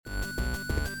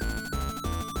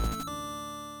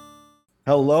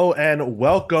Hello and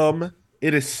welcome.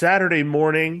 It is Saturday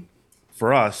morning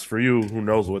for us. For you, who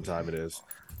knows what time it is?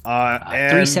 And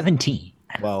 317.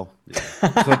 well, yeah.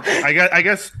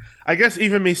 So I guess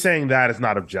even me saying that is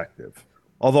not objective.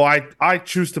 Although I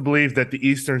choose to believe that the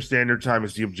Eastern Standard Time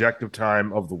is the objective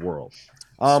time of the world.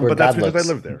 It's where But that's God because I looks.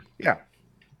 live there. Yeah.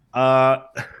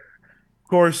 Of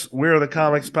course, we're the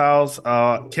Comics Pals.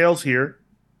 Kale's here.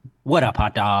 What up,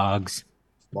 hot dogs?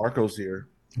 Marco's here.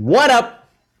 What up?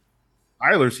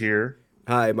 Tyler's here.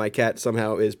 Hi, my cat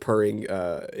somehow is purring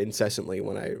incessantly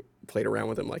when I played around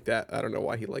with him like that. I don't know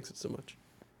why he likes it so much.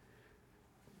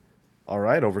 All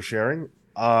right, oversharing.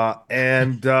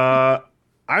 And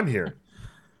I'm here.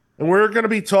 And we're going to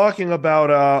be talking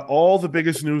about all the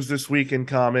biggest news this week in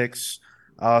comics.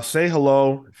 Say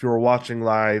hello if you're watching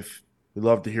live. We'd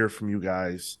love to hear from you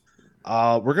guys.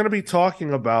 We're going to be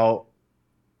talking about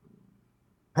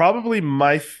probably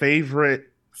my favorite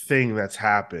thing that's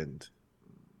happened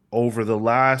over the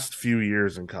last few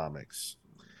years in comics.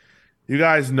 You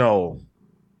guys know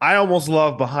I almost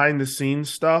love behind the scenes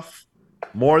stuff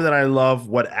more than I love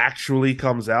what actually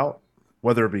comes out,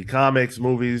 whether it be comics,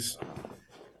 movies.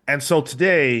 And so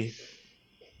today,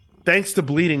 thanks to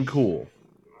Bleeding Cool,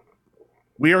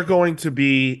 we are going to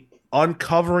be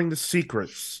uncovering the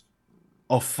secrets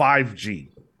of 5G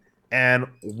and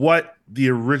what the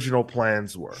original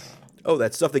plans were. Oh,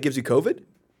 that stuff that gives you COVID?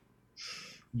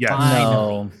 Yes. Finally.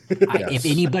 No.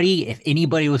 If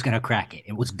anybody was gonna crack it,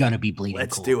 it was gonna be Bleeding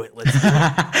Let's Cool. do it. Let's do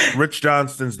it. Rich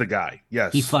Johnston's the guy.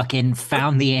 Yes. He fucking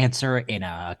found the answer in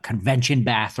a convention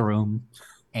bathroom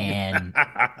and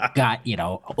got,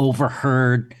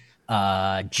 overheard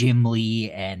Jim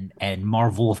Lee and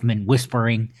Marv Wolfman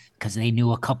whispering because they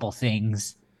knew a couple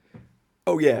things.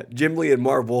 Oh yeah, Jim Lee and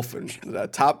Marv Wolfman, the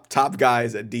top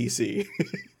guys at DC.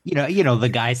 The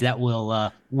guys that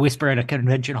will whisper in a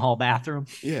convention hall bathroom.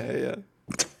 Yeah, yeah.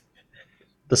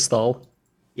 The stall.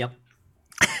 Yep.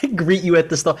 Greet you at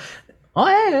the stall. Oh,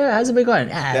 yeah, how's it been going?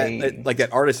 Like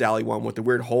that artist alley one with the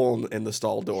weird hole in the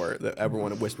stall door that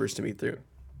everyone whispers to me through.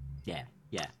 Yeah.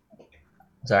 Yeah.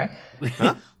 Sorry.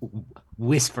 Huh?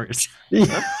 Whispers.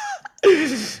 Get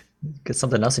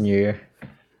something else in your ear.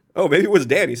 Oh, maybe it was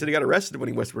Dan. He said he got arrested when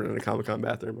he whispered in a Comic-Con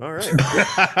bathroom. All right.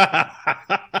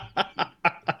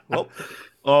 Well,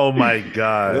 Oh my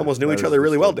God. we almost knew That each is other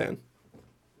really well, disgusting.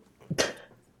 Dan.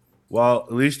 Well,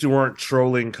 at least you weren't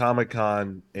trolling Comic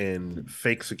Con in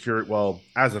fake security. Well,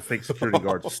 as a fake security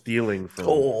guard, stealing from.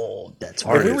 Oh, that's If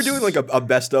we were Artists. doing like a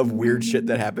best of weird shit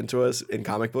that happened to us in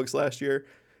comic books last year,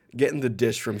 getting the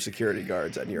dish from security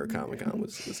guards at New York Comic Con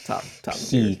was top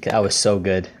tier. peak. That was so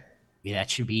good. Yeah,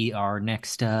 that should be our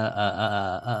next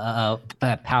pal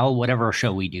whatever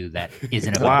show we do that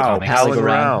isn't about Wow, comics. Palling Around.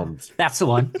 Around, That's the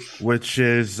one. which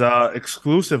is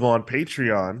exclusive on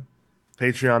Patreon,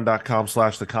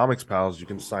 patreon.com/the comics pals. You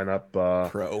can sign up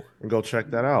Pro, and go check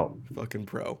that out. fucking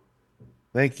pro.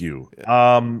 Thank you.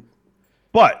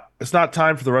 But it's not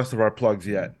time for the rest of our plugs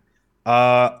yet.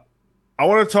 I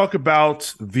want to talk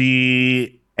about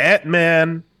the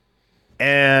Ant-Man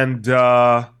and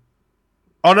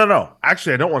oh no.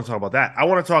 Actually, I don't want to talk about that. I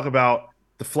want to talk about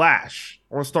the Flash.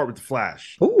 I want to start with the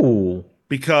Flash Ooh.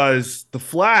 because the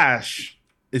Flash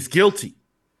is guilty.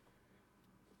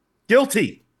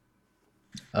 Guilty.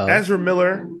 Oh. Ezra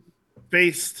Miller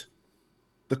faced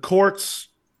the courts,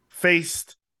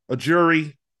 faced a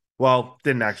jury. Well,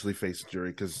 didn't actually face a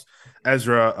jury because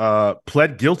Ezra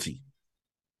pled guilty.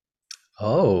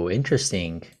 Oh,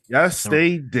 interesting. Yes,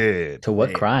 they did. To what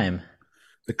They- crime?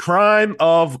 The crime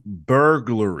of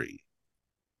burglary.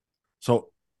 So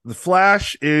the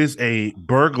Flash is a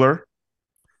burglar.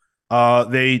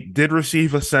 They did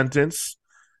receive a sentence,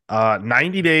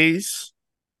 90 days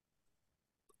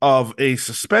of a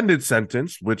suspended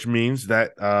sentence, which means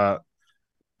that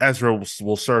Ezra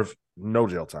will serve no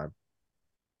jail time.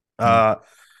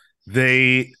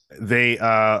 They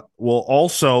will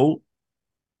also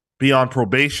be on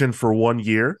probation for 1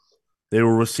 year. They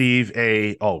will receive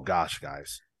a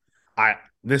guys.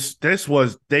 This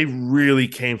was they really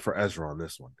came for Ezra on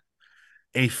this one.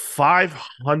 A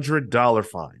 $500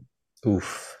 fine.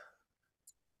 Oof.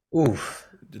 Oof.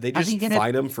 Did they How's just he gonna-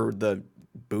 fine him for the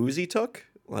booze he took?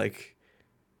 Like,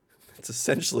 it's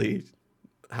essentially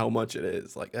how much it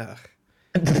is. Like, ugh.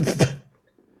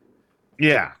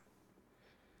 Yeah.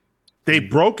 They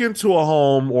broke into a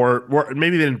home, or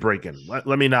maybe they didn't break in.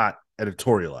 Let me not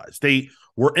editorialize. They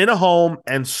were in a home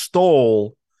and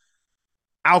stole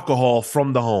alcohol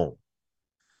from the home.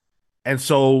 And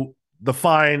so the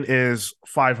fine is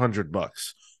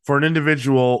 $500 for an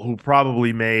individual who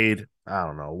probably made, I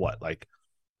don't know what, like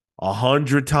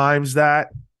 100 times that.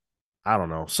 I don't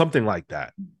know, something like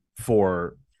that.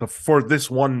 for this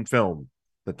one film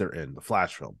that they're in, the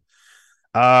Flash film.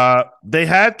 They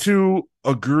had to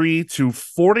agree to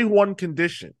 41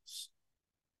 conditions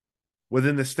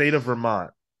within the state of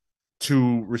Vermont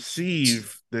to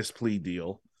receive this plea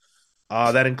deal.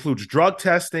 That includes drug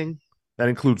testing. That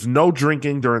includes no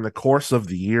drinking during the course of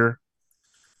the year.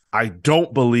 I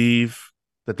don't believe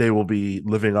that they will be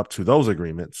living up to those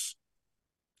agreements.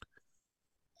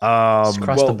 Just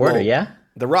cross the border, yeah?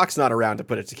 The Rock's not around to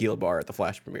put a tequila bar at the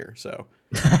Flash premiere, so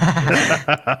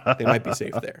they might be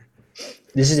safe there.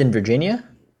 This is in Virginia?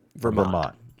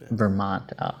 Vermont.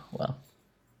 Vermont. Oh, well.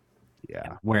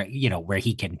 Yeah. Where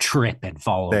he can trip and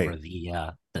fall over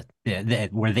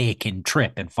where they can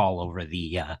trip and fall over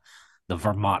the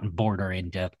Vermont border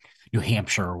into New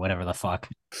Hampshire or whatever the fuck.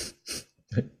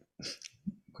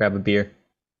 Grab a beer.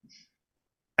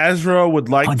 Ezra would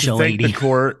like Punch to a thank lady. the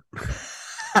court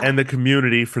and the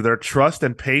community for their trust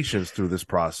and patience through this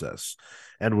process,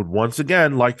 and would once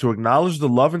again like to acknowledge the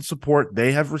love and support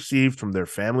they have received from their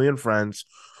family and friends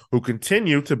who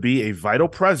continue to be a vital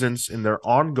presence in their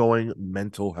ongoing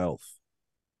mental health.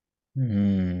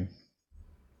 I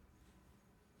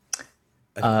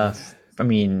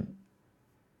mean,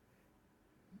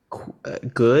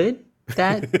 good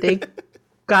that they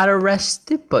got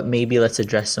arrested, but maybe let's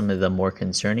address some of the more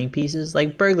concerning pieces,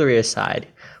 like burglary aside.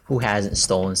 Who hasn't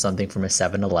stolen something from a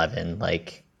 7-Eleven?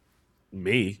 Like,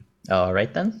 Me. all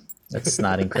right then. Let's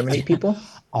not incriminate people.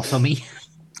 Also me.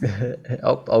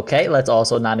 Oh, okay. Let's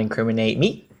also not incriminate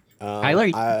me. Tyler,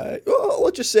 Well,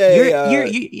 let's just say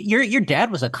your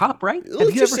dad was a cop, right? Have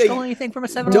let's you just ever say, stolen anything from a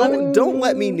 7-Eleven? don't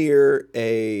let me near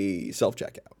a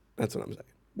self-checkout. That's what I'm saying.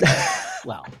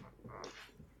 Well,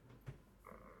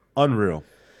 Unreal.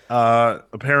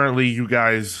 Apparently you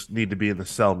guys need to be in the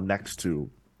cell next to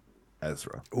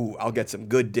Ezra. Ooh, I'll get some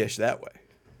good dish that way.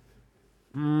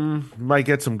 Might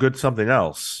get some good something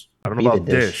else. I don't know Be the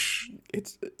about dish.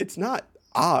 It's not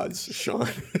odds, Sean.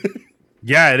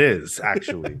 Yeah, it is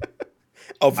actually.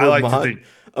 a I like Vermont, to think.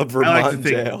 a Vermont think-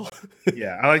 jail.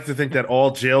 Yeah, I like to think that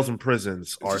all jails and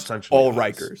prisons are essentially All odds.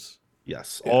 Rikers.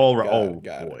 Yes, Yeah, all. got it, Oh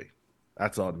got it. boy,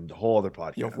 that's a whole other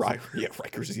podcast.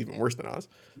 Rikers is even worse than Oz.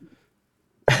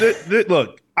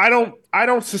 Look, I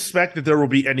don't suspect that there will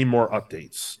be any more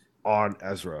updates on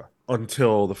Ezra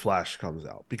until the Flash comes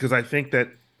out, because I think that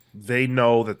they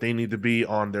know that they need to be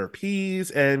on their P's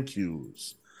and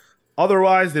Q's.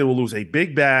 Otherwise, they will lose a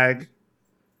big bag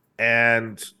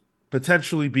and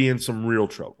potentially be in some real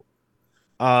trouble.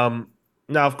 Now,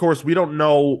 of course, we don't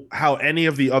know how any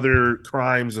of the other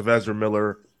crimes of Ezra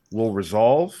Miller will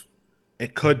resolve.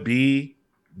 It could be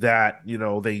that,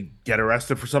 they get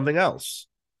arrested for something else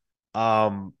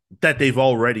that they've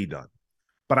already done.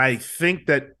 But I think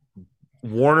that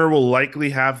Warner will likely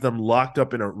have them locked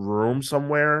up in a room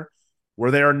somewhere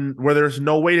where there's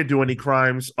no way to do any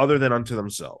crimes other than unto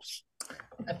themselves.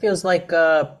 That feels like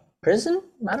prison?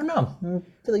 I don't know. I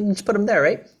feel like you just put them there,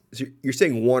 right? So you're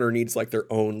saying Warner needs like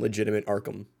their own legitimate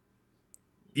Arkham?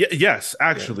 Yes,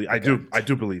 actually, Yeah, okay. I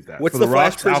do believe that. What's for the the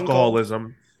Flash Rock's prison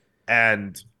alcoholism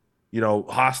and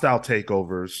hostile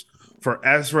takeovers, for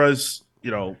Ezra's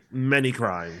many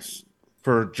crimes,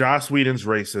 for Joss Whedon's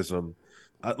racism,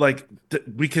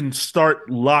 we can start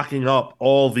locking up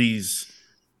all these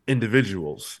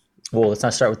individuals. Well, let's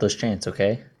not start with those chants,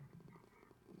 okay?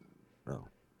 Oh,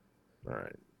 all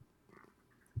right.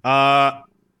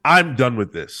 I'm done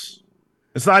with this.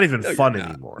 It's not even fun You're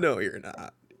not. anymore. No, you're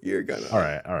not. You're gonna. All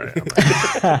right.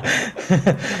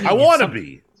 I want to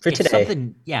be. For if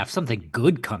today. something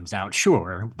good comes out,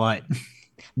 sure, but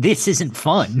this isn't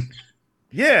fun.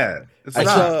 Yeah, it's I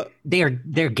not. saw. They're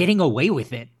getting away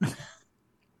with it.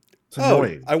 It's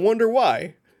annoying. I wonder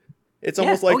why. It's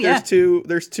almost like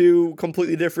there's two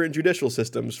completely different judicial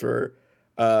systems for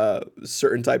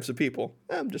certain types of people.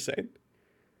 I'm just saying.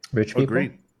 Rich people?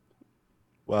 Agreed.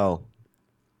 Well,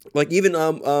 Like even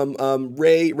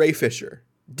Ray Fisher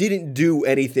didn't do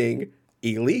anything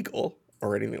illegal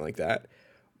or anything like that,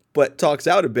 but talks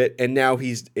out a bit, and now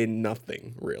he's in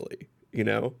nothing really.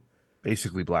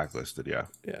 basically blacklisted. Yeah.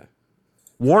 Yeah.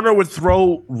 Warner would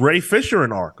throw Ray Fisher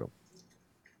in Arkham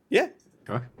Yeah.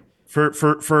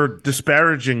 for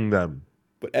disparaging them.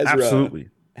 But Ezra Absolutely.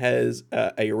 has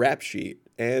a rap sheet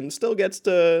and still gets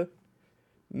to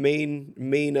main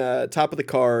top of the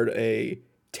card a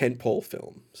tentpole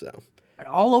film. So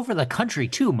All over the country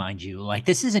too, mind you. Like,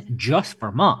 this isn't just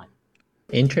Vermont.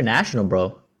 International,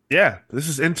 bro. Yeah, this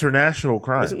is international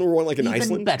crime. isn't there one like in Even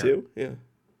Iceland better. too? Yeah.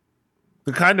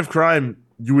 The kind of crime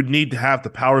you would need to have the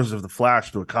powers of the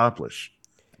Flash to accomplish.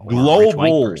 Or a rich white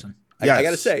Global. person. I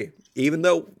gotta say, even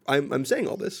though I'm saying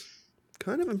all this,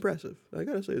 kind of impressive. I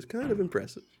gotta say, it's kind of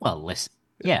impressive. Well, listen,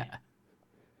 yeah.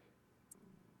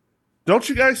 Don't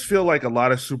you guys feel like a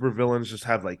lot of supervillains just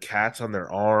have like cats on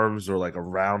their arms or like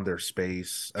around their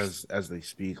space as they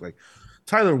speak? Like,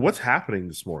 Tyler, what's happening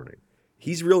this morning?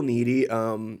 He's real needy.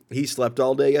 He slept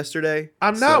all day yesterday.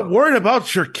 I'm not worried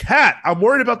about your cat. I'm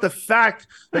worried about the fact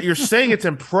that you're saying it's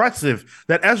impressive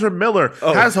that Ezra Miller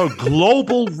has a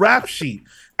global rap sheet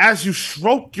as you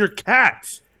stroke your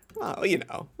cat. Well, you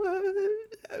know.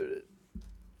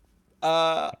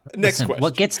 Next Listen, question.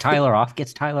 what gets Tyler off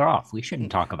gets Tyler off. We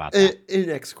shouldn't talk about that.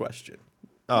 Next question.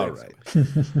 All right.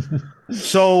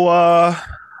 So,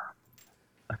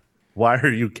 why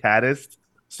are you catist?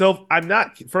 So I'm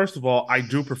not. First of all, I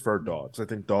do prefer dogs. I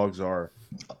think dogs are.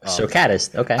 So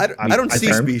catist. Okay. I don't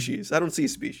see species. I don't see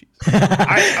species.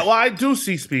 I do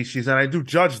see species and I do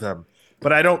judge them,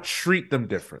 but I don't treat them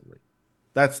differently.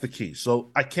 That's the key. So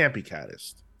I can't be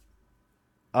catist.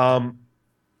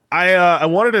 I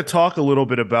wanted to talk a little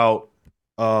bit about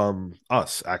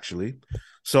us actually.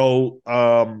 So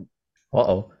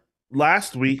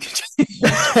last week.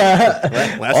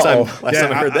 last time I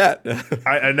heard that.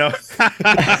 I know.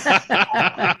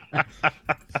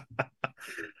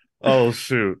 Oh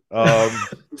shoot. I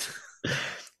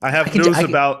have news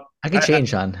about. I can change,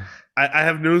 Sean. I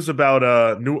have news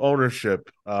about new ownership.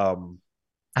 I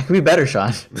can be better,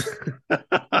 Sean.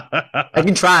 I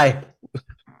can try.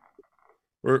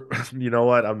 You know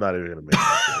what? I'm not even gonna make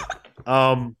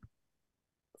that.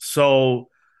 So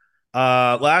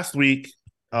last week,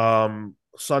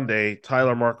 Sunday,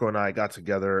 Tyler, Marco, and I got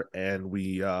together and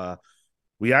we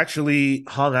actually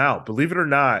hung out. Believe it or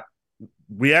not,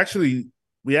 we actually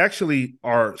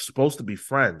are supposed to be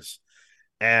friends.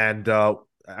 And I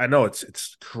know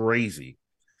it's crazy.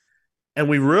 And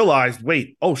we realized,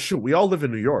 wait, oh shoot, we all live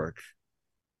in New York.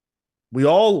 We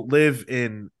all live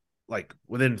in like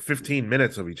within 15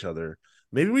 minutes of each other.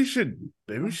 Maybe we should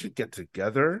get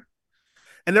together.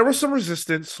 And there was some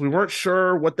resistance. We weren't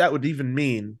sure what that would even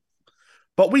mean,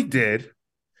 but we did.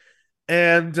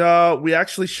 And we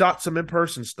actually shot some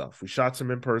in-person stuff. We shot some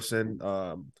in-person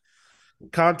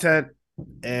content,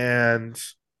 and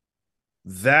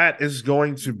that is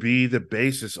going to be the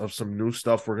basis of some new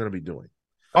stuff we're going to be doing.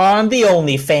 On the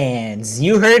OnlyFans.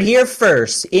 You heard here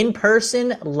first. In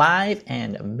person, live,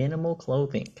 and minimal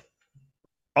clothing.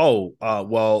 Oh,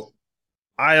 well,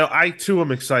 I too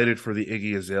am excited for the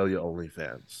Iggy Azalea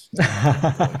OnlyFans.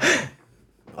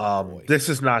 This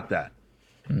is not that,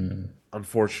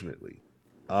 unfortunately.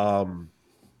 But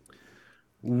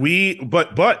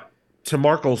to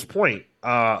Marco's point,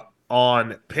 on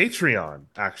Patreon,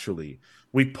 actually,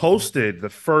 we posted the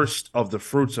first of the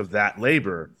fruits of that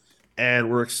labor,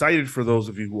 and we're excited for those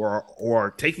of you who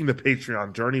are taking the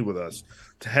Patreon journey with us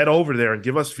to head over there and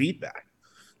give us feedback.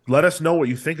 Let us know what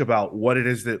you think about what it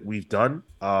is that we've done.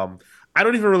 I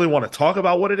don't even really want to talk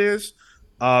about what it is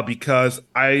because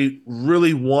I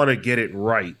really want to get it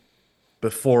right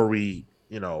before we,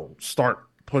 start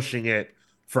pushing it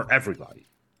for everybody.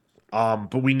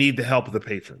 But we need the help of the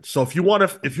patrons. So if you want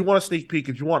a sneak peek,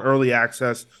 if you want early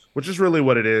access, which is really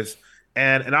what it is,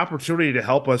 and an opportunity to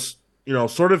help us,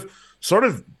 sort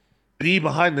of be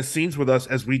behind the scenes with us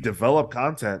as we develop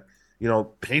content,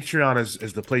 Patreon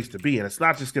is the place to be. And it's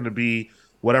not just going to be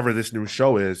whatever this new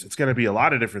show is. It's going to be a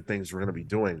lot of different things we're going to be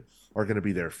doing are going to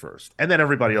be there first. And then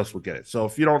everybody else will get it. So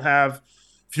if you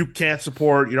can't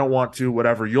support, you don't want to,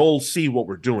 whatever, you'll see what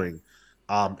we're doing.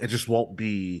 It just won't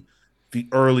be the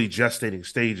early gestating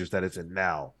stages that it's in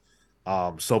now.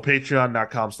 So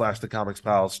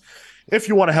patreon.com/thecomicspals. If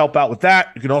you want to help out with that,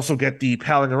 you can also get the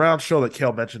Palling Around show that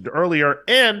Kale mentioned earlier,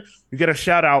 and you get a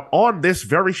shout out on this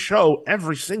very show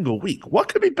every single week. What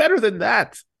could be better than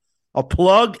that? A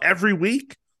plug every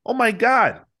week? Oh my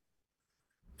God.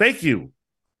 Thank you.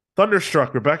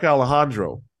 Thunderstruck, Rebecca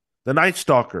Alejandro, The Night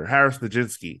Stalker, Harris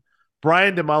Nijinsky,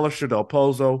 Brian Demolisher Del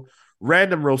Pozo,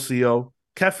 Random Rocio,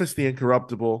 Kefis the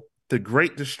Incorruptible, The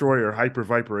Great Destroyer, Hyper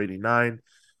Viper 89,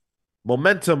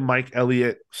 Momentum, Mike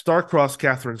Elliott, Starcross,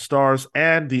 Catherine Stars,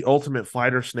 and the Ultimate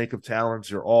Fighter, Snake of Talons.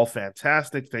 You're all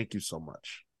fantastic. Thank you so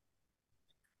much.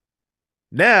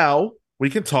 Now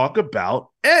we can talk about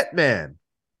Ant-Man.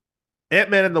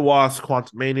 Ant-Man and the Wasp,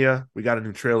 Quantumania. We got a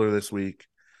new trailer this week.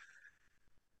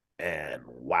 And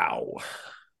wow.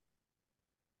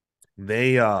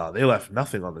 They left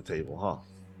nothing on the table, huh?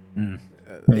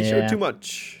 They showed too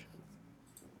much.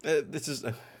 This is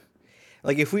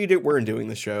like if we weren't doing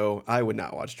the show, I would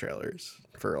not watch trailers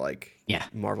for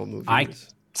Marvel movies. I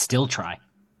still try.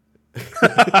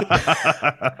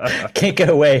 Can't get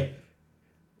away.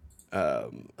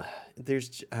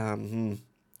 There's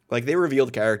Like they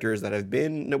revealed characters that have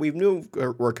been that we knew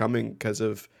were coming because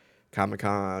of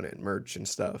Comic-Con and merch and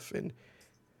stuff. And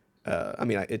I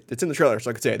mean, it's in the trailer, so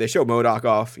I could say it. They show MODOK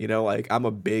off. You know, like I'm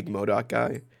a big MODOK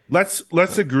guy.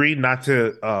 Let's agree not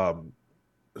to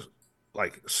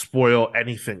like spoil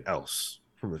anything else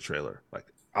from the trailer, like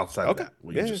outside of Okay. that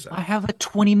what Yeah. you just said. I have a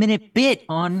 20-minute bit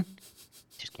on.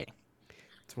 Just kidding.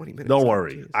 20 minutes. Don't oh,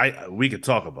 worry, jeez. we could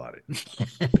talk about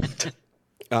it.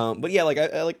 But yeah, like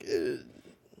I like.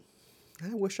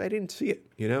 I wish I didn't see it.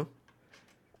 You know.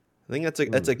 I think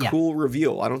that's a Yeah. cool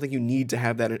reveal. I don't think you need to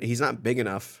have that. He's not big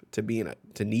enough to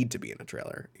need to be in a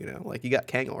trailer. You know, like you got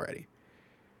Kang already.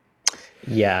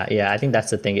 Yeah, I think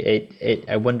that's the thing.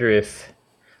 I wonder if,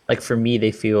 like for me,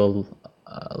 they feel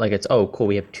like it's, oh cool,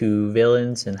 we have two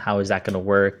villains, and how is that going to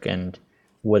work, and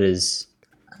how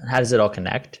does it all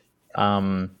connect?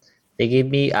 They gave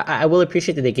me, I will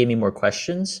appreciate that they gave me more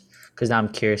questions, because now I'm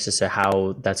curious as to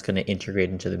how that's going to integrate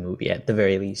into the movie at the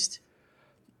very least.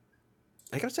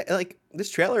 I gotta say, like this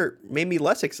trailer made me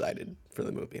less excited for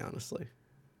the movie. Honestly,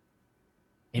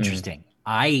 Interesting.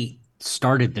 I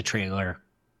started the trailer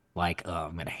like, oh,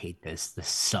 I'm gonna hate this. This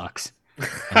sucks.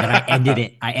 And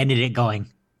then I ended it going,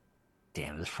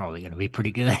 damn, this is probably gonna be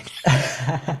pretty good.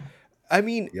 I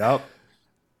mean, Yep.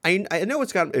 I know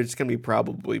it's gonna be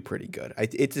probably pretty good.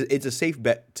 It's a safe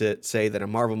bet to say that a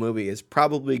Marvel movie is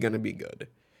probably gonna be good.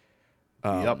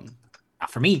 Yep.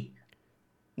 Not for me.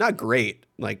 Not great,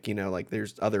 like you know, like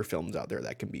there's other films out there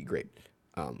that can be great,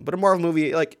 but a Marvel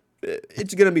movie, like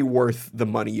it's gonna be worth the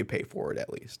money you pay for it at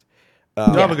least.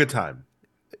 You'll have a good time.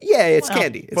 Yeah, it's Well,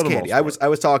 candy. It's for the candy. most I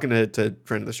was talking to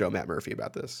friend of the show Matt Murphy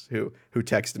about this, who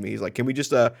texted me. He's like, "Can we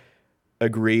just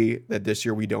agree that this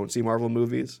year we don't see Marvel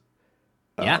movies?"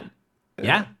 Yeah.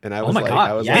 Yeah. And I Oh was my like, God,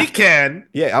 I was yeah. He like, can.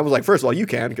 yeah, I was like, first of all, you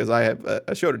can because I have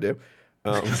a show to do.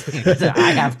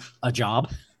 I have a job.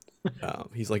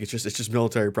 He's like, it's just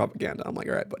military propaganda. I'm like,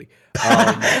 all right, buddy.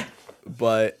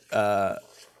 But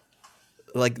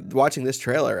like watching this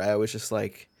trailer, I was just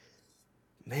like,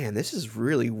 man, this is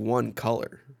really one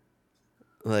color.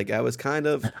 Like I was kind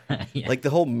of Yeah. like the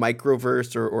whole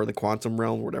microverse or the quantum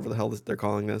realm, whatever the hell they're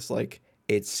calling this. Like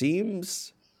it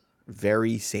seems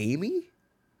very samey,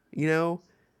 you know.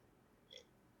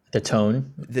 The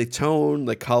tone. The tone,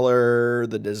 the color,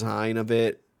 the design of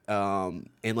it, and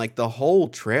like the whole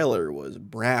trailer was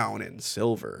brown and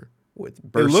silver with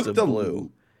bursts of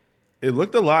blue. It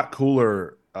looked a lot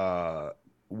cooler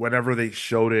whenever they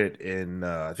showed it in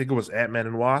I think it was Ant-Man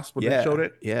and Wasp when they showed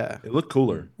it. Yeah. It looked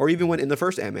cooler. Or even when in the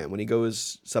first Ant-Man when he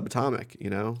goes subatomic, you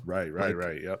know? Right, Like,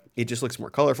 yep. it just looks more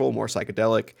colorful, more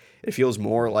psychedelic. It feels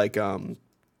more like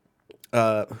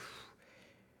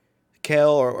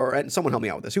Kel or someone help me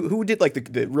out with this. Who did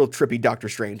like the real trippy Doctor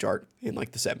Strange art in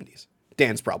like the 70s?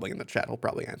 Dan's probably in the chat. He'll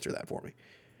probably answer that for me.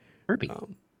 Kirby.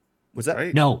 Was that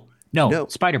Right? No. No.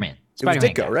 Spider-Man. It was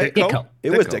Spider-Man Ditko, guy. right? Ditko.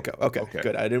 It was Ditko. Ditko. Okay, Okay.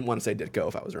 good. I didn't want to say Ditko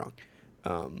if I was wrong.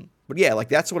 But yeah, like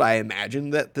that's what I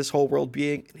imagined that this whole world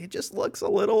being. And it just looks a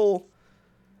little.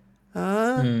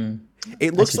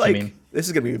 It looks what you like mean. this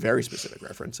is going to be a very specific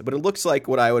reference, but it looks like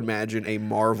what I would imagine a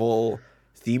Marvel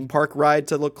theme park ride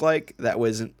to look like. That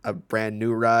wasn't a brand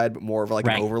new ride, but more of like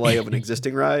Right. an overlay of an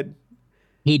existing ride.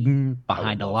 Hidden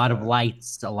behind a love lot of that.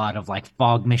 lights, a lot of like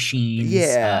fog machines.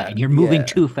 Yeah, and you're moving yeah.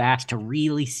 too fast to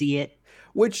really see it.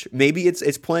 Which maybe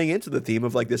it's playing into the theme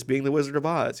of like this being the Wizard of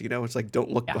Oz. You know, it's like don't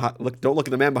look don't look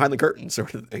at the man behind the curtain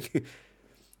sort of thing.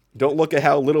 Don't look at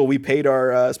how little we paid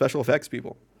our special effects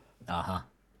people. Uh-huh.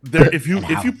 There, if you And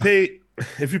how-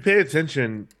 if you pay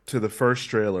attention to the first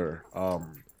trailer,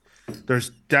 there's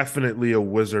definitely a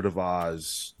Wizard of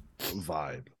Oz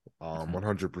vibe,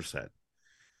 100%.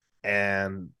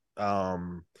 And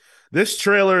this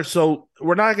trailer, so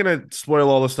we're not gonna spoil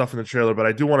all the stuff in the trailer, but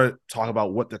I do want to talk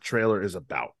about what the trailer is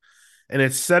about, and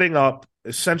it's setting up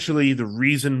essentially the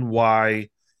reason why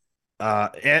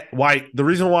Kang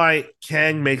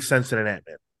makes sense in an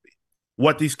Ant-Man movie,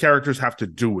 what these characters have to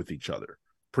do with each other,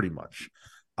 pretty much.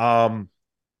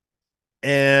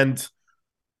 And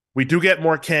we do get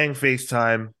more Kang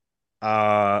FaceTime.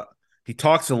 He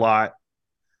talks a lot.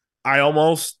 I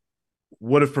almost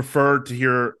would have preferred to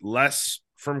hear less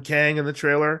from Kang in the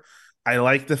trailer. I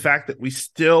like the fact that we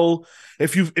still,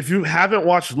 if you haven't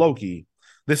watched Loki,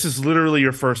 this is literally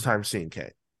your first time seeing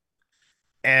Kang.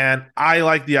 And I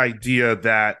like the idea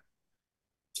that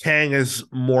Kang is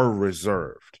more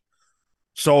reserved.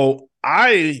 So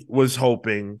I was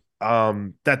hoping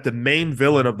that the main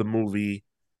villain of the movie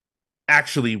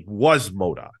actually was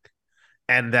MODOK,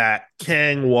 and that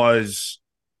Kang was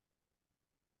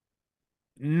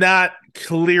not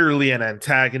clearly an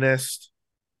antagonist.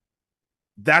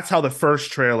 That's how the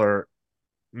first trailer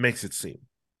makes it seem.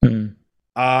 Mm.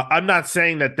 I'm not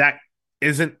saying that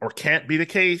isn't or can't be the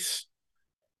case.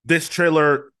 This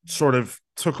trailer sort of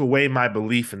took away my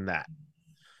belief in that.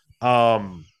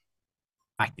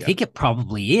 I think it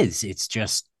probably is. It's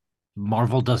just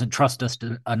Marvel doesn't trust us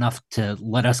enough to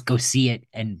let us go see it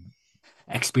and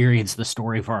experience the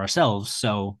story for ourselves.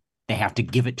 So they have to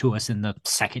give it to us in the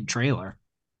second trailer.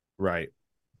 Right.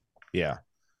 Yeah.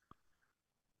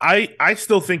 I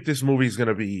still think this movie is going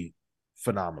to be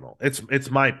phenomenal. It's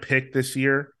my pick this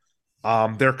year.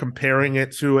 They're comparing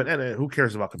it to and who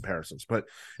cares about comparisons? But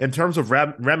in terms of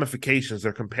ramifications,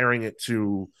 they're comparing it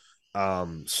to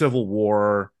Civil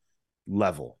War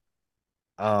level,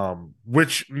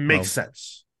 which makes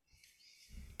sense.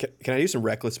 Can I do some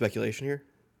reckless speculation here?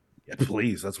 Yeah,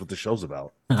 please, that's what the show's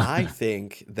about. I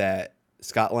think that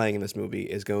Scott Lang in this movie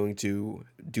is going to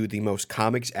do the most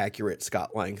comics accurate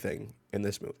Scott Lang thing in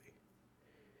this movie.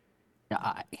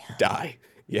 Die.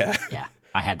 Yeah. Yeah,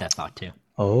 I had that thought too.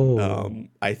 Oh,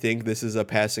 I think this is a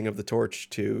passing of the torch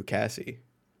to Cassie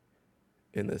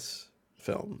in this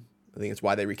film. I think it's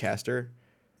why they recast her.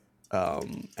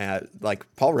 And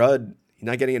like Paul Rudd, he's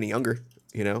not getting any younger,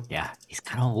 you know? Yeah, he's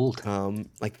kind of old.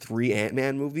 Like 3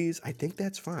 Ant-Man movies, I think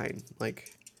that's fine.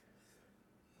 Like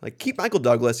keep Michael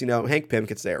Douglas, you know, Hank Pym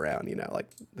could stay around, you know, like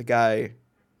the guy,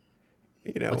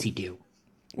 you know. What's he do?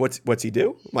 What's he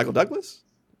do? Michael Douglas?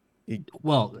 He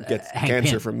gets Hank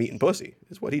cancer Pym. from meat and pussy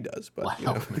is what he does. But you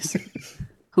know.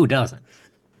 Who doesn't?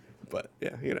 But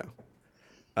yeah, you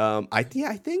know. I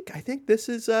think this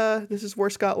is where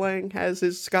Scott Lang has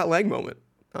his Scott Lang moment,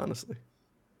 honestly.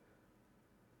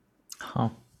 huh.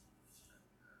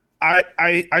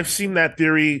 I've seen that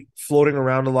theory floating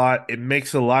around a lot. It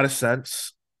makes a lot of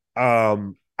sense.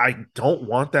 I don't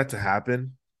want that to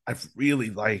happen. I really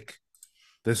like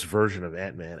this version of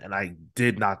Ant-Man, and I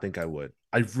did not think I would.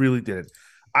 I really didn't.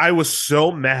 I was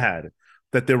so mad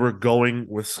that they were going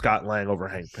with Scott Lang over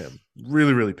Hank Pym.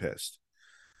 Really, really pissed.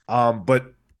 But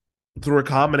through a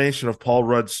combination of Paul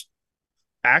Rudd's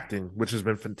acting, which has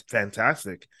been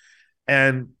fantastic,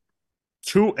 and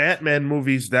 2 Ant-Man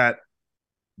movies that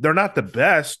they're not the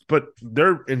best, but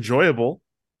they're enjoyable.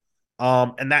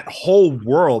 And that whole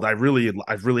world I really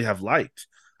have liked.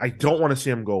 I don't want to see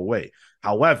him go away.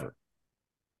 However,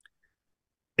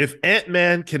 if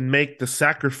Ant-Man can make the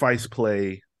sacrifice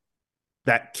play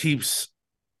that keeps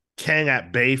Kang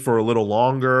at bay for a little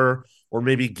longer, or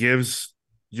maybe gives,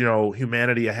 you know,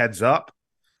 humanity a heads up,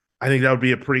 I think that would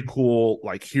be a pretty cool,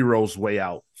 like, hero's way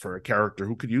out for a character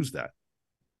who could use that.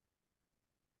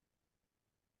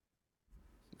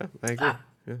 Yeah, I agree.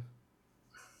 Yeah.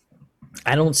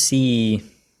 I don't see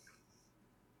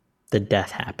the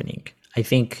death happening. I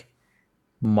think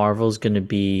Marvel's going to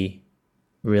be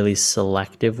really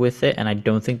selective with it, and I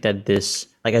don't think that this,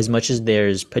 like, as much as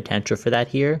there's potential for that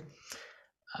here,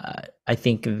 I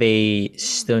think they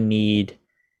still need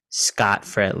Scott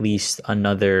for at least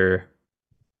another,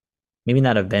 maybe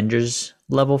not Avengers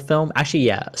level film. Actually,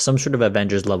 yeah, some sort of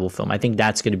Avengers level film. I think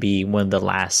that's going to be one of the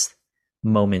last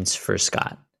moments for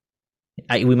Scott.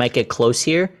 We might get close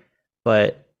here,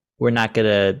 but we're not going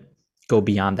to go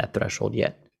beyond that threshold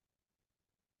yet.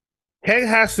 Kang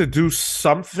has to do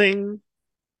something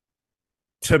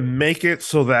to make it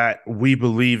so that we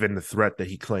believe in the threat that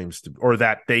he claims to, or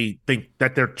that they think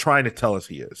that they're trying to tell us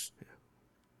he is.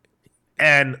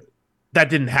 And that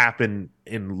didn't happen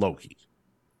in Loki,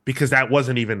 because that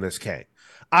wasn't even this Kang.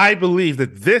 I believe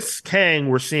that this Kang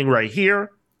we're seeing right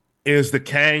here is the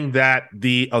Kang that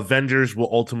the Avengers will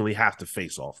ultimately have to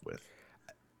face off with.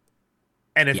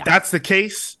 And if that's the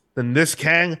case, then this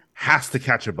Kang has to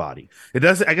catch a body. I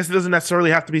guess it doesn't necessarily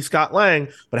have to be Scott Lang,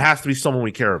 but it has to be someone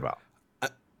we care about.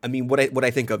 I mean, what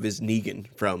I think of is Negan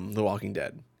from The Walking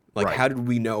Dead. Like, Right. How did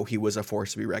we know he was a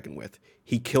force to be reckoned with?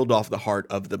 He killed off the heart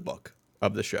of the book,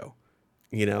 of the show.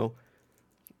 You know?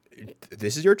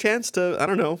 This is your chance to, I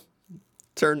don't know,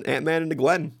 turn Ant-Man into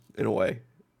Glenn in a way.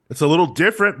 It's a little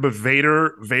different, but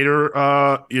Vader,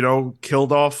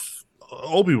 killed off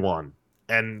Obi-Wan,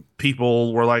 and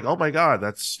people were like, "Oh my God,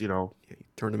 that's He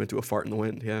turned him into a fart in the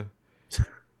wind, yeah.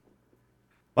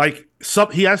 like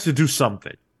he has to do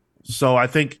something." So I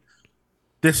think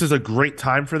this is a great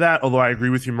time for that. Although I agree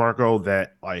with you, Marco,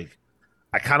 that like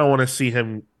I kind of want to see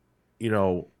him.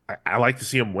 I like to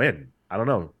see him win. I don't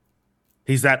know.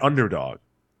 He's that underdog.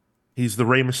 He's the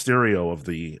Rey Mysterio of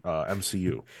the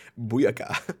MCU.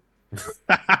 Booyaka.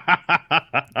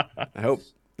 I hope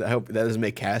that doesn't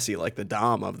make Cassie like the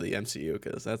Dom of the MCU,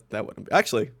 because that wouldn't be.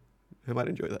 Actually, I might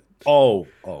enjoy that. Oh.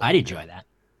 I'd enjoy that.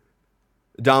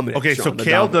 Dominic. Okay, Sean, so the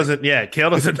Kale Dominic. doesn't. Yeah, Kale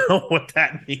doesn't know what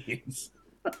that means.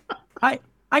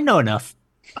 I know enough.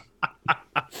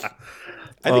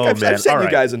 I think Oh, I've man. sent All you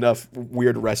right. guys enough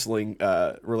weird wrestling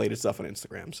related stuff on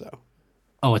Instagram. So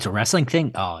Oh, it's a wrestling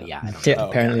thing? Oh, yeah. I don't Yeah, Oh,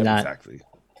 apparently okay. not. Exactly.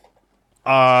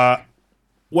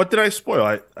 What did I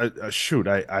spoil? Shoot.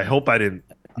 I hope I didn't.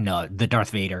 No, the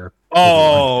Darth Vader.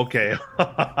 Obi-Wan. Oh, okay.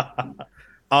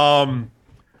 um,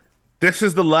 this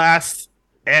is the last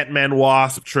Ant-Man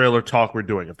Wasp trailer talk we're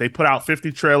doing. If they put out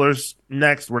 50 trailers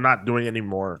next, we're not doing any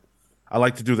more. I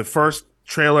like to do the first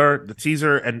trailer, the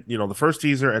teaser, and the first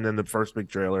teaser, and then the first big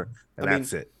trailer, and I mean,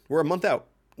 that's it. we're a month out,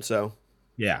 so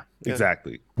Yeah, Yeah.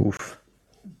 exactly. Oof.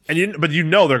 And but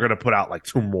they're gonna put out like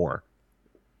 2 more.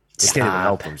 They can't even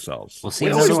help Stop. themselves. We'll see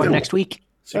We another always one do. next week.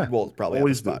 Super Yeah, Bowl is probably on the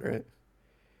always spot, do. right?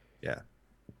 Yeah.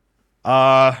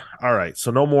 All right.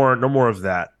 So no more of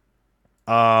that.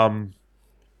 I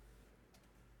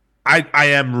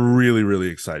am really, really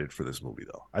excited for this movie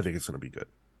though. I think it's gonna be good.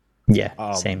 Yeah,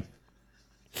 Um, same.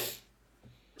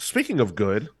 Speaking of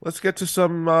good, let's get to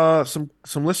some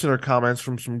listener comments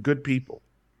from some good people.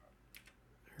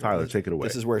 Tyler, take it away.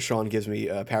 This is where Sean gives me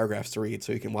paragraphs to read,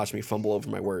 so you can watch me fumble over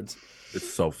my words. It's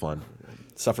so fun.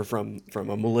 Suffer from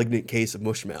a malignant case of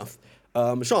mushmouth.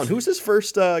 Sean, who's this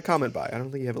first comment by? I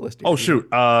don't think you have it listed. Oh shoot.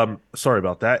 Sorry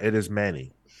about that. It is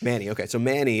Manny. Manny. Okay, so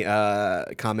Manny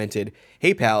commented,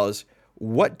 "Hey pals,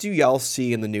 what do y'all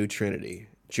see in the new Trinity?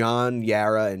 John,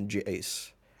 Yara, and Jace.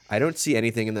 I don't see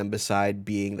anything in them beside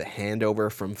being the handover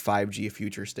from 5G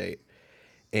Future State.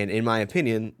 And in my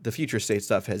opinion, the Future State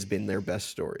stuff has been their best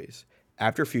stories.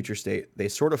 After Future State, they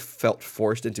sort of felt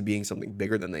forced into being something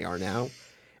bigger than they are now,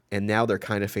 and now they're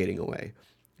kind of fading away.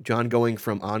 John going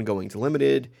from ongoing to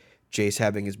limited, Jace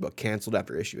having his book canceled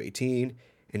after issue 18,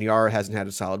 and Yara hasn't had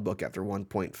a solid book after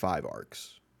 1.5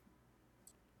 arcs."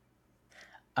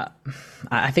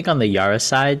 I think on the Yara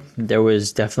side, there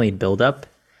was definitely buildup.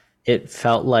 It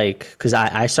felt like, because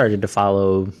I started to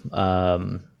follow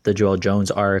the Joel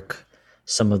Jones arc,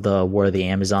 some of the War of the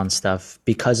Amazon stuff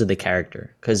because of the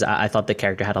character. Because I thought the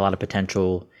character had a lot of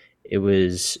potential.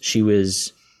 She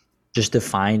was just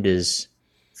defined as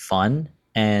fun,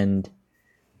 and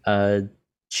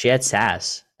she had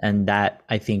sass, and that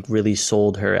I think really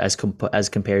sold her as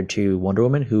compared to Wonder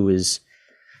Woman, who was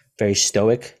very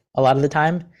stoic a lot of the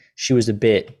time. She was a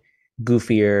bit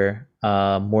goofier,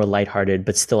 more lighthearted,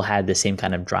 but still had the same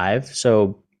kind of drive.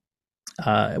 So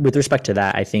with respect to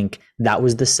that, I think that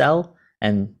was the sell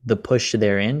and the push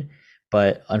therein.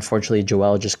 But unfortunately,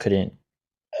 Joelle just couldn't.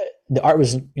 The art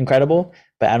was incredible,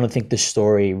 but I don't think the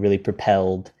story really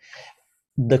propelled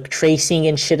the tracing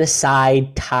and shit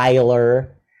aside,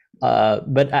 Tyler.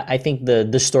 But I think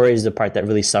the story is the part that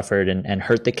really suffered and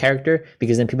hurt the character,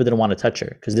 because then people didn't want to touch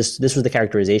her, because this was the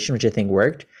characterization, which I think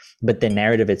worked, but the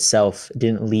narrative itself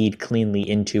didn't lead cleanly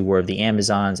into War of the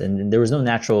Amazons, and there was no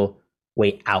natural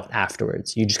way out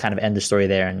afterwards. You just kind of end the story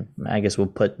there, and I guess we'll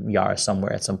put Yara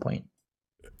somewhere at some point.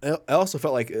 I also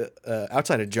felt like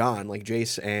outside of John, like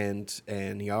Jace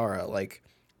and Yara, like,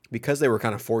 because they were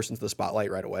kind of forced into the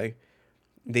spotlight right away,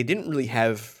 they didn't really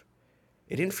have.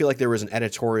 It didn't feel like there was an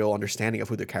editorial understanding of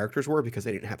who the characters were, because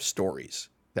they didn't have stories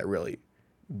that really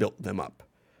built them up.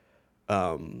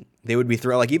 They would be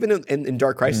thrown, like, even in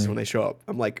Dark Crisis when they show up,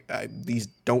 I'm like, these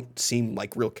don't seem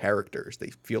like real characters.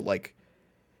 They feel like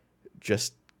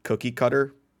just cookie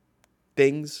cutter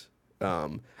things.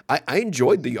 I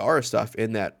enjoyed the Yara stuff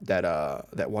in that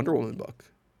Wonder Woman book.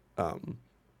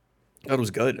 That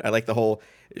was good. I like the whole,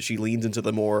 she leans into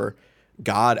the more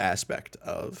God aspect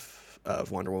of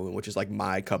Wonder Woman, which is like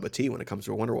my cup of tea when it comes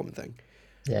to a Wonder Woman thing.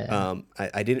 Yeah.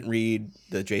 I didn't read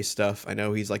the Jace stuff. I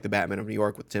know he's like the Batman of New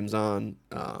York with Tim's on,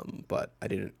 but I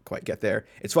didn't quite get there.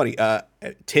 It's funny.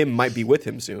 Tim might be with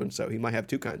him soon, so he might have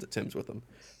two kinds of Tims with him.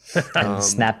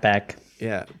 Snapback.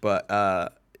 Yeah,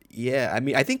 but yeah, I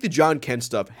mean, I think the John Kent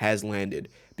stuff has landed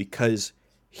because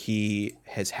he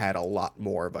has had a lot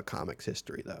more of a comics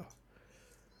history, though.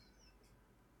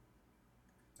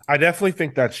 I definitely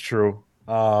think that's true.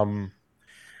 I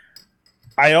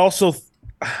also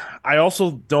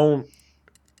don't.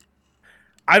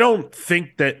 I don't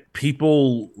think that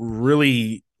people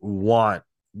really want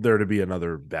there to be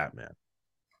another Batman.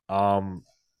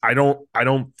 I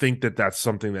don't think that that's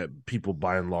something that people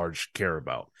by and large care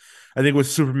about. I think with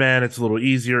Superman, it's a little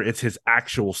easier. It's his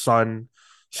actual son,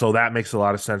 so that makes a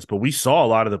lot of sense. But we saw a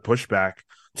lot of the pushback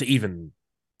to even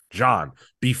John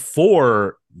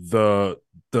before the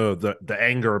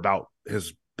anger about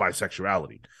his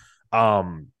bisexuality.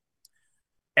 And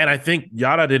I think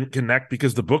Yara didn't connect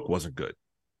because the book wasn't good.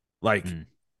 Like,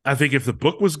 I think if the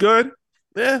book was good,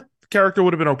 the character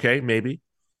would have been okay, maybe.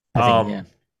 I think, yeah.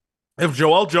 If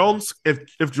Joel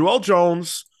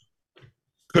Jones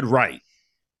could write,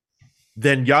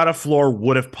 then Yara Flor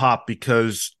would have popped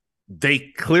because they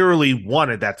clearly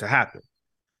wanted that to happen.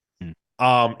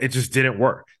 It just didn't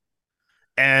work.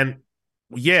 And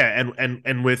yeah,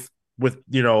 and with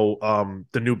the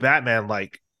new Batman,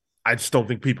 like I just don't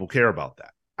think people care about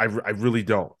that. I really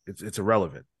don't. It's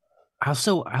irrelevant.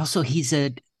 Also, he's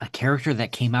a character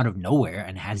that came out of nowhere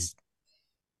and has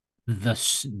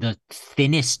the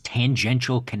thinnest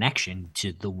tangential connection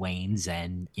to the Waynes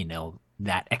and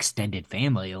that extended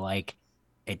family. Like,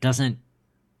 it doesn't.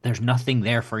 There's nothing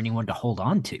there for anyone to hold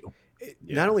on to.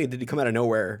 Not only did he come out of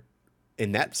nowhere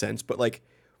in that sense, but like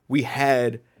we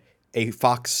had a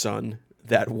Fox son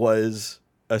that was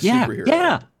a superhero,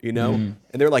 yeah. And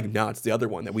they're like, no, it's the other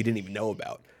one that we didn't even know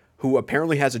about, who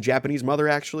apparently has a Japanese mother,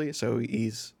 actually. So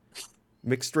he's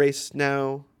mixed race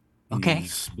now. Okay.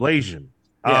 He's Blasian.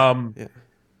 Yeah, yeah.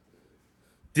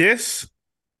 This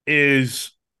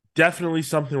is definitely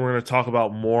something we're going to talk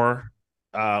about more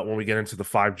when we get into the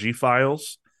 5G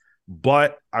files.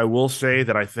 But I will say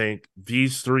that I think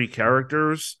these three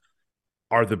characters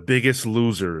are the biggest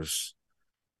losers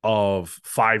of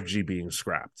 5G being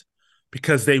scrapped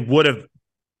because they would have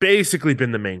basically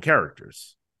been the main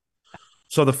characters.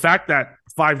 So the fact that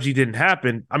 5G didn't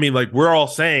happen, I mean, like we're all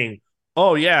saying,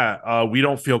 oh yeah, we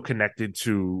don't feel connected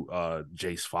to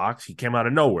Jace Fox. He came out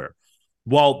of nowhere.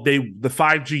 Well, the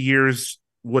 5G years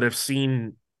would have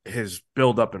seen his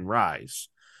build up and rise.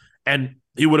 And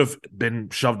he would have been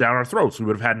shoved down our throats. We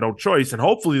would have had no choice. And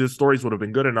hopefully the stories would have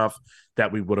been good enough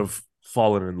that we would have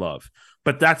fallen in love.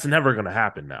 But that's never going to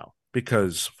happen now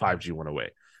because 5G went away.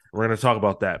 We're going to talk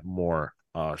about that more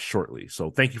shortly.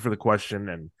 So thank you for the question.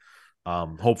 And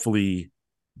hopefully,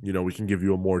 we can give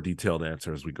you a more detailed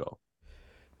answer as we go.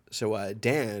 So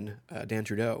Dan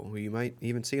Trudeau, who you might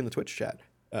even see in the Twitch chat,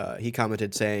 he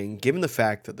commented saying, given the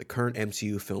fact that the current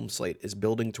MCU film slate is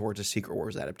building towards a Secret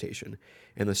Wars adaptation,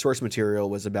 and the source material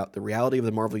was about the reality of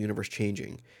the Marvel Universe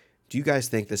changing, do you guys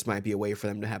think this might be a way for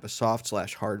them to have a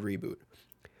soft/hard reboot?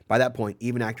 By that point,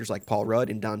 even actors like Paul Rudd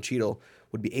and Don Cheadle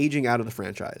would be aging out of the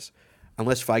franchise.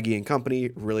 Unless Feige and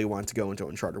company really want to go into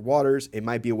uncharted waters, it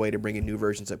might be a way to bring in new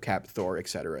versions of Cap, Thor,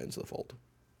 etc. into the fold.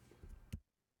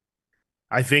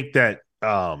 I think that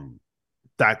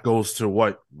that goes to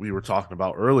what we were talking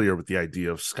about earlier with the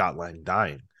idea of Scott Lang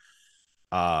dying.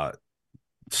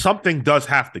 Something does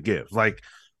have to give. Like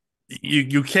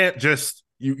you can't just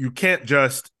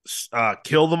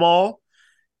kill them all,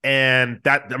 and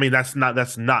that's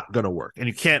not gonna work. And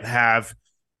you can't have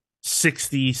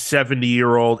 60,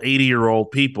 70-year-old,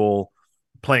 80-year-old people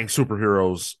playing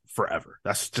superheroes forever.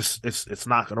 That's just it's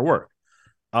not gonna work.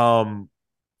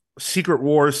 Secret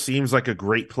Wars seems like a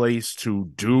great place to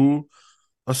do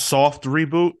a soft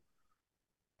reboot,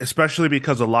 especially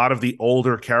because a lot of the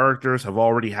older characters have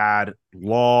already had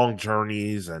long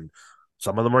journeys and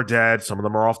some of them are dead, some of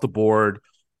them are off the board.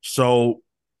 So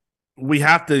we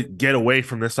have to get away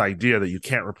from this idea that you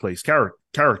can't replace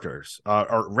characters,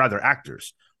 or rather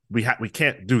actors. We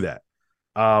can't do that.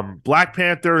 Black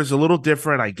Panther is a little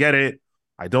different. I get it.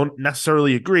 I don't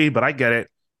necessarily agree, but I get it.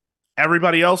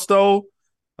 Everybody else, though,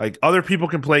 like other people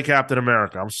can play Captain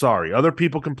America. I'm sorry. Other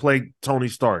people can play Tony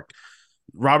Stark.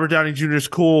 Robert Downey Jr. is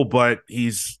cool, but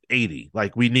he's 80.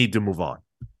 Like, we need to move on.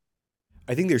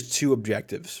 I think there's two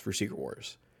objectives for Secret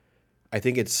Wars. I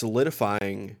think it's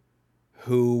solidifying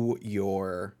who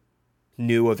your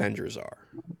new Avengers are.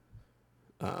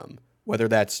 Whether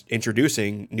that's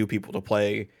introducing new people to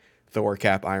play Thor,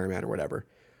 Cap, Iron Man, or whatever,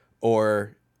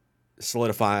 or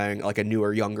solidifying like a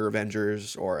newer, younger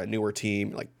Avengers or a newer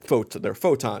team, like their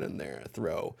Photon in there,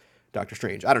 throw Doctor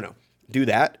Strange. I don't know. Do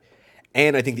that.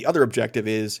 And I think the other objective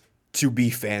is to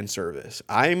be fan service.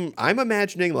 I'm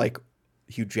imagining like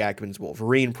Hugh Jackman's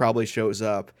Wolverine probably shows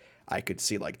up. I could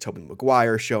see like Tobey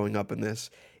Maguire showing up in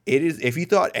this. It is, if you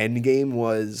thought Endgame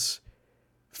was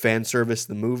fan service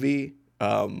the movie,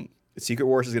 Secret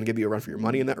Wars is going to give you a run for your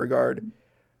money in that regard.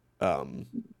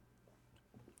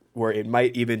 Where it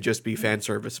might even just be fan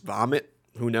service vomit.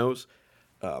 Who knows?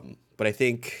 But I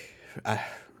think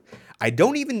I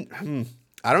don't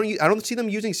see them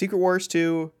using Secret Wars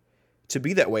to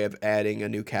be that way of adding a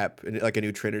new Cap, like a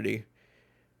new Trinity.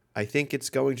 I think it's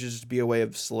going to just be a way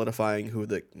of solidifying who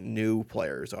the new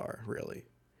players are, really.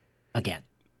 Again.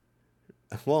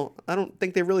 Well, I don't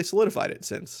think they've really solidified it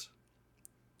since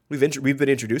we've been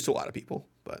introduced to a lot of people,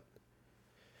 but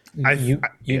you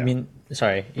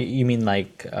mean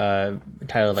like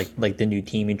Tyler, like the new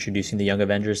team introducing the Young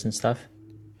Avengers and stuff?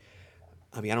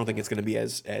 I mean, I don't think it's going to be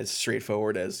as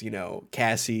straightforward as,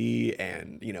 Cassie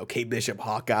and, Kate Bishop,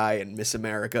 Hawkeye, and Miss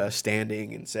America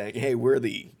standing and saying, hey, we're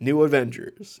the new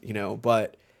Avengers,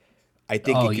 but I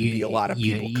think it can be a lot of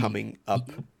people coming up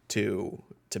to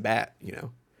bat,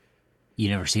 You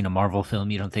never seen a Marvel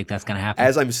film? You don't think that's gonna happen?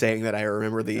 As I'm saying that, I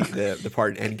remember the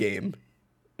part in Endgame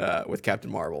with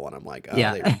Captain Marvel, and I'm like, oh,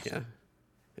 Yeah.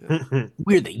 yeah.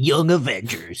 We're the Young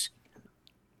Avengers.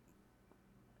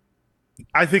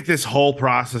 I think this whole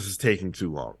process is taking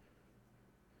too long.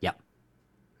 Yep.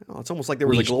 Well, it's almost like there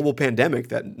was a global pandemic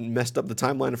that messed up the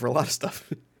timeline for a lot of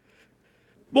stuff.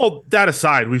 Well, that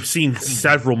aside, we've seen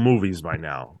several movies by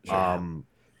now. Yeah.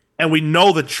 And we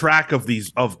know the track of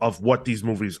these of what these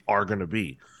movies are going to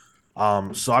be.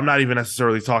 So I'm not even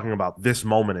necessarily talking about this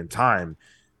moment in time.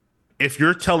 If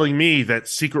you're telling me that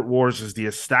Secret Wars is the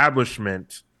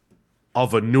establishment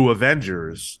of a new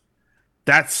Avengers,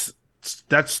 that's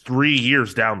 3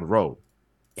 years down the road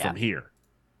from here.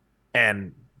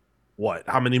 And what?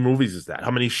 How many movies is that?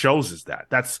 How many shows is that?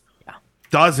 That's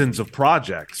dozens of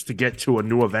projects to get to a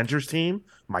new Avengers team.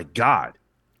 My God.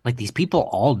 Like, these people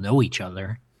all know each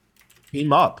other.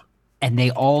 Team up. And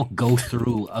they all go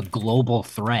through a global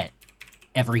threat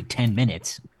every 10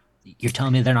 minutes. You're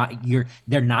telling me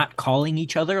they're not calling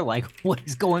each other? Like, what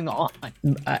is going on?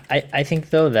 I think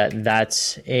though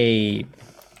that's a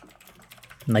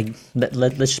like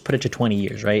let's just put it to 20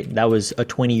 years, right? That was a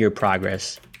 20-year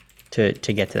progress to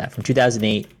get to that, from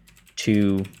 2008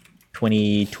 to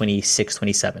 2026,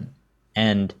 27.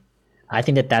 And I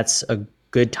think that's a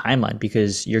good timeline,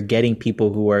 because you're getting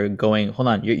people who are going, hold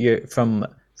on, you're from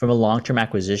a long-term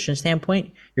acquisition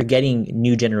standpoint, you're getting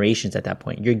new generations at that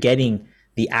point. You're getting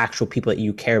the actual people that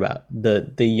you care about.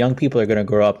 The young people are going to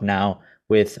grow up now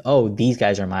with, oh, these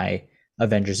guys are my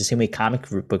Avengers, the same way comic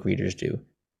book readers do.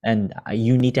 And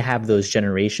you need to have those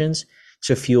generations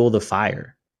to fuel the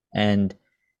fire. And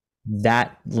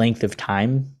that length of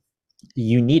time,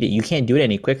 you need it. You can't do it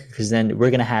any quicker, because then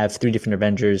we're going to have three different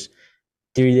Avengers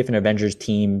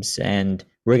teams, and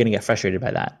we're going to get frustrated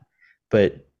by that.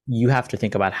 But you have to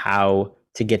think about how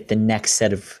to get the next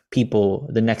set of people,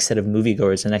 the next set of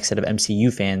moviegoers, the next set of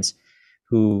MCU fans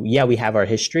who, we have our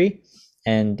history,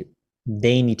 and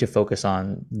they need to focus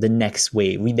on the next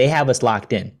wave. They have us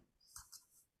locked in.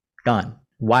 Done.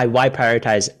 Why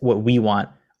prioritize what we want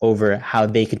over how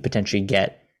they could potentially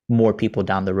get more people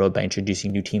down the road by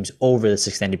introducing new teams over this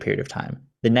extended period of time?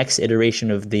 The next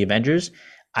iteration of the Avengers,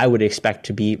 I would expect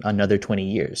to be another 20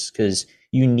 years, because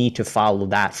you need to follow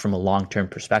that from a long-term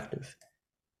perspective.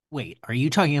 Wait, are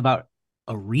you talking about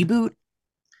a reboot?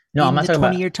 No, I'm not talking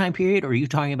about 20-year time period, or are you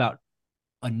talking about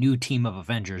a new team of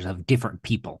Avengers of different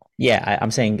people? Yeah, I'm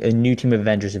saying a new team of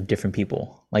Avengers of different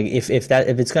people. Like if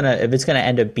it's gonna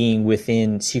end up being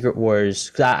within Secret Wars,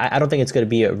 because I don't think it's gonna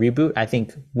be a reboot. I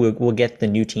think we'll get the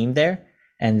new team there,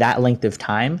 and that length of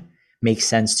time makes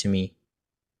sense to me.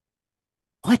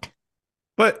 What?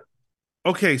 But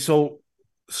okay, so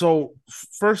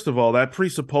first of all, that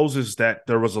presupposes that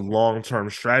there was a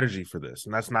long-term strategy for this,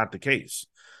 and that's not the case.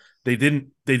 They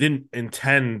didn't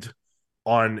intend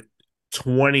on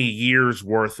 20 years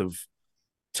worth of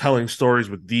telling stories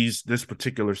with this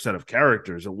particular set of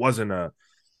characters. It wasn't a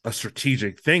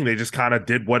strategic thing. They just kind of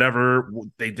did whatever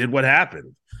they did. What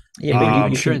happened? Yeah,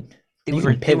 but you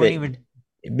can pivot.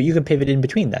 But you can pivot in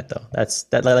between that, though. That's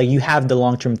like you have the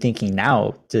long-term thinking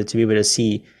now to be able to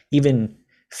see, even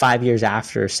 5 years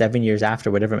after, 7 years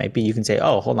after, whatever it might be. You can say,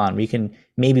 oh, hold on, we can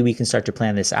start to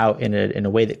plan this out in a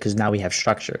way that, because now we have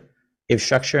structure. We have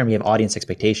structure and we have audience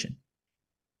expectation.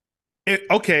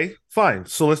 Okay, fine.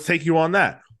 So let's take you on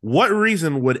that. What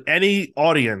reason would any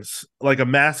audience, like a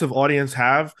massive audience,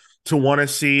 have to want to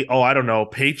see, I don't know,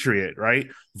 Patriot, right?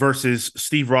 Versus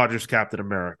Steve Rogers, Captain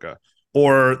America,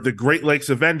 or the Great Lakes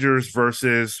Avengers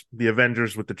versus the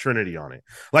Avengers with the Trinity on it?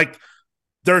 Like,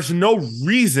 there's no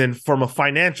reason from a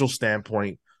financial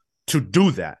standpoint to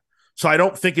do that. So I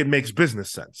don't think it makes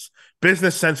business sense.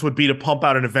 Business sense would be to pump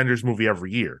out an Avengers movie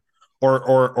every year.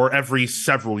 Or every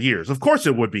several years. Of course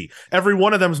it would be. Every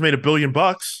one of them's made $1 billion.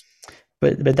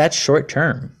 But that's short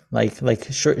term. Like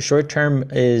short term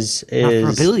is not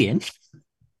for $1 billion.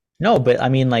 No, but I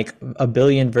mean, like, $1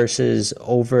 billion versus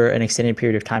over an extended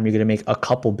period of time, you're going to make a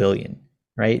couple billion,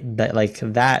 right? That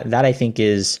I think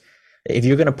is, if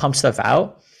you're going to pump stuff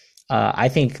out, I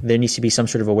think there needs to be some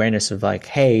sort of awareness of like,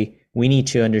 hey, we need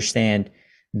to understand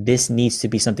this needs to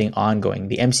be something ongoing.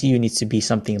 The MCU needs to be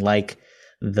something like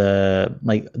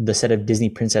the set of Disney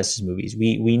princesses movies.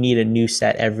 We need a new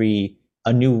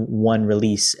one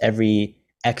release every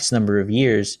X number of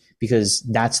years, because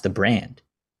that's the brand.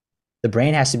 The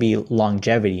brand has to be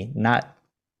longevity, not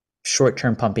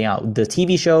short-term pumping out. The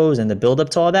TV shows and the build-up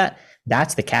to all that,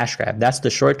 that's the cash grab. That's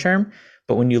the short term.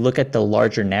 But when you look at the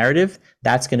larger narrative,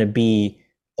 that's going to be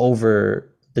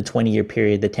over the 20-year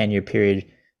period, the 10-year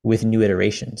period, with new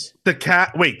iterations. The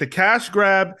cash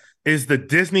grab is the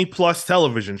Disney Plus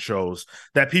television shows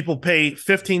that people pay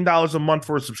 $15 a month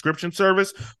for a subscription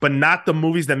service, but not the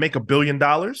movies that make $1 billion.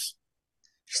 You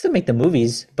still make the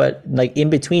movies, but like in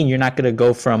between, you're not going to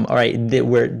go from all right.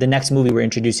 The next movie we're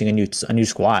introducing a new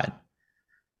squad.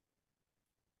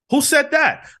 Who said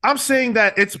that? I'm saying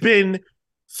that it's been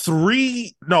 4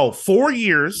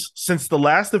 years since the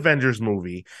last Avengers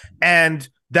movie, and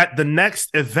that the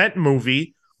next event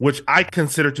movie, which I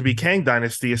consider to be Kang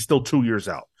Dynasty, is still 2 years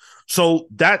out. So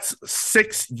that's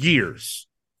 6 years.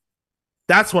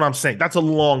 That's what I'm saying. That's a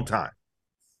long time.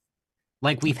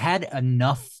 Like, we've had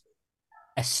enough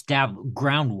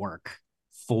groundwork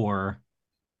for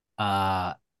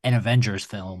an Avengers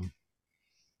film.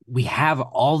 We have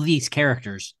all these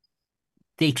characters.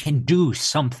 They can do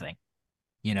something,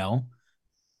 you know?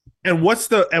 And what's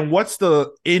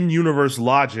the in-universe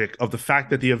logic of the fact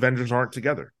that the Avengers aren't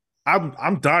together?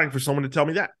 I'm dying for someone to tell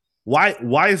me that. Why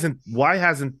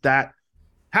hasn't that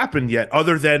happened yet,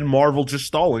 other than Marvel just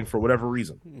stalling for whatever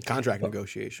reason? Contract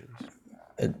negotiations.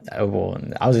 Well,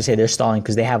 I was gonna say they're stalling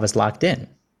because they have us locked in.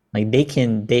 Like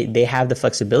they have the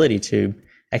flexibility to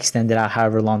extend it out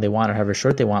however long they want or however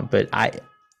short they want. But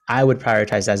I would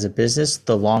prioritize as a business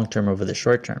the long term over the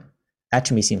short term. That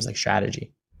to me seems like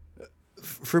strategy.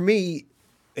 For me,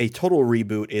 a total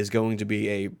reboot is going to be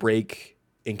a break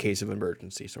in case of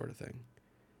emergency sort of thing.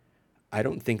 I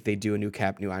don't think they do a new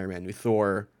Cap, new Iron Man, new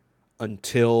Thor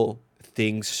until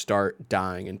things start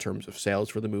dying in terms of sales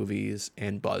for the movies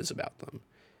and buzz about them.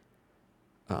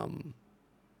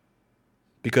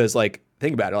 Because like,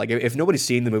 think about it. Like if nobody's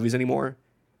seeing the movies anymore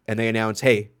and they announce,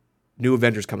 hey, new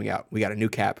Avengers coming out, we got a new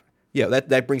Cap. Yeah,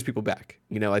 that brings people back.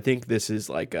 You know, I think this is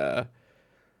like a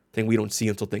thing we don't see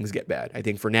until things get bad. I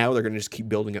think for now, they're going to just keep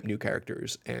building up new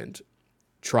characters and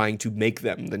trying to make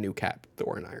them the new Cap,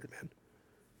 Thor, and Iron Man.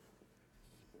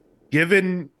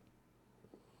 Given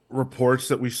reports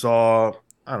that we saw,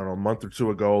 I don't know, a month or two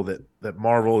ago that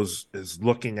Marvel is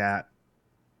looking at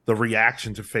the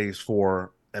reaction to Phase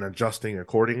 4 and adjusting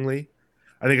accordingly,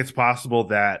 I think it's possible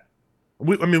that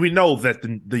we know that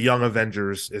the Young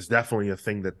Avengers is definitely a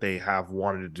thing that they have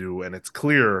wanted to do, and it's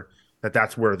clear that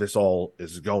that's where this all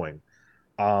is going.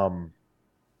 I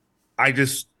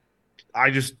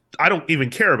don't even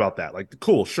care about that. Like,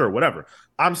 cool, sure, whatever.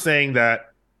 I'm saying that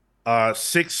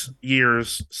 6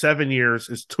 years, 7 years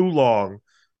is too long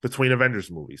between Avengers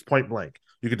movies, point blank.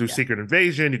 You could do Secret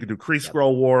Invasion, you could do Kree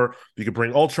Skrull War, you could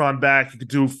bring Ultron back, you could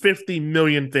do 50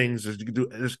 million things.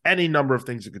 There's any number of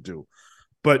things you could do.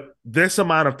 But this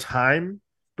amount of time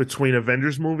between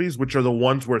Avengers movies, which are the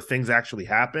ones where things actually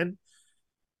happen,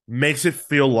 makes it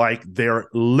feel like they're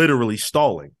literally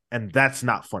stalling, and that's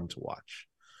not fun to watch.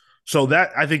 So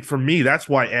that, I think for me, that's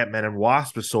why Ant-Man and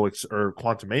Wasp is or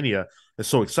Quantumania is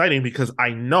so exciting, because I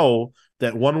know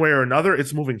that one way or another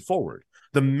it's moving forward.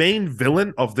 The main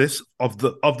villain of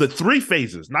the 3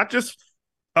 phases, not just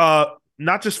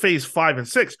phase 5 and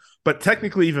 6, but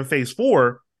technically even phase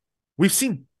 4, we've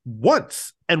seen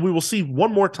once, and we will see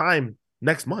one more time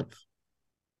next month.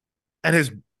 And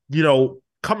his,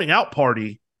 coming out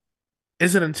party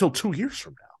isn't until 2 years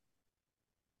from now.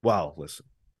 Well, listen,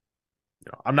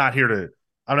 I'm not here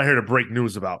to break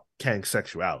news about Kang's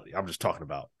sexuality. I'm just talking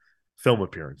about film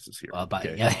appearances here. About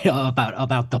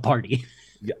the party.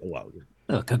 Yeah, well,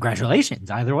 congratulations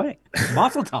either way.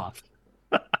 Mazel tov.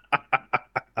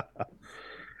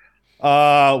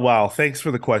 Wow, thanks for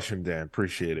the question, Dan.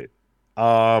 Appreciate it.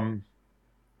 So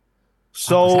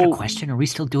was that a question? Are we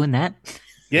still doing that?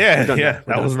 Yeah,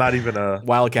 that was not even a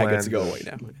Wildcat gets to go away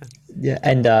now. Yeah,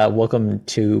 and welcome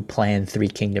to Plan 3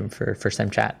 Kingdom for first time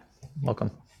chat.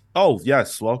 Welcome. Oh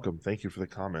yes, welcome. Thank you for the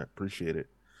comment. Appreciate it.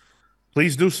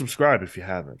 Please do subscribe if you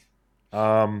haven't.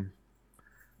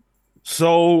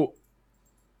 So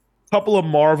couple of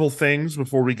Marvel things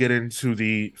before we get into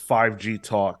the 5G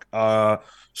talk.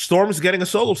 Storm's getting a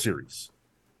solo series.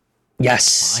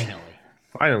 Yes.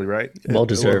 Finally, right? Well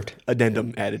deserved.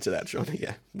 Addendum added to that, Sean.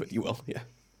 Yeah, but you will. Yeah.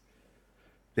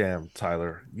 Damn,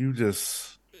 Tyler, you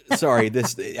just. Sorry,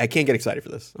 I can't get excited for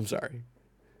this. I'm sorry.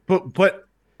 But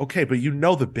okay, but you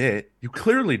know the bit. You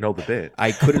clearly know the bit.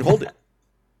 I couldn't hold it.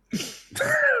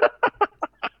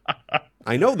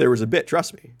 I know there was a bit,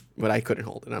 trust me, but I couldn't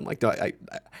hold it. I'm like, no,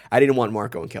 I didn't want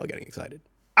Marco and Kel getting excited.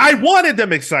 I wanted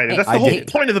them excited. That's the whole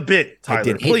point of the bit,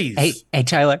 Tyler. Please. Hey,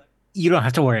 Tyler, you don't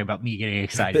have to worry about me getting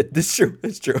excited. That's true.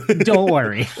 That's true. Don't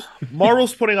worry.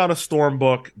 Marvel's putting out a Storm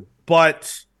book,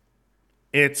 but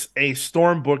it's a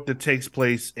Storm book that takes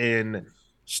place in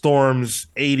Storm's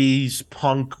 80s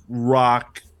punk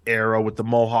rock era with the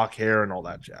mohawk hair and all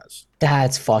that jazz.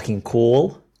 That's fucking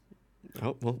cool.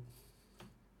 Oh, well.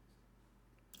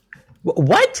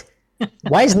 What?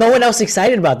 Why is no one else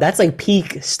excited about that's like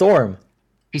peak Storm?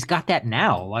 He's got that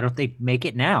now. Why don't they make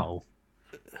it now?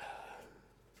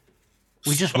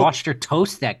 We just So- watched her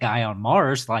toast that guy on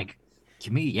Mars. Like,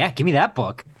 give me that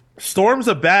book. Storm's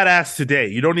a badass today.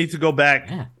 You don't need to go back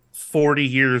Yeah. 40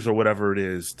 years or whatever it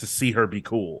is to see her be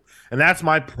cool. And that's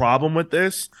my problem with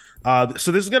this.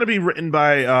 So this is going to be written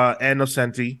by Ann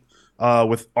Nocenti,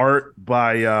 with art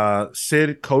by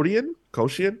Sid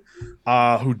Koshian,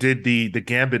 who did the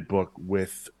Gambit book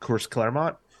with Chris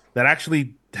Claremont that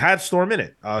actually had Storm in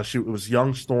it. It was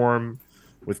young Storm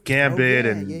with Gambit,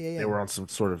 yeah, and yeah. they were on some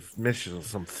sort of mission,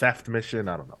 some theft mission.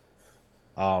 I don't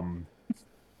know.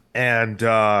 And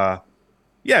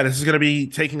yeah, this is going to be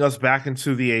taking us back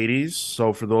into the 80s.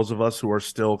 So for those of us who are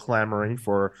still clamoring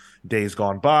for Days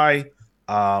Gone By,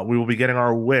 we will be getting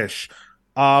our wish.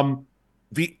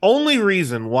 The only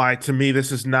reason why, to me,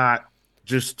 this is not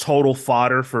just total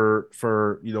fodder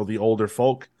for the older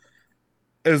folk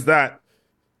is that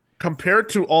compared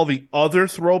to all the other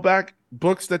throwback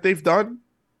books that they've done,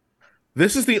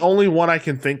 this is the only one I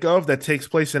can think of that takes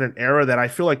place in an era that I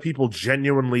feel like people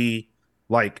genuinely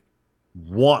like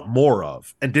want more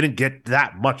of and didn't get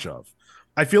that much of.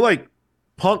 I feel like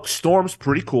Punk Storm's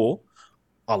pretty cool.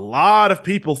 A lot of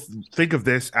people think of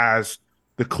this as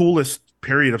the coolest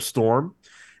period of Storm,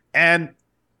 and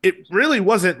it really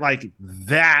wasn't like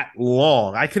that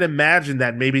long. I can imagine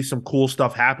that maybe some cool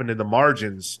stuff happened in the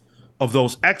margins of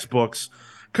those X books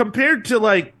compared to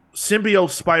like Symbiote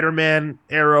Spider-Man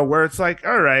era, where it's like,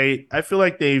 all right, I feel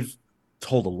like they've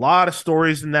told a lot of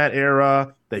stories in that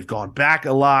era. They've gone back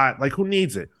a lot. Like, who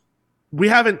needs it? We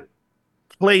haven't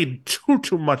played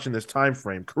too much in this time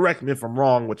frame. Correct me if I'm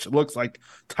wrong, which it looks like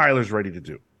Tyler's ready to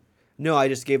do. No, I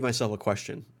just gave myself a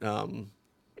question. I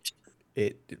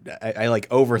like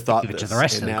overthought Give it this, to the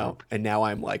rest and of the now group. and now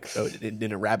I'm like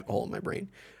in a rabbit hole in my brain.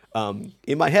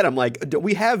 In my head, I'm like,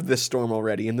 we have this Storm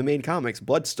already in the main comics,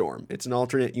 Bloodstorm. It's an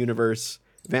alternate universe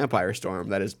vampire Storm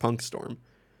that is Punk Storm.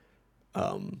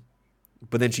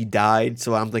 But then she died,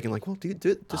 so I'm thinking like, well,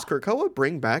 does Krakoa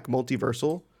bring back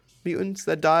multiversal mutants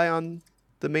that die on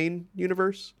the main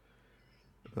universe?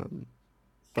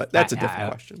 But that's a different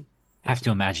question. I have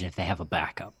to imagine if they have a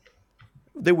backup.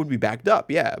 They would be backed up,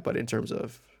 yeah, but in terms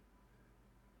of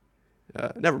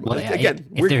never mind. Well, Again,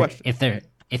 weird question.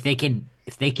 If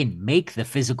they can make the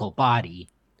physical body,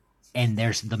 and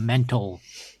there's the mental,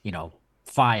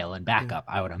 file and backup,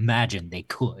 I would imagine they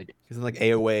could. Because like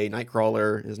AOA,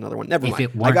 Nightcrawler is another one. Never If mind.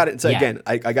 it I weren't- got it. So yeah. again,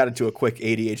 I got into a quick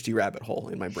ADHD rabbit hole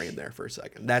in my brain there for a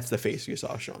second. That's the face you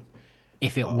saw, Sean.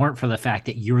 If it weren't for the fact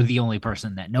that you're the only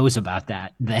person that knows about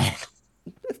that, then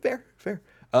Fair.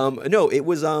 No, it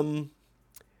was I'm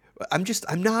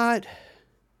not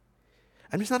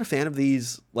a fan of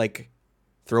these like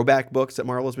throwback books that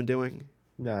Marvel's been doing.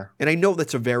 Yeah. And I know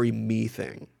that's a very me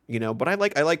thing, but I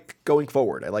like going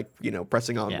forward. I like,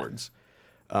 pressing onwards.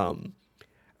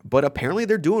 But apparently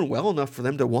they're doing well enough for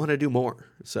them to want to do more.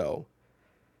 So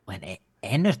when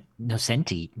Anna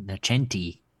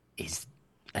Nocenti is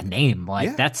a name,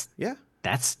 like yeah.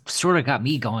 that's sort of got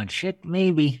me going, shit,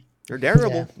 maybe. They're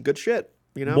Daredevil. Good shit.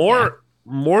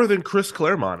 More than Chris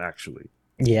Claremont, actually.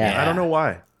 Yeah. I don't know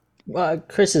why. Well,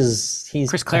 Chris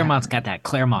Claremont's got that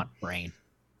Claremont brain.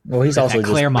 Well, he's also that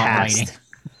just Claremont past.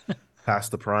 writing.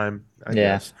 Past the prime, I Yeah.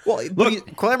 guess. Well,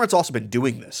 Look- Claremont's also been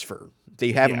doing this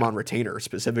they have him Yeah. on retainer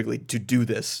specifically to do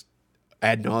this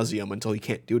ad nauseum until he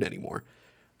can't do it anymore.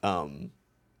 Nocenti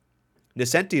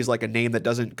is like a name that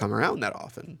doesn't come around that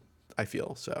often, I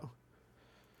feel. So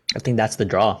I think that's the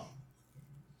draw.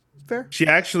 fair. She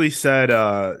actually said,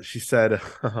 I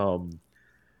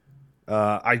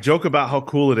joke about how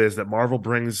cool it is that Marvel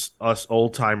brings us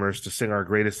old timers to sing our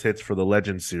greatest hits for the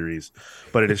Legend series,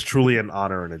 but it is truly an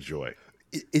honor and a joy.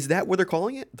 Is that what they're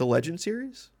calling it? The Legend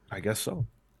series? I guess so.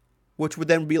 Which would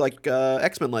then be like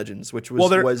X-Men Legends, which was, Well,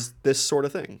 there- was this sort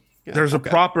of thing. Yeah, There's okay.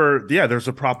 there's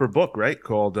a proper book, right,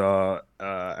 called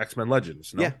X-Men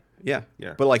Legends. No? Yeah.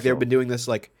 Yeah, But like they've so- been doing this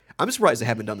like I'm surprised they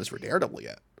haven't done this for Daredevil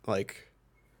yet. Like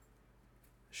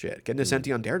shit, get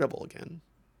Nocenti on Daredevil again.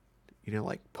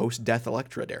 Like post-death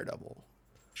Elektra Daredevil.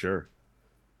 Sure.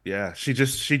 Yeah, she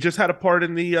just had a part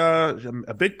in the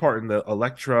a big part in the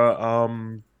Elektra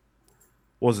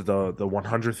what was it, the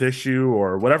 100th issue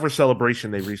or whatever celebration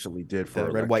they recently did for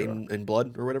Red, Elektra. White, and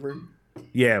Blood or whatever.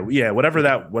 Yeah, whatever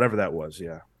that was,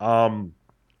 yeah.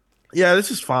 Yeah,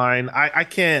 this is fine. I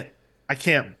can't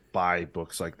buy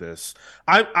books like this.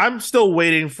 I'm still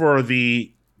waiting for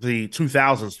the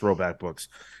 2000s throwback books.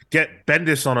 Get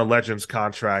Bendis on a Legends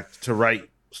contract to write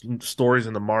stories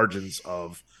in the margins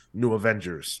of New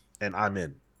Avengers, and I'm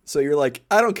in. So you're like,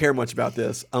 I don't care much about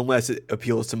this unless it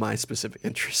appeals to my specific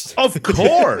interest. Of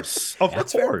course. Of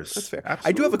That's fair. course. That's fair. Absolutely.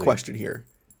 I do have a question here,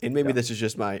 and maybe this is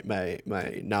just my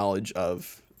knowledge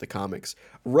of the comics.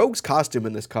 Rogue's costume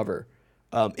in this cover,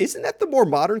 isn't that the more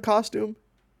modern costume?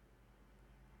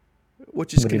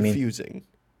 Which is What do you mean? confusing.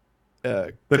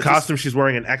 The costume she's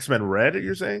wearing in X-Men Red,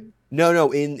 you're saying?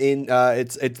 No. In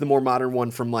it's the more modern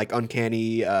one from like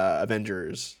Uncanny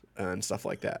Avengers and stuff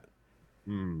like that.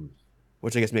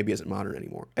 Which I guess maybe isn't modern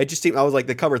anymore. It just seemed I was like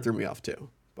the cover threw me off too.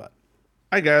 But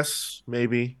I guess,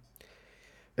 maybe.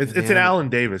 It's an Yeah. Alan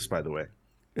Davis, by the way.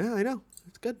 yeah, I know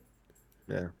it's good.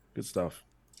 Yeah, good stuff.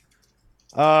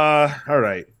 All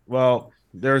right. Well,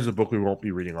 there's a book we won't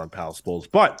be reading on Pal Spools,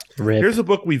 but Rip. here's a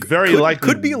book we very Could, likely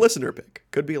could be a listener pick.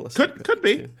 Could be a listener. pick. Could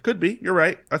be. Yeah. Could be. You're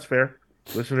right. That's fair.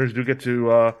 Listeners do get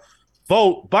to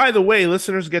vote. By the way,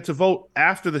 listeners get to vote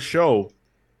after the show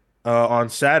on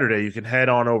Saturday. You can head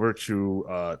on over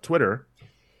to Twitter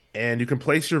and you can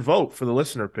place your vote for the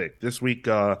listener pick. This week,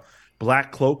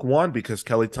 Black Cloak won because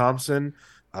Kelly Thompson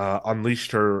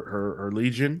unleashed her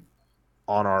legion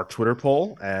on our Twitter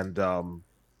poll, and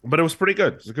but it was pretty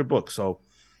good. It's a good book. So,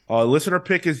 listener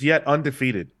pick is yet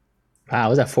undefeated. Wow,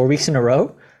 was that 4 weeks in a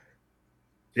row?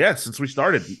 Yeah, since we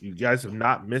started, you guys have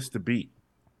not missed a beat.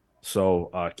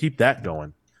 So keep that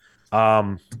going.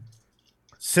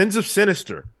 Sins of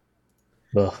Sinister.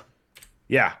 Ugh.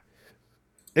 Yeah.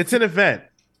 It's an event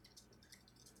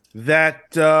that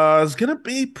is going to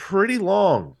be pretty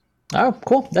long. Oh,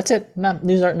 cool. That's it. No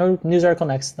news article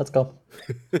next. Let's go.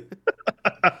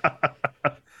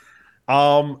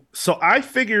 So I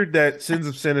figured that Sins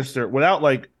of Sinister, without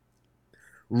like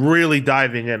really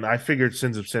diving in, I figured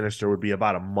Sins of Sinister would be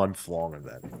about a month long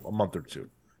event, a month or two.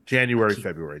 January,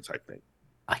 February type thing.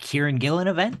 A Kieran Gillen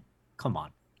event? Come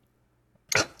on.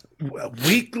 Well,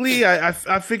 weekly, I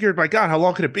figured, my God, how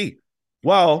long could it be?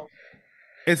 Well,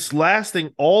 it's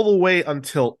lasting all the way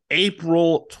until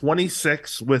April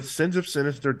 26th with Sins of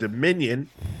Sinister Dominion.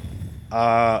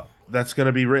 That's going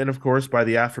to be written, of course, by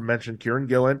the aforementioned Kieran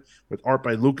Gillen, with art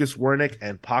by Lucas Wernick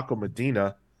and Paco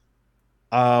Medina.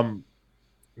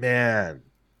 Man,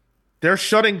 they're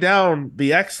shutting down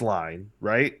the X line,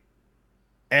 right?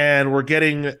 And we're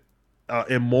getting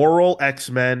Immoral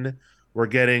X-Men. We're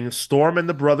getting Storm and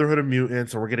the Brotherhood of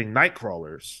Mutants, and we're getting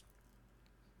Nightcrawlers.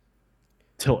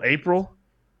 Till April?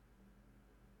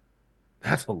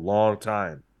 That's a long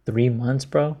time. 3 months,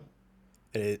 bro.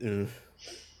 I'd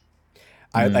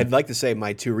like to say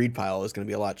my to read pile is going to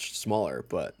be a lot smaller,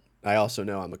 but I also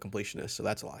know I'm a completionist, so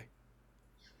that's a lie.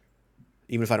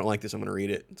 Even if I don't like this, I'm going to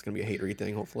read it. It's going to be a hate read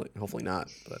thing. Hopefully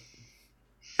not. But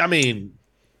I mean,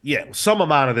 yeah, some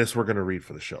amount of this we're going to read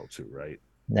for the show too, right?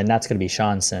 And that's going to be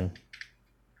Sean's sin.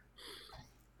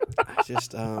 I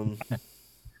just I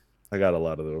got a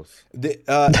lot of those. the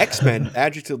X-Men,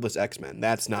 adjectiveless X-Men.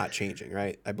 That's not changing,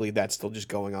 right? I believe that's still just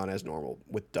going on as normal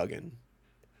with Duggan.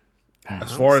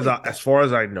 As far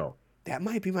as I know. That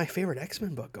might be my favorite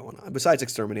X-Men book going on, besides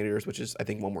Exterminators, which is I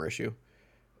think one more issue.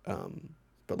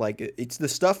 But like it's the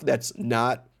stuff that's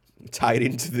not tied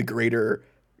into the greater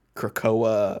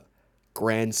Krakoa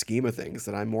grand scheme of things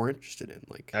that I'm more interested in.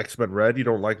 Like X-Men Red, you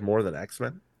don't like more than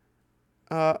X-Men?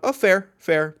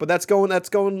 fair, but that's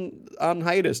going on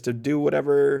hiatus to do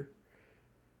whatever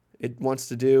it wants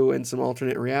to do in some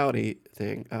alternate reality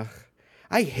thing.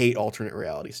 I hate alternate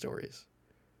reality stories.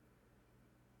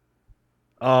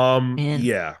 Man.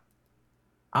 Yeah.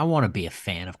 I want to be a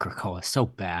fan of Krakoa so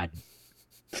bad.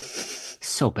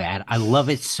 So bad. I love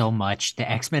it so much. The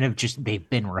X-Men they've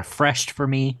been refreshed for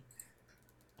me.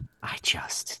 Okay,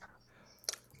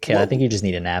 I think you just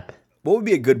need a nap. What would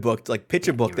be a good book? Like pitch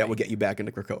a book that would get you back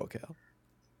into Krakoa, Cal.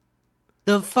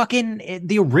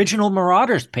 The original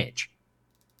Marauders pitch.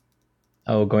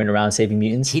 Oh, going around saving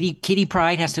mutants? Kitty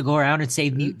Pryde has to go around and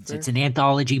save mutants. fair. It's an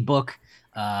anthology book.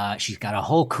 She's got a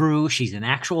whole crew. She's an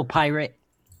actual pirate.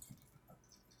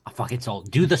 I'm fucking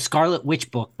sold. Do the Scarlet Witch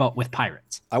book, but with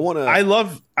pirates. I want to. I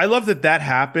love that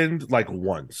happened like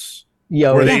once.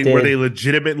 Yo, where it they did.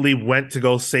 legitimately went to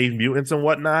go save mutants and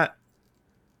whatnot.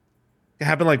 It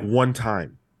happened like one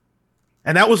time.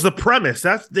 And that was the premise.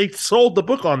 They sold the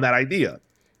book on that idea.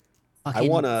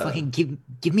 Fucking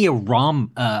give me a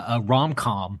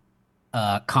rom-com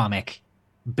comic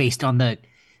based on the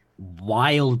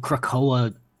wild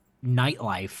Krakoa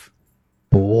nightlife.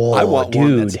 Whoa, I want one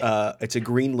dude. that's it's a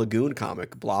Green Lagoon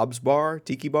comic, Blob's Bar,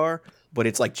 Tiki Bar, but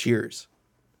it's like Cheers.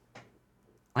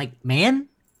 Like, man,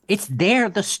 it's there.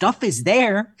 The stuff is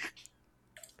there.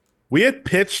 We had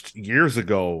pitched years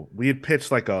ago. We had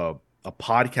pitched like a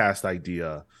podcast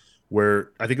idea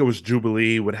where I think it was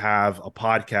Jubilee would have a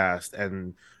podcast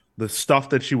and the stuff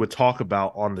that she would talk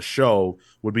about on the show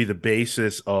would be the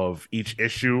basis of each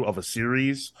issue of a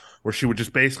series, where she would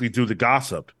just basically do the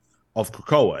gossip of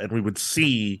Krakoa, and we would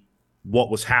see what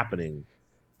was happening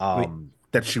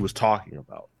that she was talking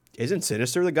about. Isn't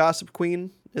Sinister the gossip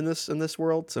queen in this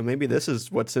world? So maybe this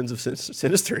is what Sins of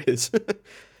Sinister is.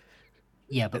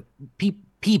 Yeah, but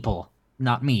people,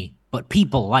 not me, but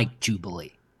people like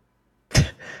Jubilee.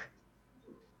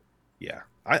 Yeah,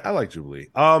 I like Jubilee.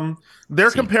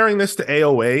 They're comparing this to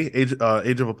AOA,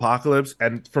 Age of Apocalypse,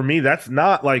 and for me, that's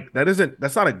not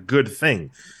a good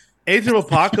thing. Age of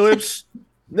Apocalypse,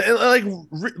 like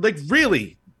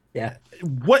really, Yeah.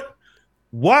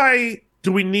 Why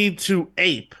do we need to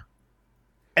ape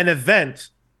an event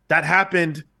that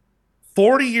happened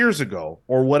 40 years ago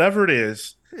or whatever it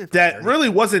is that really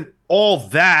wasn't all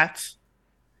that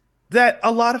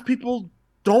a lot of people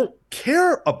don't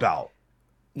care about?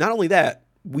 Not only that,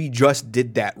 we just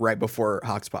did that right before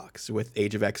Hoxpox with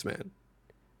Age of X-Men.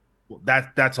 Well,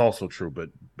 that's also true, but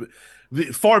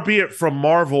far be it from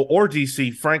Marvel or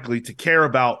DC, frankly, to care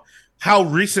about how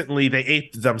recently they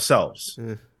aped themselves.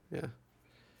 Yeah.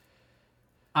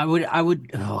 I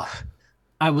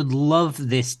would love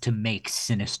this to make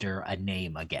Sinister a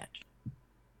name again.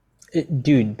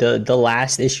 Dude, the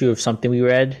last issue of something we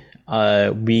read,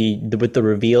 with the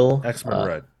reveal X-Men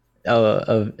Red.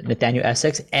 Of Nathaniel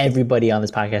Essex, everybody on this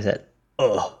podcast said,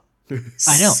 "Ugh."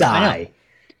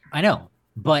 I know.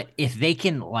 But if they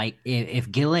can, like,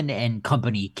 if Gillen and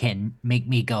company can make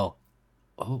me go,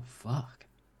 "Oh fuck,"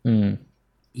 you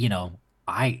know,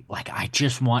 I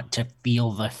just want to feel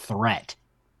the threat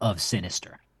of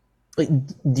Sinister. Like,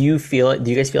 do you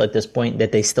guys feel at this point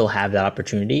that they still have that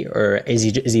opportunity, or is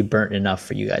he burnt enough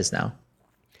for you guys now?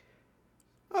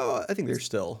 Oh, I think there's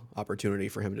still opportunity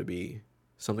for him to be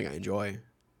something I enjoy.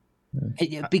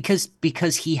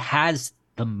 Because he has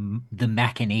the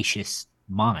machinacious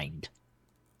mind,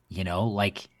 you know,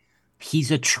 like he's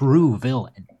a true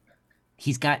villain.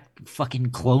 He's got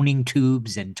fucking cloning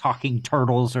tubes and talking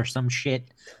turtles or some shit.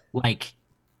 Like,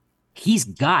 he's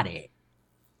got it.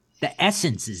 The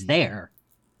essence is there.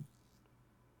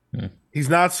 He's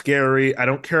not scary. I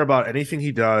don't care about anything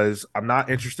he does. I'm not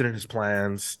interested in his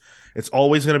plans. It's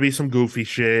always going to be some goofy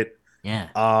shit.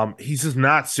 Yeah. He's just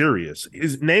not serious.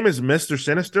 His name is Mr.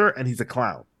 Sinister, and he's a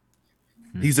clown.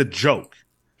 He's a joke.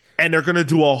 And they're going to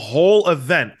do a whole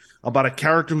event about a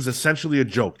character who's essentially a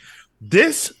joke.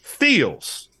 This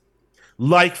feels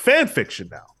like fan fiction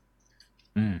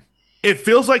now. It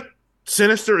feels like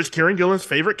Sinister is Kieran Gillen's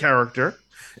favorite character,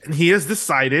 and he has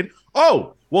decided,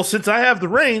 oh, well, since I have the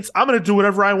reins, I'm going to do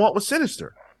whatever I want with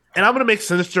Sinister. And I'm going to make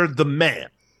Sinister the man,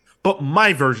 but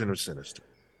my version of Sinister.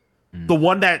 The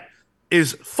one that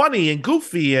is funny and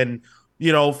goofy and,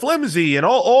 you know, flimsy and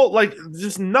all like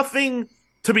just nothing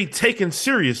to be taken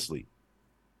seriously.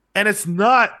 And it's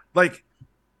not like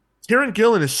Kieran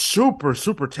Gillen is super,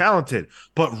 super talented,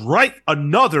 but write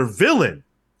another villain,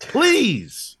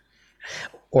 please.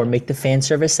 Or make the fan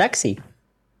service sexy.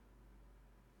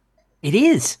 It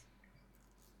is.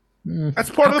 That's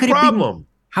part of the problem.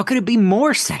 How could it be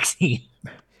more sexy?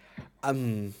 I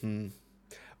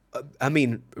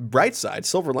mean, bright side,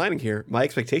 silver lining here. My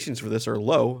expectations for this are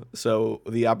low, so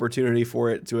the opportunity for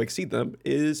it to exceed them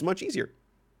is much easier.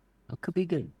 It could be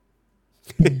good.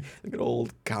 Good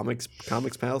old comics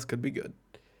pals could be good.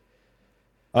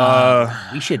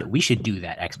 We should do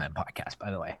that X-Men podcast,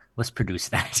 by the way. Let's produce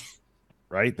that.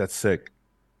 Right? That's sick.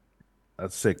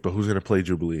 But who's gonna play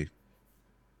Jubilee?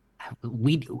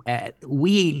 We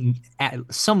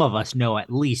some of us know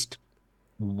at least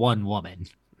one woman.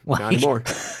 Not anymore.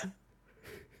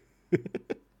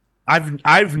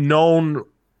 I've known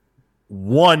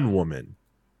one woman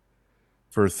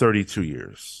for 32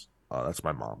 years. That's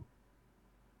my mom.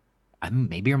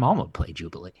 Maybe your mom would play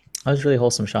Jubilee. That was really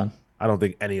wholesome, Sean. I don't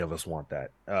think any of us want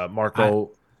that.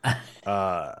 Marco,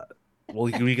 well,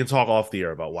 we can talk off the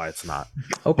air about why it's not.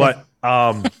 Okay.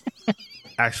 But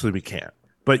actually we can't.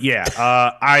 But yeah,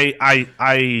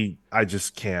 I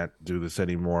just can't do this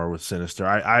anymore with Sinister.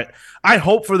 I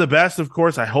hope for the best, of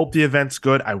course. I hope the event's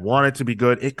good. I want it to be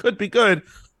good. It could be good,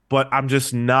 but I'm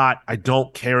just not. I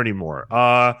don't care anymore.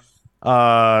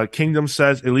 Kingdom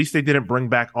says at least they didn't bring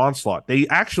back Onslaught. They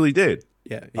actually did.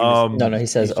 Yeah. No. He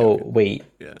says, "Oh, wait."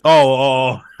 Yeah.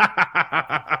 Oh.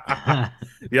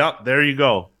 Yep. There you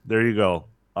go.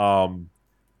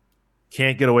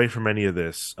 Can't get away from any of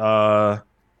this.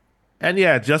 And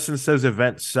yeah, Justin says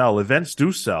events sell. Events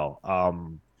do sell.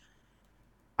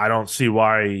 I don't see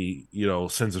why, you know,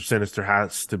 Sins of Sinister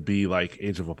has to be like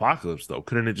Age of Apocalypse, though.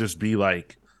 Couldn't it just be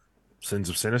like Sins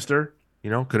of Sinister?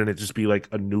 You know, couldn't it just be like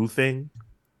a new thing?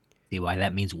 See why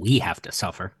that means we have to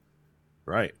suffer.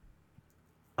 Right.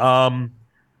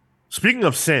 Speaking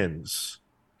of sins,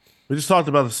 we just talked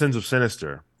about the sins of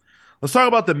Sinister. Let's talk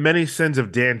about the many sins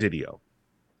of Dan Didio.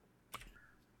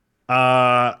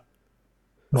 Well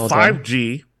done.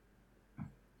 5G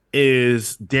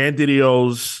is Dan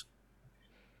Didio's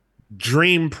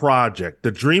dream project,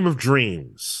 the dream of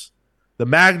dreams, the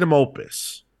magnum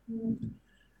opus.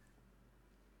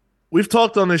 We've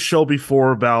talked on this show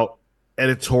before about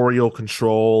editorial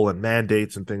control and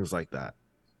mandates and things like that.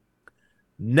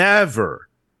 Never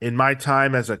in my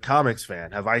time as a comics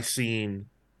fan have I seen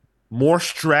more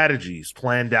strategies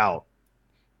planned out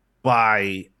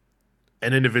by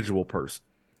an individual person.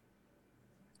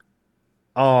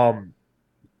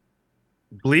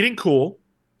 Bleeding Cool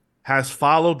has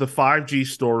followed the 5G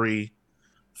story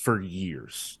for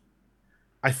years.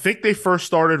 I think they first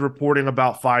started reporting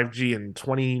about 5G in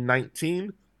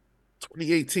 2019,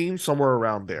 2018, somewhere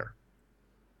around there.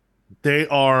 They've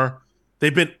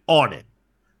been on it.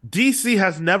 DC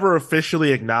has never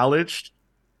officially acknowledged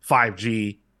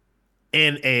 5G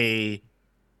in a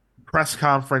press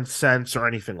conference sense or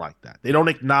anything like that. They don't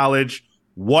acknowledge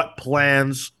what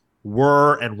plans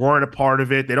were and weren't a part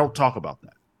of it. They don't talk about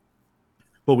that.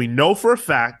 But we know for a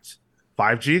fact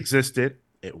 5G existed.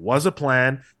 It was a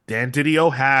plan. Dan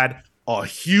Didio had a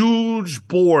huge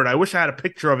board. I wish I had a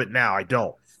picture of it now. I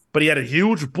don't. But he had a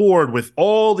huge board with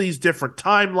all these different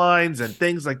timelines and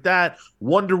things like that.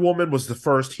 Wonder Woman was the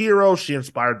first hero. She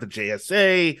inspired the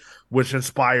JSA, which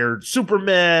inspired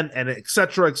Superman, and et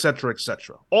cetera, et cetera, et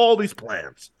cetera. All these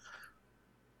plans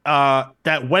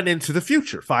that went into the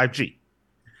future, 5G.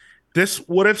 This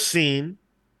would have seen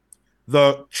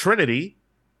the Trinity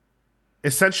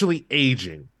essentially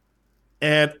aging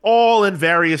and all in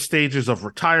various stages of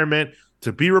retirement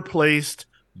to be replaced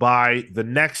by the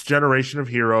next generation of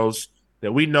heroes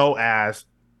that we know as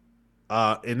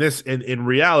in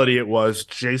reality it was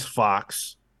Jace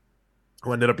Fox,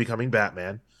 who ended up becoming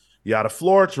Batman, Yada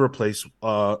Flor to replace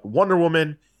Wonder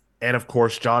Woman, and of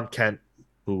course John Kent,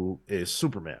 who is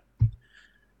Superman.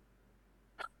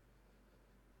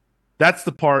 That's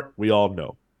the part we all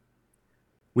know.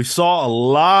 We saw a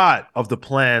lot of the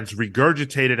plans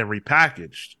regurgitated and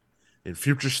repackaged in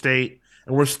Future State,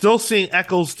 and we're still seeing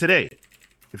echoes today.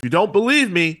 If you don't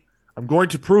believe me, I'm going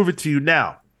to prove it to you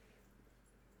now.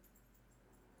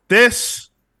 This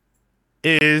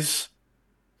is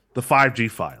the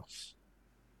 5G files.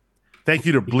 Thank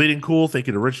you to Bleeding Cool. Thank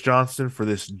you to Rich Johnston for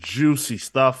this juicy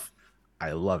stuff.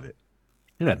 I love it.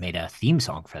 You would have made a theme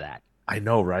song for that. I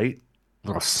know, right? A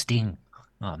little sting.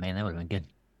 Oh, man, that would have been good.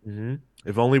 Mm-hmm.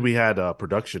 If only we had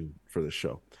production for this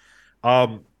show.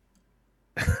 I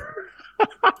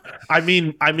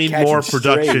mean Catching more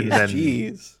production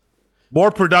strays. more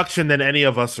production than any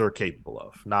of us are capable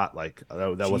of. Not like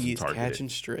that wasn't targeted. Catching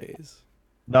strays.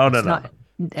 No.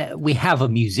 We have a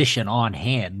musician on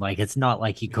hand. Like, it's not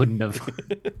like he couldn't have.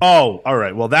 Oh, all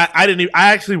right. Well, that I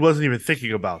actually wasn't even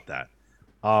thinking about that.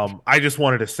 I just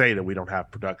wanted to say that we don't have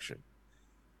production,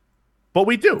 but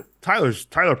we do. Tyler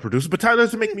produces, but Tyler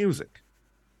doesn't make music.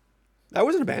 I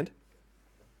was in a band.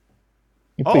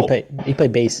 He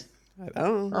played bass. I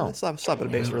don't know. I slapped at a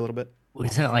bass for a little bit.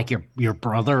 Isn't it like your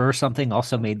brother or something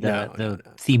also made the No.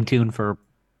 theme tune for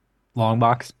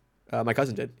Longbox? My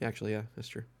cousin did, actually. Yeah, that's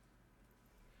true.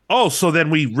 Oh, so then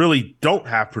we really don't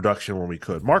have production when we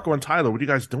could. Marco and Tyler, what are you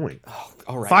guys doing? Oh,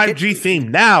 all right. 5G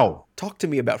theme now. Talk to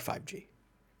me about 5G.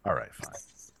 All right, fine.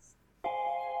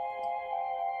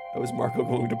 Was Marco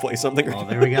going to play something? Oh,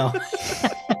 there we go. All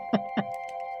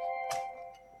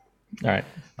right.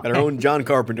 Got our own John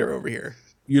Carpenter over here.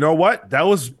 You know what? That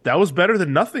was better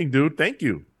than nothing, dude. Thank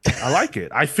you. I like it.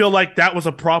 I feel like that was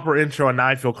a proper intro, and now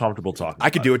I feel comfortable talking. I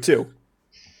could do it too.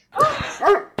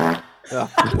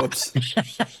 Whoops.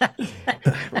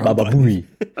 Baba Booey.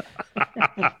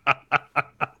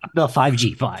 The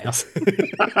 5G files.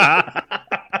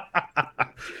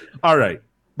 All right.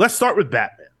 Let's start with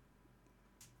Batman.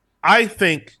 I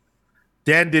think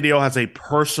Dan Didio has a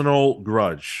personal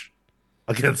grudge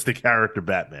against the character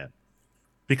Batman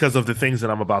because of the things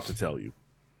that I'm about to tell you.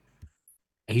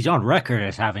 He's on record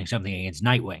as having something against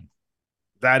Nightwing.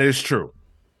 That is true.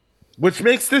 Which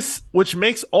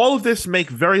makes all of this make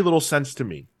very little sense to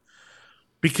me.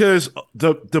 Because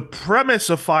the premise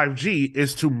of 5G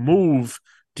is to move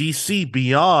DC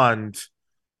beyond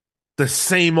the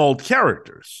same old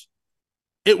characters.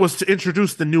 It was to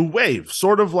introduce the new wave,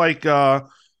 sort of like what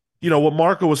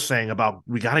Marco was saying about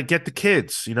we got to get the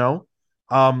kids, and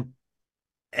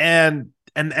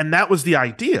that was the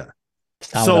idea.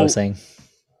 That's not what I was saying.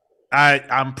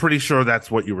 I'm pretty sure that's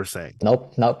what you were saying.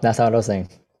 Nope, that's not what I was saying.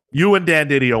 You and Dan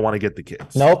Didio want to get the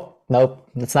kids. Nope.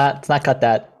 Let's not cut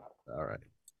that. All All right.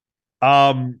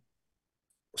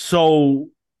 So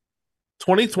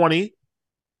 2020,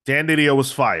 Dan Didio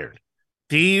was fired.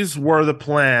 These were the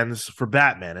plans for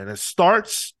Batman, and it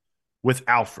starts with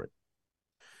Alfred.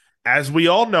 As we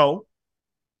all know,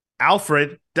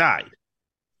 Alfred died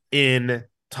in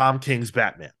Tom King's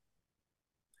Batman.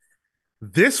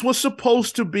 This was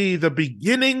supposed to be the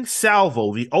beginning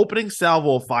salvo, the opening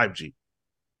salvo of 5G,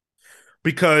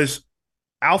 because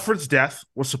Alfred's death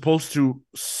was supposed to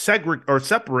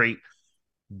separate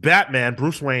Batman,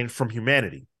 Bruce Wayne, from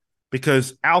humanity,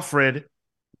 because Alfred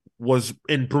was,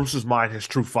 in Bruce's mind, his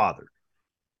true father.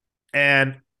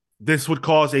 And this would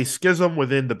cause a schism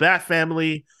within the Bat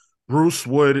family. Bruce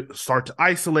would start to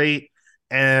isolate,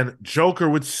 and Joker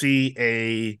would see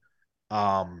a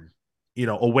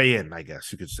way in, I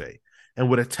guess you could say, and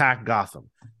would attack Gotham.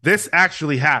 This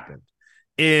actually happened.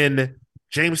 In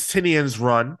James Tynion's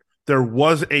run, there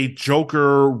was a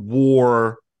Joker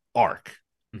war arc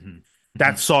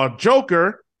that saw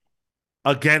Joker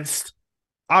against,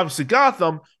 obviously,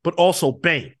 Gotham, but also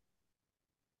Bane.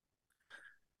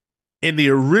 In the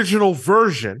original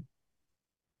version,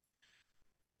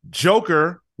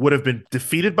 Joker would have been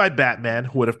defeated by Batman,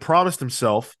 who would have promised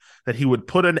himself that he would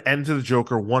put an end to the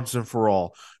Joker once and for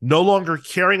all, no longer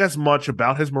caring as much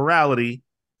about his morality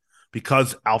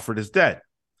because Alfred is dead.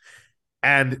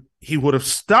 And he would have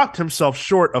stopped himself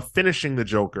short of finishing the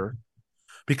Joker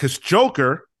because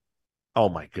Joker, oh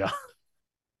my God,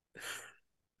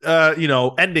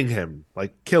 ending him,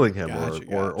 like killing him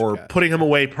or putting him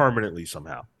away permanently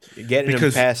somehow. You're getting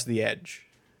him past the edge.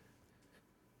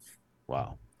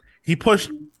 Wow. He pushed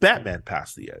Batman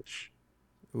past the edge.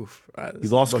 Oof. He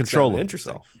lost control of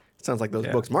himself. It sounds like those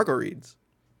books Marco reads.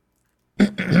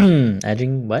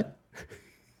 Edging what?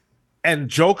 And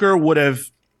Joker would have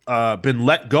been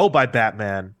let go by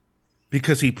Batman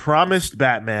because he promised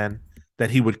Batman that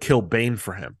he would kill Bane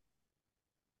for him.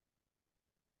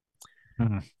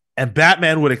 And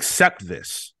Batman would accept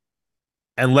this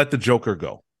and let the Joker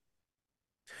go.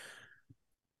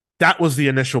 That was the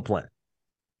initial plan.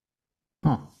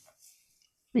 Huh.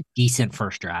 A decent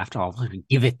first draft. I'll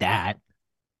give it that.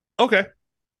 Okay.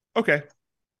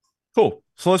 Cool.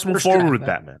 So let's move forward with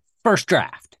Batman. First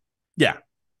draft. Yeah.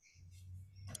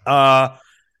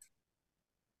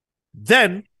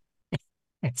 Then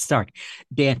it's starting.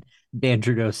 Dan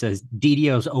Trudeau says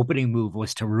Didio's opening move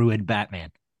was to ruin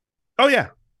Batman. Oh yeah.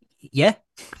 Yeah.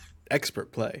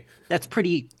 Expert play. That's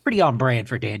pretty on brand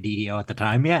for Dan Didio at the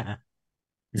time. Yeah.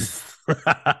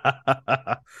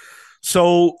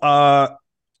 So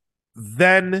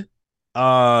then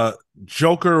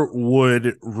Joker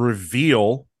would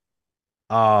reveal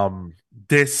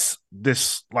this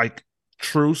like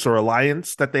truce or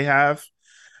alliance that they have,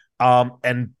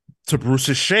 and to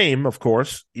Bruce's shame, of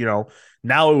course,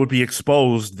 now it would be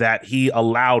exposed that he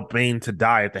allowed Bane to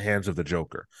die at the hands of the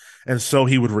Joker, and so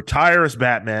he would retire as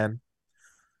Batman,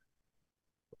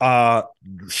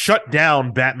 shut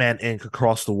down Batman Inc.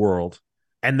 across the world,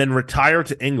 and then retire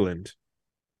to England,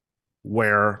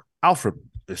 where Alfred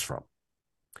is from.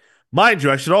 Mind you,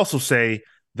 I should also say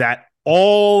that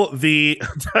all the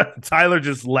Tyler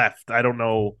just left. I don't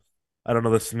know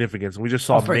the significance. We just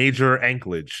saw Alfred. Major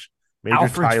Anklage. Major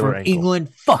Alfred's Tyler from Ankle. England.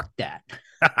 Fuck that.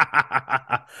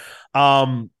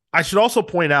 I should also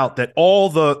point out that all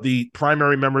the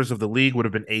primary members of the League would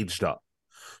have been aged up.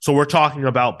 So we're talking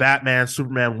about Batman,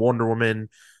 Superman, Wonder Woman,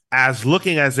 as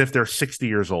looking as if they're 60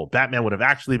 years old. Batman would have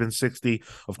actually been 60.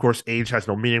 Of course, age has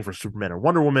no meaning for Superman or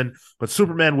Wonder Woman, but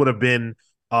Superman would have been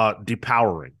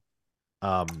depowering.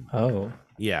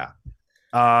 Yeah.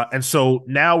 And so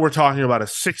now we're talking about a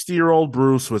 60-year-old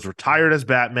Bruce who is retired as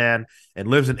Batman and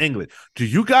lives in England. Do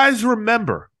you guys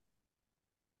remember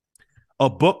a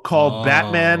book called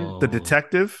Batman the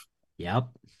Detective? Yep.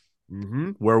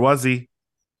 Where was he?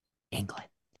 England.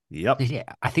 Yep.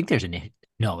 Yeah, I think there's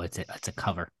it's a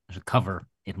cover. There's a cover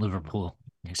in Liverpool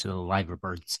next to the Liver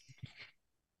Birds.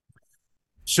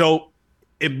 So,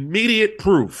 immediate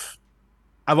proof.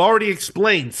 I've already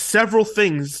explained several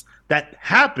things that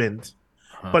happened,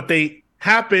 but they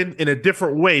happened in a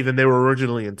different way than they were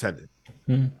originally intended.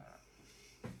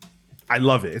 I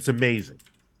love it. It's amazing.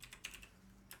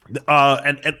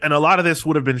 And a lot of this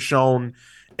would have been shown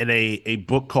in a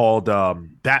book called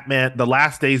Batman, The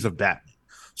Last Days of Batman.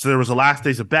 So there was a Last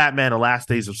Days of Batman, a Last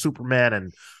Days of Superman,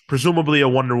 and presumably a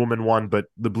Wonder Woman one, but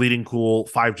the Bleeding Cool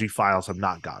 5G files have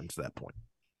not gotten to that point.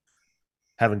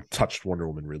 Haven't touched Wonder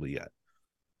Woman really yet.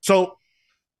 So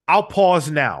I'll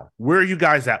pause now. Where are you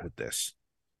guys at with this?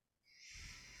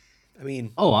 I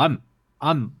mean, I'm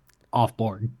off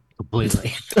board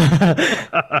completely.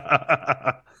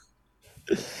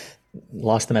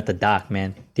 Lost them at the dock,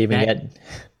 man. Didn't even That get.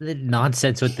 the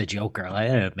nonsense with the Joker, like,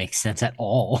 that doesn't make sense at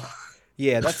all.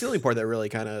 Yeah, that's the only part that really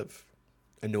kind of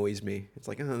annoys me. It's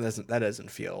like, that doesn't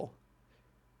feel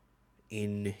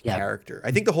in Yeah, character.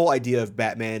 I think the whole idea of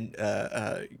Batman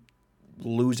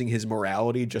losing his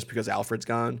morality just because Alfred's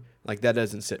gone, like that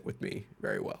doesn't sit with me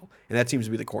very well. And that seems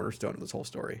to be the cornerstone of this whole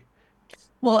story.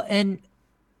 well, and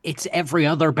it's every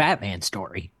other Batman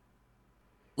story.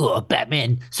 Oh,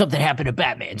 Batman, something happened to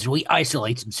Batman, so he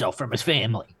isolates himself from his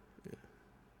family.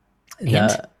 And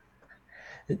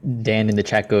The Dan in the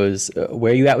chat goes,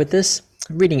 "Where are you at with this?"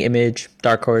 Reading Image,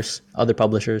 Dark Horse, other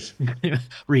publishers.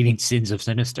 reading Sins of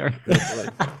Sinister.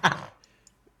 Like,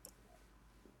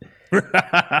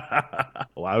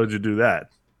 Why would you do that?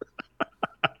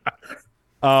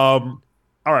 All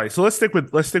right, so let's stick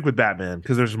with Batman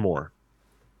because there's more.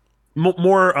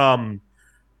 More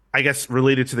I guess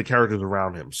related to the characters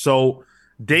around him. So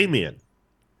Damian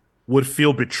would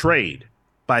feel betrayed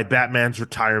by Batman's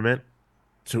retirement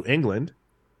to England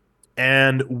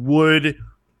and would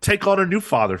take on a new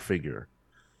father figure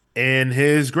in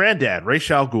his granddad, Ra's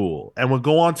al Ghul, and would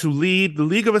go on to lead the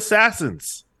League of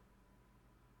Assassins.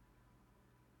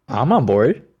 I'm on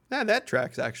board. that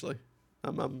tracks actually.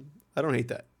 I don't hate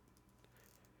that.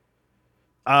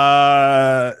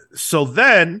 So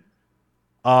then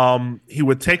he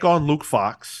would take on Luke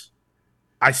Fox.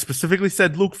 I specifically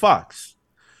said Luke Fox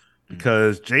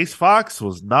because Jace Fox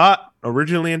was not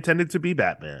originally intended to be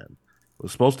Batman. It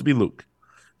was supposed to be Luke.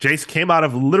 Jace came out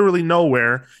of literally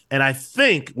nowhere, and I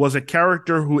think was a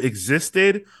character who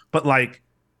existed, but like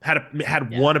had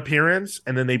Yeah. one appearance,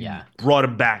 and then they Yeah. brought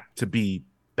him back to be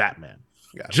Batman,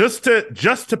 Yeah. just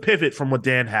to pivot from what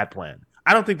Dan had planned.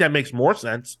 I don't think that makes more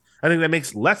sense. I think that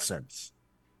makes less sense.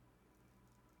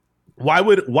 Why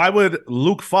would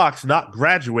Luke Fox not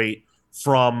graduate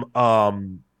from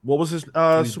what was his He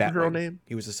was superhero Batwing. name?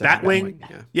 He was the second Batwing? Batwing.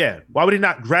 Yeah. Yeah. Why would he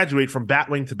not graduate from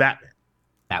Batwing to Batman?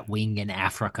 That wing in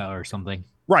Africa or something.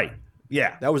 Right.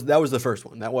 Yeah. That was the first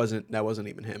one. That wasn't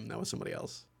even him. That was somebody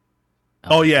else.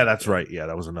 Oh yeah, that's right. Yeah,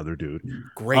 that was another dude.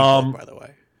 Great Um, book, by the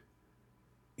way.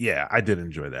 Yeah, I did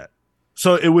enjoy that.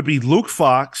 So it would be Luke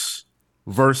Fox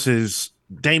versus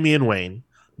Damian Wayne.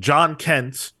 John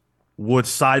Kent would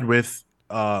side with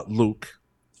Luke,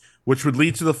 which would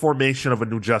lead to the formation of a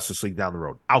new Justice League down the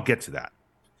road. I'll get to that.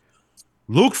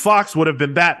 Luke Fox would have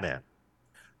been Batman.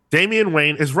 Damian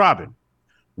Wayne is Robin.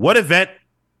 What event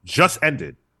just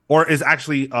ended, or is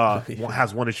actually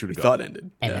has one issue to We go? thought ended.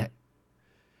 And Yeah.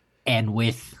 and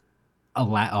with a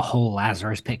whole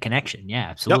Lazarus Pit connection. Yeah,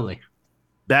 absolutely.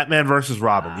 Batman versus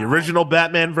Robin, the original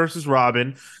Batman versus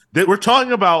Robin that we're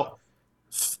talking about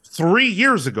 3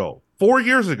 years ago, 4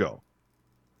 years ago,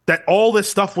 that all this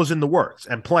stuff was in the works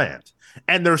and planned,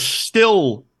 and they're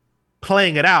still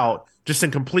playing it out just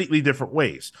in completely different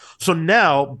ways. So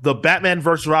now the Batman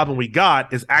versus Robin we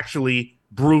got is actually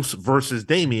Bruce versus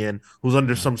Damian, who's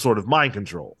under some sort of mind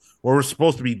control, where we're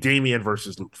supposed to be Damian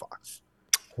versus Luke Fox.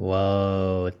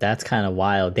 Whoa, that's kind of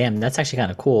wild. Damn, that's actually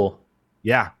kind of cool.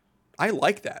 Yeah, I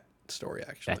like that story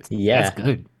actually. Yeah. That's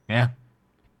good. Yeah.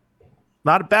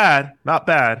 not bad, not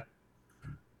bad.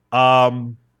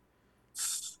 Um,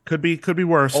 could be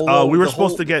worse. Although We were the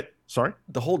supposed whole- to get. Sorry.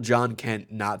 The whole John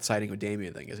Kent not siding with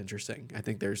Damien thing is interesting. I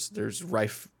think there's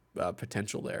rife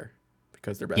potential there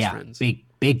because they're best Yeah. friends.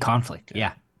 Big conflict.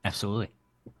 Yeah, absolutely.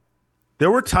 There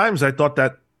were times I thought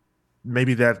that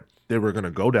maybe that they were going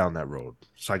to go down that road.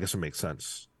 So I guess it makes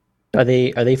sense. Are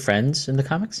they friends in the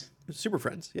comics? Super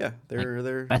friends. Yeah, they're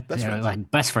But best they're friends.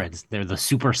 like best friends. They're the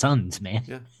super sons, man.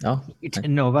 Yeah, Oh, You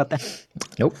didn't know about that?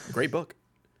 nope. great book.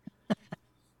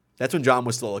 That's when John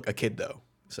was still a kid though.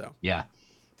 So Yeah.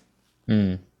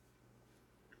 Hmm.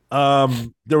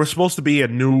 There was supposed to be a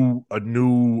new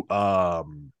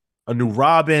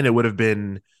Robin. It would have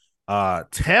been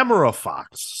Tamara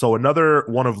Fox. So another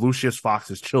one of Lucius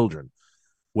Fox's children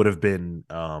would have been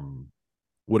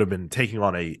taking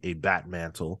on a bat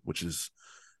mantle, which is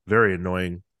very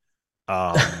annoying.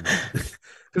 Because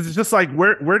it's just like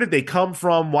where did they come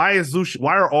from? Why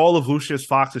are all of Lucius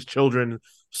Fox's children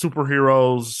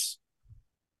superheroes?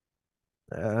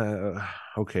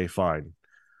 Okay, fine.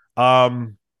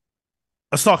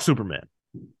 Let's talk Superman.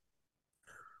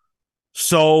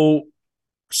 So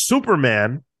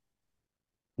Superman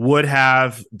would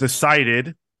have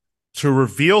decided to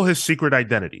reveal his secret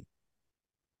identity.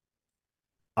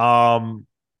 In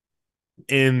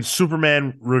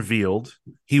Superman Revealed,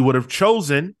 he would have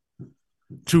chosen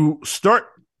to start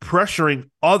pressuring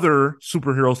other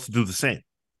superheroes to do the same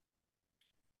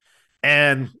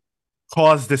and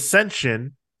cause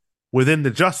dissension within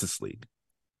the Justice League.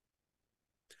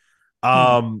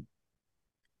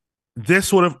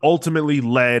 this would have ultimately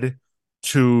led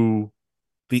to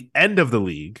the end of the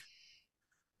league,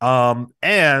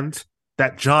 and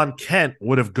that John Kent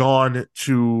would have gone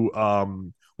to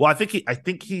well,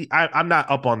 I'm not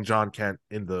up on John Kent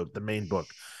in the main book,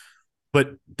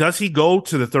 but does he go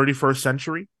to the 31st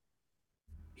century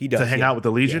He does to hang out with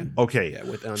the Legion? Yeah. Okay. Yeah,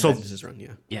 with So Bendis' run,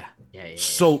 yeah. Yeah.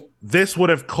 so this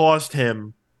would have caused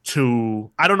him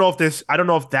to I don't know if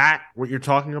that what you're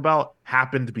talking about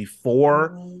happened before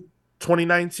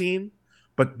 2019,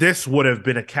 but this would have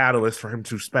been a catalyst for him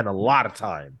to spend a lot of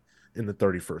time in the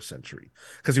 31st century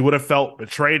because he would have felt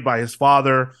betrayed by his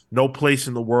father, no place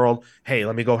in the world. Hey,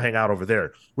 let me go hang out over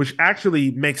there, which actually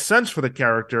makes sense for the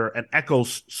character and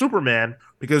echoes Superman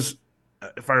because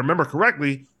if I remember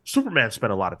correctly, Superman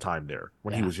spent a lot of time there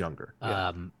when he Yeah. was younger.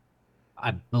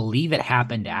 I believe it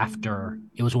happened after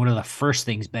it was one of the first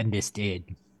things Bendis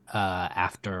did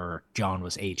after John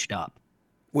was aged up.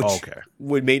 Which Okay.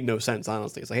 would made no sense,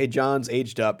 honestly. It's like, hey, John's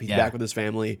aged up. He's Yeah. back with his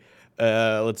family.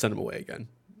 Let's send him away again.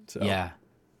 So Yeah.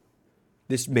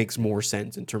 this makes more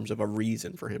sense in terms of a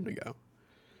reason for him to go.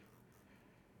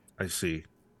 I see.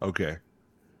 Okay.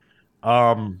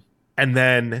 And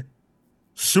then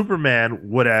Superman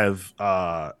would have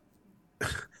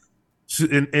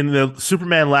in the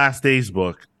Superman Last Days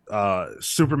book,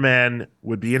 Superman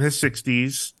would be in his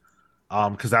 60s,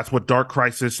 because that's what Dark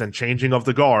Crisis and Changing of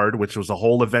the Guard, which was a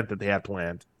whole event that they had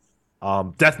planned.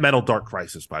 Death Metal Dark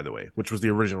Crisis, by the way, which was the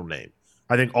original name.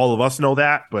 I think all of us know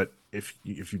that, but if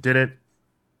you didn't,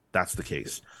 that's the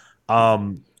case.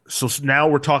 So now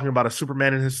we're talking about a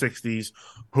Superman in his 60s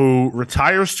who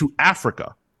retires to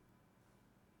Africa.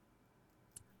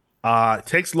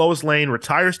 Takes Lois Lane,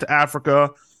 retires to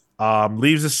Africa,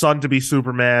 leaves his son to be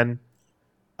Superman.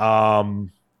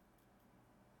 And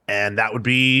that would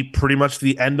be pretty much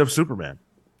the end of Superman.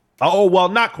 Oh, well,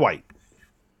 not quite.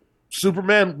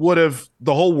 Superman would have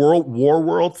the whole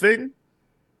world thing.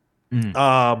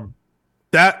 That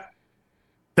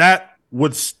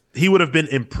would he would have been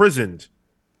imprisoned.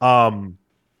 Oh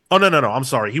no, I'm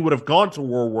sorry. He would have gone to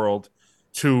World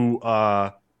to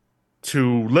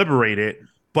liberate it,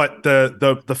 but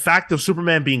the fact of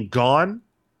Superman being gone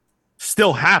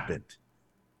still happened.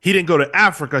 He didn't go to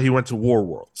Africa, he went to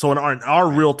World. So in our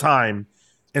real time,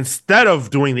 instead of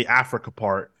doing the Africa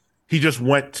part, he just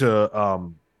went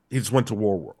to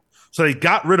World. So they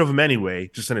got rid of him anyway,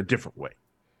 just in a different way.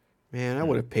 Man, I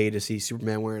would have paid to see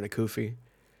Superman wearing a kufi.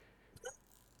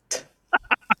 That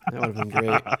would have been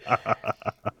great.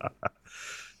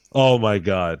 Oh my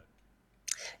god.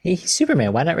 Hey, he's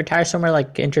Superman. Why not retire somewhere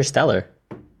like Interstellar?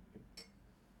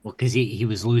 Well, because he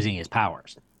was losing his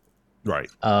powers. Right.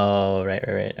 Oh, right.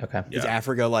 Okay. Is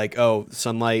Africa like, oh,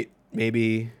 sunlight,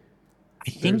 maybe?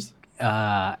 I think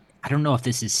I don't know if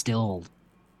this is still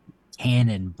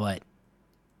canon, but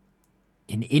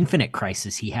in Infinite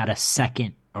Crisis, he had a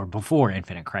second, or before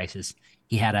Infinite Crisis,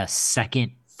 he had a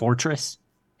second fortress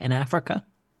in Africa.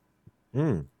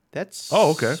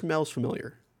 Okay. Smells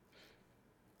familiar.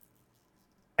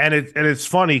 And it's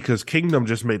funny because Kingdom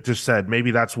just said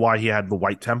maybe that's why he had the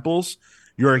White Temples.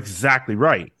 You're exactly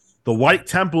right. The White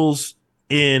Temples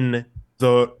in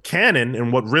the canon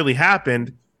and what really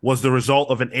happened was the result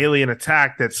of an alien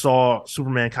attack that saw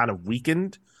Superman kind of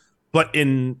weakened. But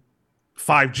in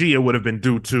 5G, it would have been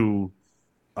due to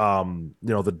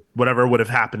the whatever would have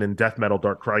happened in Death Metal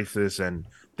Dark Crisis and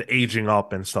the aging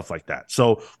up and stuff like that.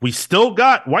 So we still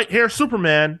got white hair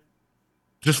Superman,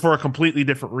 just for a completely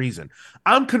different reason.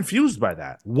 I'm confused by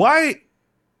that. Why?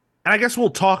 And I guess we'll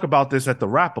talk about this at the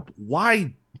wrap up.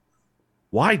 Why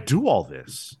do all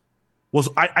this?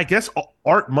 I guess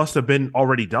art must have been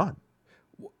already done.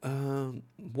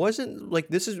 Wasn't like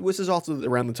this is also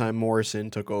around the time Morrison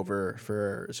took over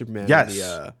for Superman.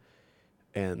 Yes.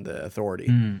 And the Authority.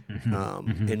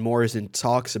 And Morrison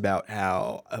talks about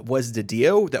how was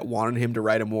Didio that wanted him to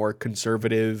write a more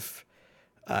conservative,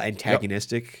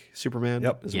 antagonistic Superman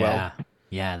as well.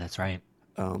 Yeah, that's right.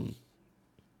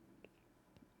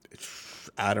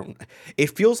 It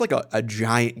feels like a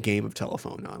giant game of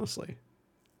telephone, honestly.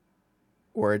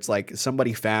 Where it's like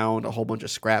somebody found a whole bunch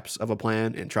of scraps of a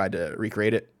plan and tried to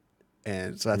recreate it.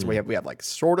 And so that's why we have like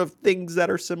sort of things that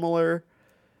are similar.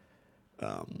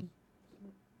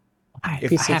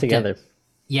 Piece it together.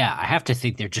 I have to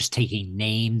think they're just taking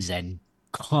names and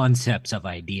concepts of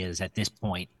ideas at this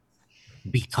point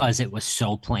because it was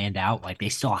so planned out. Like they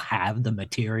still have the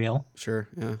material. Sure,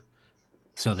 yeah.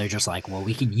 So they're just like, well,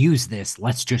 we can use this.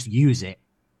 Let's just use it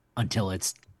until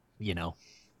it's,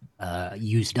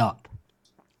 used up.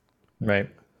 Right.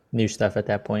 New stuff at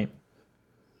that point.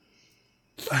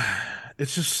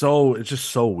 It's just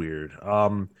so weird.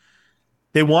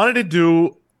 They wanted to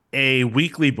do a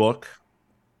weekly book.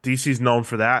 DC's known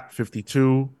for that.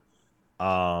 52.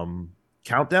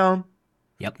 Countdown.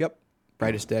 Yep.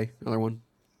 Brightest Day, another one.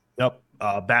 Yep.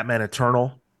 Batman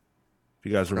Eternal. If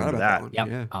you guys Forgot remember about that. one. Yep.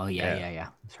 Yeah. Oh yeah, Yeah. yeah, yeah.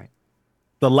 That's right.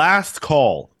 The Last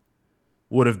Call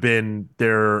would have been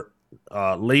their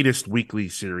latest weekly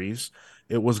series.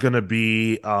 It was going to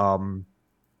be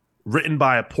written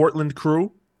by a Portland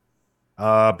crew.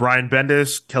 Brian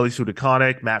Bendis, Kelly Sue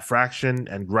DeConnick, Matt Fraction,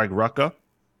 and Greg Rucka.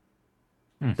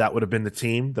 That would have been the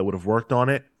team that would have worked on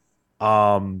it.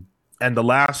 And The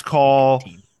Last Call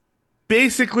Team.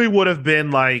 basically would have been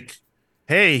like,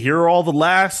 hey, here are all the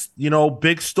last,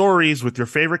 big stories with your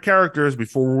favorite characters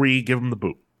before we give them the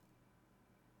boot.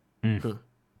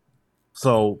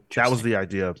 So that was the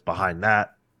idea behind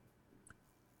that.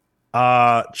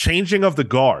 Changing of the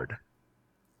Guard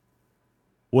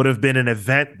would have been an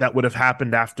event that would have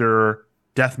happened after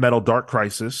Death Metal Dark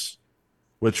Crisis,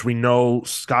 which we know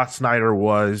Scott Snyder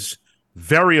was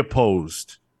very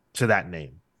opposed to that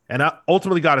name and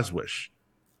ultimately got his wish.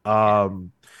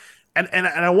 And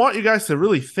I want you guys to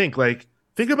really think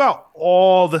about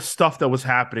all the stuff that was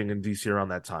happening in DC around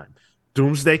that time.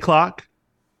 Doomsday Clock,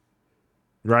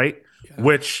 right? Yeah.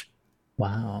 Which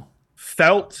Wow.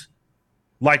 felt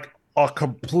like on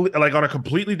a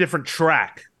completely different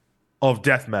track of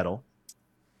death metal.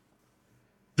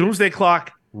 Doomsday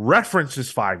Clock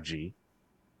references 5G.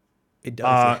 It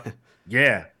does.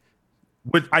 Yeah.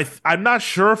 But I'm not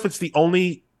sure if it's the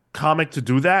only comic to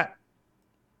do that.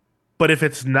 But if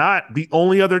it's not, the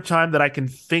only other time that I can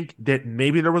think that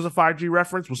maybe there was a 5G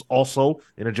reference was also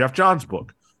in a Jeff Johns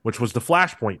book, which was the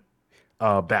Flashpoint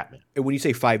Batman. And when you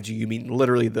say 5G, you mean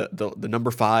literally the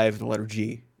number 5 and the letter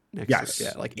G next Yes. to it.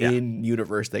 Yeah, like Yeah. in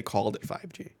universe they called it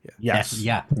 5G. Yeah. Yes.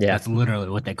 Yeah. That's literally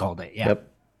what they called it. Yeah. Yep.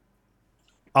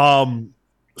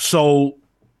 So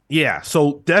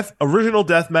original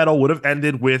death metal would have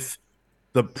ended with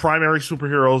the primary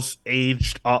superheroes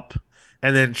aged up,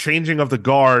 and then Changing of the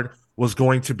Guard was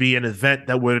going to be an event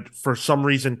that would, for some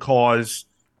reason, cause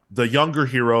the younger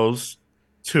heroes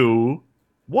to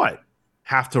what?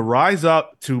 Have to rise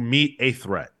up to meet a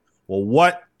threat. Well,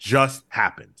 what just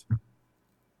happened?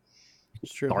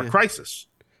 It's true. Dark yeah. Crisis.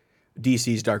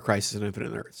 DC's Dark Crisis and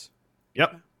Infinite Earths.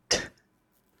 Yep.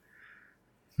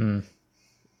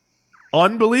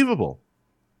 Unbelievable.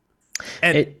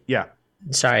 And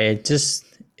Sorry, it just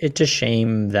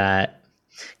shame that,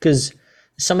 because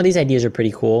some of these ideas are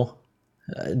pretty cool.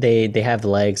 They have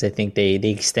legs. I think they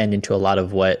extend into a lot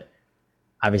of what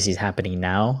obviously is happening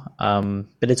now.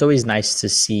 But it's always nice to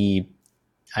see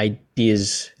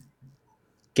ideas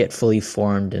get fully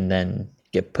formed and then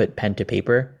get put pen to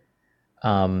paper.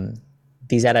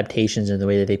 These adaptations and the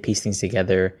way that they piece things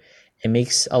together, it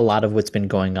makes a lot of what's been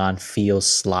going on feel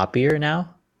sloppier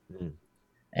now.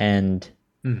 And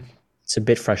it's a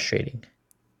bit frustrating.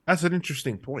 That's an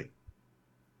interesting point.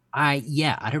 I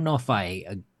don't know if I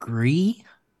agree.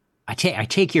 I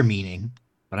take your meaning,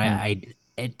 but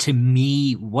to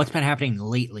me, what's been happening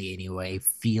lately anyway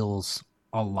feels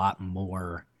a lot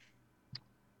more.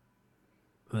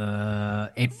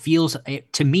 To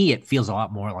me, it feels a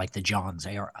lot more like the Johns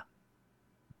era.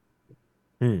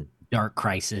 Dark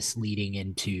Crisis leading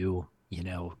into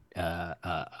Dawn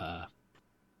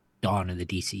of the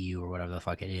DCU or whatever the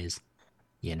fuck it is.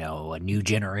 A new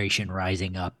generation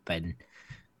rising up and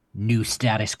new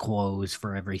status quos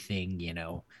for everything,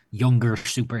 younger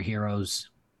superheroes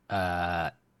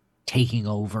taking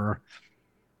over,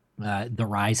 the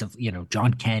rise of,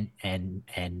 John Kent and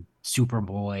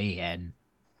Superboy and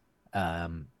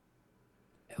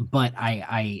but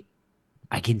I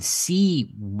can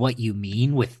see what you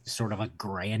mean with sort of a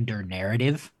grander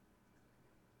narrative.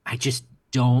 I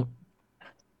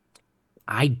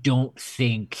don't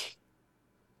think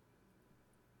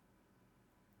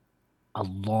a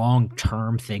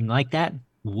long-term thing like that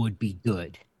would be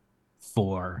good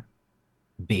for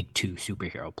big two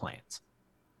superhero plans.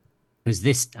 Because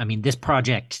this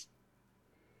project,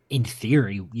 in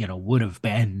theory, would have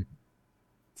been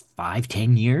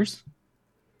 5-10 years.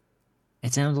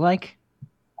 It sounds like.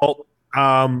 Well,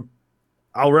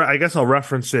 I guess I'll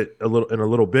reference it in a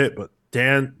little bit, but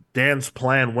Dan's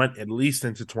plan went at least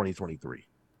into 2023.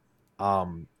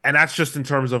 And that's just in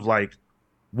terms of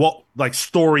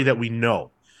story that we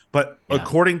know. But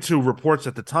according to reports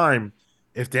at the time,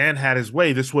 if Dan had his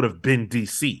way, this would have been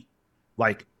DC,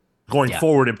 going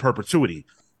forward in perpetuity.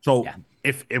 So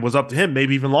if it was up to him,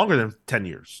 maybe even longer than 10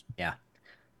 years. Yeah.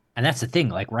 And that's the thing.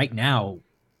 Right now,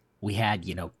 we had,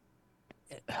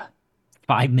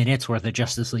 5 minutes worth of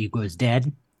Justice League was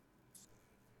dead.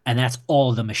 And that's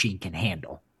all the machine can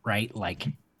handle, right?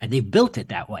 And they built it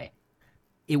that way.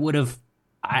 It would have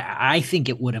I think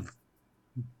it would have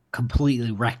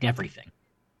completely wrecked everything.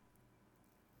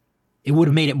 It would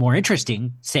have made it more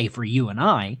interesting, say for you and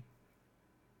I,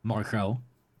 Marco,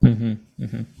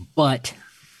 but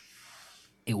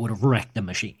it would have wrecked the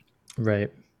machine.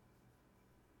 Right.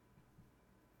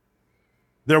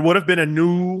 There would have been a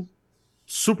new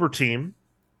super team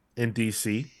in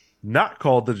DC, not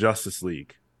called the Justice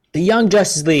League. The Young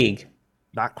Justice League.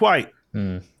 Not quite.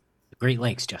 The Great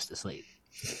Lakes Justice League.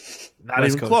 Not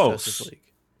West even Coast close. Justice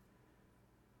League.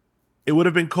 It would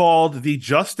have been called the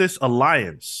Justice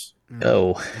Alliance.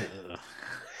 Oh.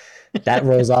 That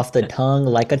rolls off the tongue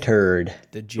like a turd.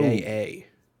 The JA.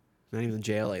 Not even the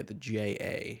JLA, the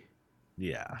JA.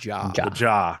 Yeah. Ja. Ja. The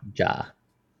Ja. Ja.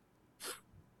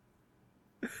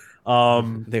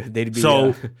 They'd be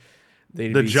So,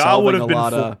 they'd the be Ja solving would have a been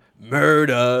lot of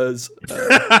murders.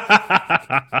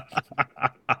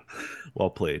 Well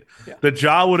played. Yeah. The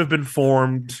Ja would have been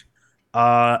formed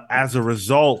as a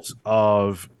result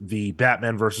of the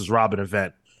Batman versus Robin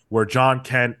event, where John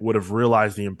Kent would have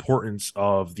realized the importance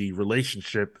of the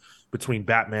relationship between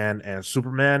Batman and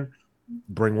Superman,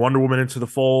 bring Wonder Woman into the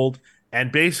fold,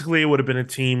 and basically it would have been a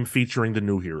team featuring the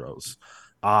new heroes.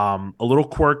 A little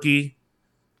quirky.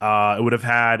 It would have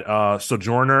had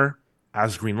Sojourner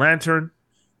as Green Lantern,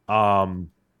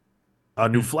 a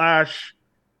new Flash,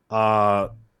 the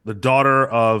daughter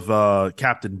of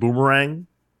Captain Boomerang,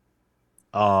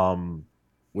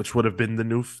 which would have been the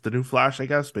new Flash, I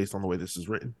guess, based on the way this is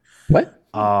written. What?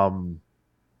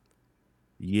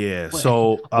 Yeah. Why-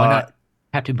 So Why not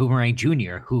Captain Boomerang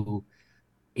Jr., who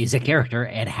is a character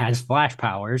and has Flash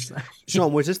powers?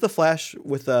 Sean, was this the Flash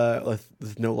with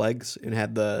no legs and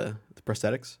had the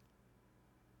prosthetics?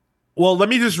 well, let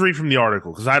me just read from the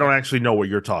article because I don't actually know what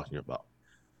you're talking about.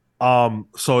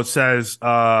 So it says,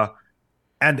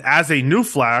 and as a new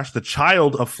Flash, the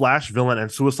child of Flash villain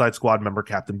and Suicide Squad member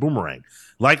Captain Boomerang,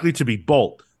 likely to be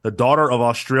Bolt, the daughter of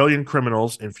Australian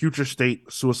criminals in future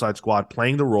state Suicide Squad,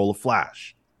 playing the role of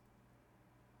Flash.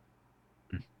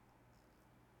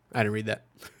 I didn't read that.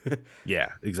 Yeah,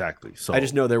 exactly. So I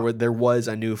just know there was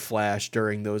a new Flash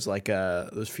during those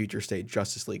those future state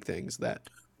Justice League things that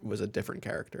was a different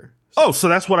character. Oh, so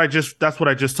that's what I just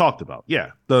talked about.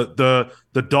 Yeah. The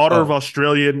daughter of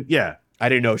Australian, yeah. I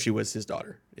didn't know she was his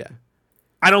daughter. Yeah.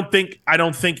 I don't think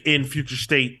in future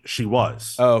state she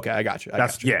was. Oh, okay. I got you.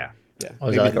 That's yeah. Yeah. Oh,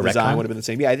 is Maybe that like the a design retcon? would have been the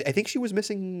same. Yeah, I think she was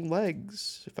missing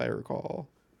legs, if I recall.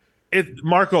 It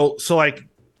Marco, so like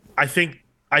I think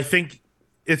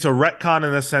it's a retcon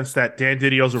in the sense that Dan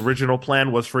Didio's original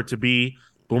plan was for it to be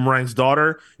Boomerang's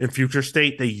daughter. In future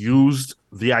state, they used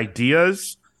the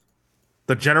ideas,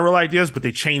 the general ideas, but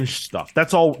they changed stuff.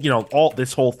 That's all, all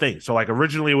this whole thing. So like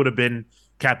originally it would have been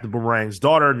Captain Boomerang's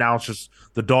daughter. Now it's just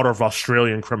the daughter of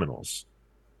Australian criminals.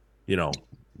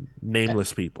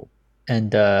 Nameless people.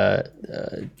 And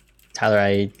Tyler,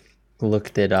 I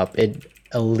looked it up.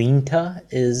 Alinta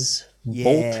is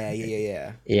Bolt.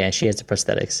 Yeah. Yeah, she has the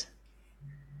prosthetics.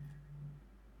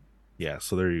 Yeah,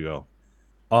 so there you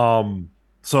go.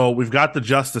 So we've got the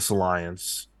Justice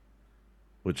Alliance,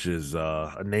 which is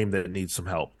a name that needs some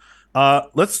help.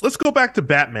 Let's go back to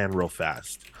Batman real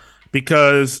fast,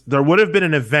 because there would have been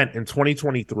an event in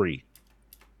 2023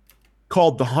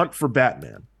 called The Hunt for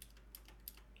Batman.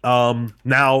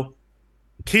 Now,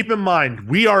 keep in mind,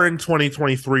 we are in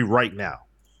 2023 right now,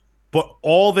 but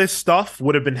all this stuff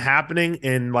would have been happening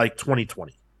in like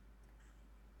 2020.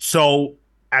 So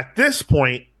at this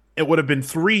point, it would have been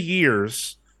 3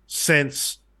 years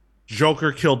since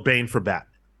Joker killed Bane for Batman.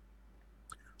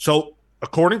 So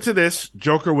according to this,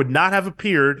 Joker would not have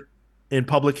appeared in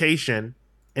publication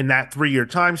in that 3-year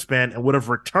time span and would have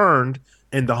returned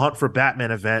in the Hunt for Batman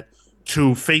event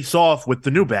to face off with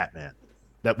the new Batman.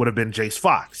 That would have been Jace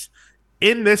Fox.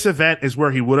 In this event is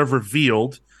where he would have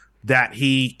revealed that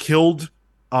he killed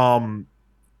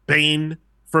Bane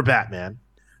for Batman.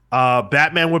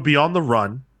 Batman would be on the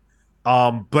run.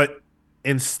 But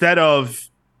instead of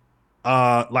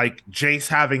like Jace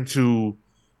having to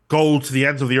go to the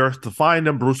ends of the earth to find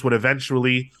him, Bruce would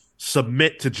eventually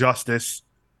submit to justice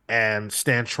and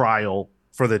stand trial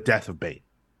for the death of Bane.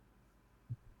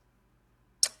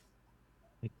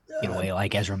 In a way,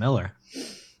 like Ezra Miller.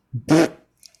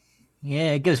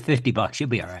 Yeah, give us $50. You'll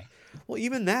be all right. Well,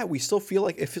 even that, we still feel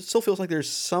like it still feels like there's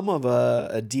some of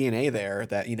a DNA there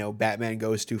that Batman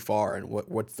goes too far, and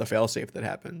what's the failsafe that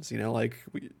happens? Like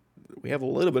we have a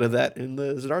little bit of that in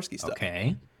the Zdarsky stuff.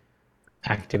 Okay.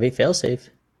 Activate failsafe.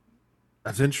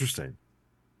 That's interesting.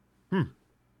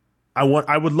 I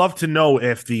would love to know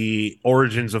if the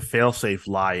origins of failsafe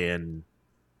lie in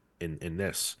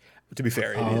this. To be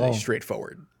fair, it is a Oh.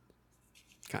 straightforward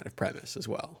kind of premise as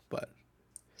well, but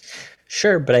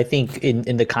Sure, but I think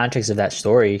in the context of that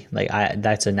story, like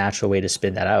that's a natural way to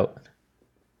spin that out.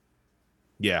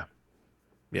 Yeah.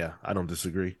 Yeah, I don't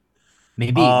disagree.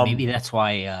 Maybe that's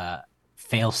why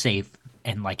failsafe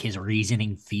and like his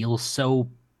reasoning feels so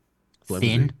thin.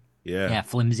 Flimsy. Yeah. Yeah,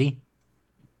 flimsy.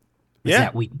 Is Yeah.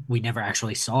 that we never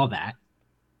actually saw that.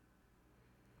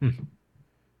 Hmm.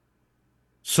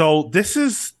 So this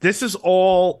is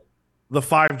all the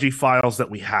 5G files that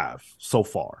we have so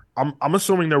far. I'm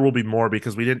assuming there will be more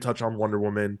because we didn't touch on Wonder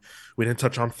Woman, we didn't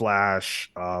touch on Flash,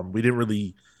 we didn't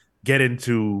really get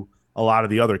into a lot of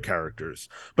the other characters.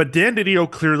 But Dan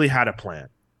Didio clearly had a plan.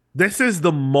 This is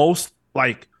the most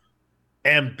like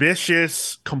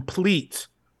ambitious, complete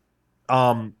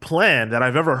plan that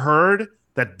I've ever heard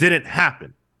that didn't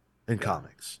happen in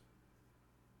comics.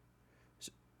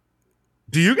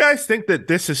 Do you guys think that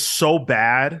this is so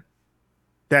bad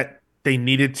that they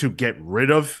needed to get rid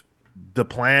of the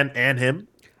plan and him?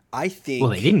 I think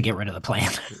Well, they didn't get rid of the plan.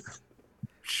 they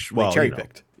Well, cherry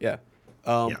picked. Yeah.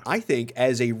 Yeah. I think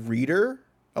as a reader,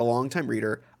 a longtime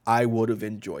reader, I would have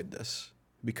enjoyed this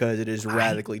because it is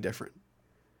radically different.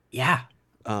 Yeah.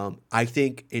 I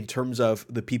think in terms of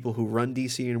the people who run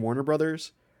DC and Warner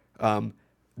Brothers,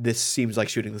 this seems like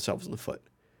shooting themselves in the foot.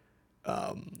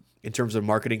 In terms of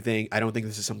marketing thing, I don't think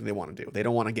this is something they want to do. They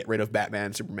don't want to get rid of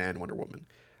Batman, Superman, Wonder Woman.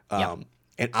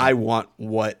 And I want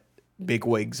what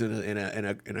bigwigs in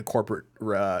a corporate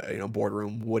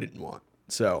boardroom wouldn't want.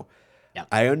 So Yep.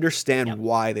 I understand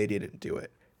why they didn't do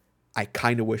it. I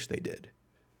kind of wish they did.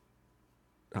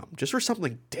 Just for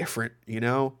something different,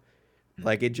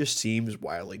 Like it just seems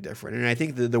wildly different. And I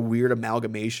think the weird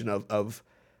amalgamation of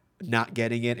not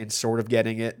getting it and sort of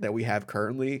getting it that we have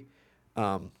currently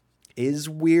is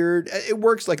weird. It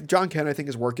works. Like John Kent, I think,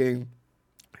 is working.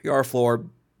 Yara Flor,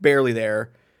 barely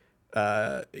there.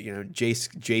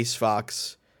 Jace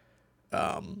Fox,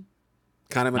 kind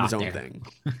of in his own thing.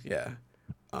 Yeah.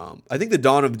 I think the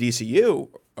Dawn of DCU,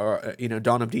 or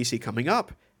Dawn of DC coming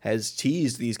up, has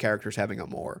teased these characters having a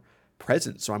more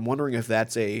presence. So I'm wondering if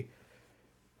that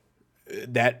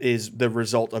is the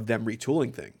result of them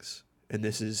retooling things, and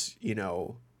this is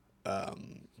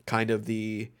kind of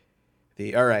the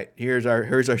all right. Here's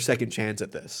our second chance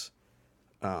at this,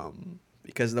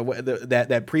 because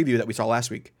that preview that we saw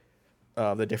last week,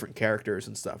 the different characters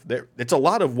and stuff. It's a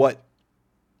lot of what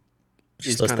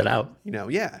is kind of out.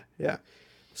 Yeah.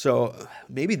 So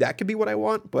maybe that could be what I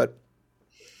want, but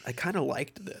I kind of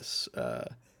liked this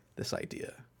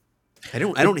idea. I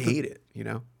don't hate it,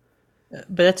 But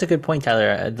that's a good point,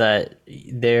 Tyler. That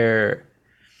they're,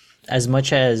 as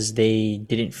much as they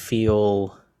didn't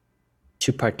feel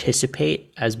to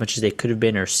participate as much as they could have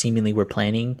been or seemingly were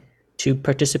planning to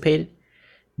participate,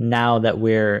 now that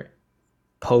we're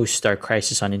post our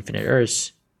Crisis on Infinite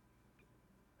Earths,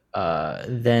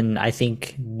 then I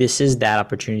think this is that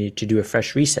opportunity to do a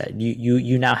fresh reset.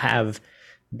 You now have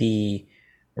the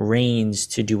reins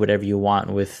to do whatever you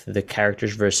want with the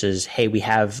characters versus, hey, we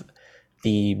have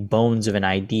the bones of an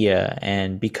idea,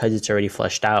 and because it's already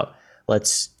fleshed out,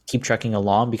 let's keep trucking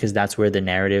along because that's where the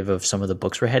narrative of some of the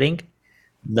books were heading.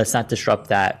 Let's not disrupt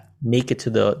that. Make it to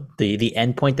the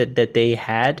end point that they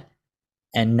had,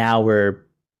 and now we're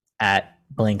at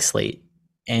blank slate.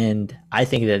 And I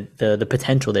think that the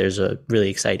potential there is really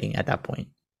exciting at that point.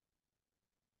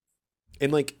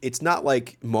 And like, it's not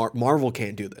like Marvel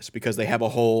can't do this because they have a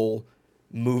whole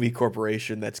movie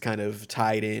corporation that's kind of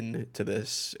tied in to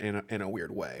this in a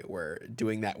weird way, where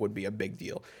doing that would be a big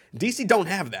deal. DC don't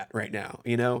have that right now,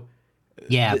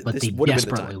 Yeah, but they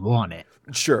desperately want it.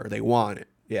 Sure, they want it.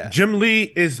 Yeah. Jim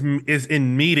Lee is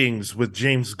in meetings with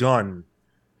James Gunn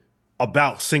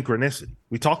about synchronicity.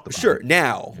 We talked about sure it.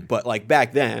 Now, but like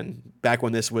back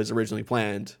when this was originally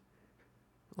planned,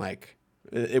 like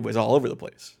it was all over the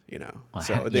place, Well,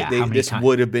 so this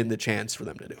would have been the chance for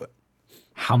them to do it.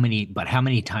 How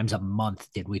many times a month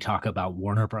did we talk about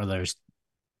Warner Brothers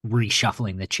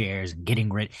reshuffling the chairs and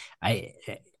getting rid?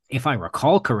 If I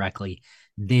recall correctly,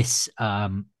 this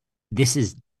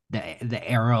is the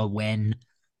era when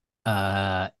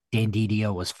Dan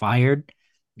Didio was fired.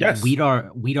 Yes. We'd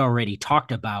already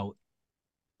talked about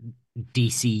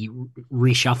DC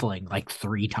reshuffling like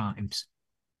 3 times.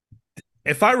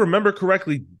 If I remember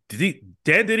correctly, Dan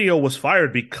Didio was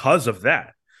fired because of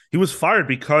that. He was fired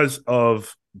because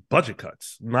of budget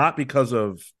cuts, not because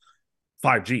of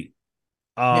 5G.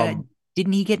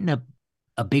 Didn't he get in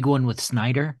a big one with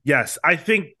Snyder? Yes, I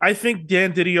think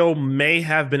Dan Didio may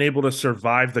have been able to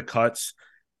survive the cuts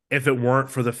if it weren't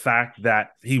for the fact that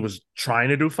he was trying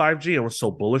to do 5G and was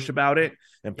so bullish about it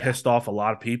and pissed off a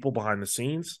lot of people behind the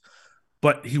scenes.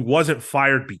 But he wasn't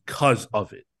fired because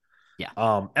of it. Yeah.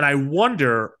 And I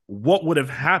wonder what would have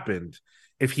happened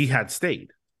if he had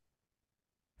stayed.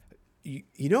 You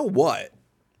know what?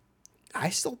 I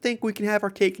still think we can have our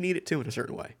cake and eat it too in a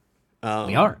certain way.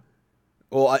 We are.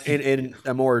 Well, in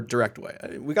a more direct way.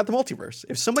 We got the multiverse.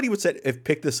 If somebody would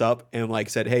pick this up and like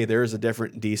said, "Hey, there's a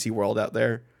different DC world out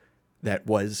there that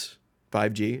was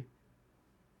 5G.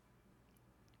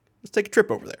 Let's take a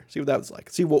trip over there. See what that was like.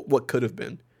 See what could have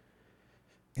been."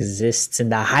 Exists in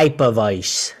the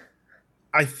hyperverse.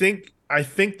 I think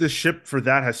the ship for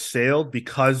that has sailed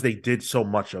because they did so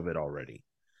much of it already.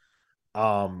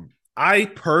 I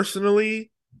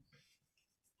personally,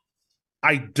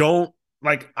 I don't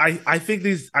like. I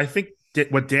think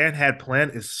what Dan had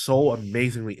planned is so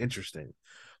amazingly interesting,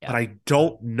 but I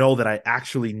don't know that I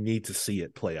actually need to see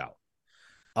it play out.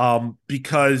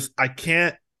 Because I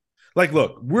can't. Like,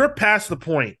 look, we're past the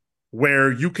point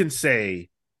where you can say,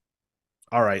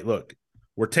 all right, look,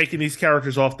 we're taking these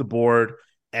characters off the board,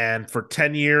 and for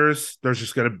 10 years, they're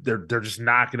just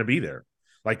not gonna be there.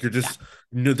 Like, you're just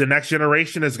the next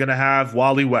generation is gonna have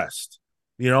Wally West,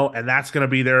 and that's gonna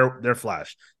be their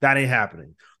Flash. That ain't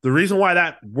happening. The reason why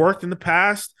that worked in the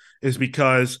past is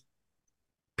because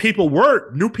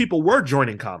new people were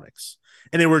joining comics,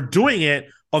 and they were doing it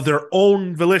of their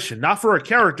own volition, not for a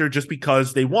character, just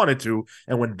because they wanted to.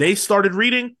 And when they started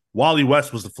reading, Wally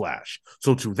West was the Flash.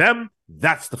 So to them,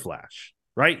 that's the Flash,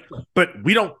 right? But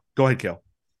we don't. Go ahead, Kale.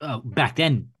 Back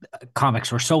then,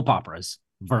 comics were soap operas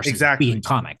versus being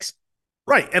comics.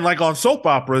 Right. And like on soap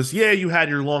operas, yeah, you had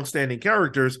your long-standing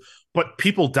characters, but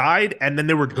people died and then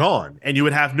they were gone. And you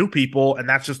would have new people, and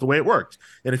that's just the way it worked.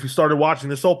 And if you started watching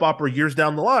the soap opera years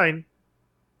down the line,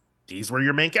 these were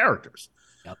your main characters.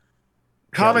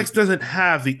 Comics doesn't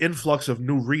have the influx of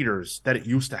new readers that it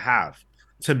used to have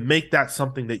to make that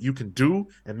something that you can do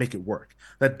and make it work.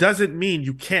 That doesn't mean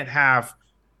you can't have,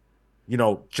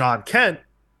 John Kent,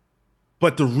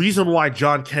 but the reason why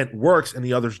John Kent works and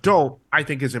the others don't, I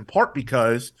think, is in part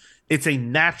because it's a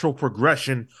natural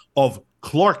progression of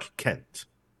Clark Kent.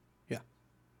 Yeah.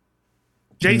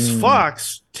 Tim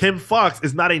Fox,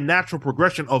 is not a natural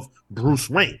progression of Bruce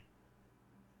Wayne.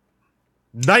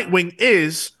 Nightwing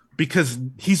is, because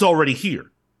he's already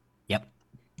here. Yep.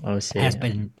 Oh, see. Has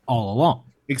been all along.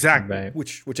 Exactly. Right.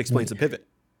 Which explains the pivot.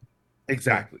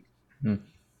 Exactly.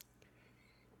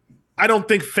 I don't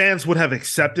think fans would have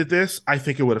accepted this. I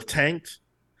think it would have tanked.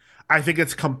 I think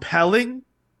it's compelling,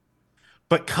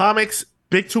 but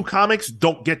Big Two comics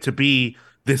don't get to be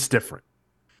this different.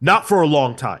 Not for a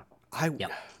long time.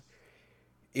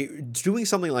 Doing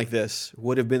something like this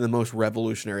would have been the most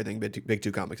revolutionary thing Big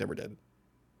Two comics ever did.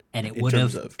 And it would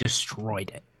have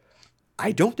destroyed it.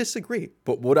 I don't disagree,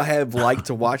 but would I have liked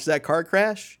to watch that car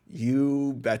crash?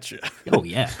 You betcha. Oh,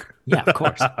 yeah. Yeah, of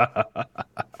course.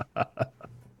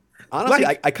 Honestly,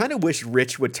 I kind of wish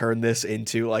Rich would turn this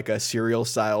into like a serial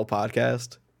style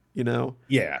podcast,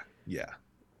 Yeah.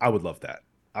 I would love that.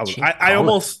 I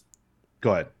almost...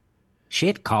 Go ahead.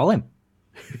 Shit, call him.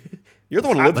 You're the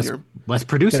one who lives here. Let's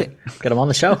produce it. Get him on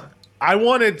the show. I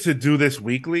wanted to do this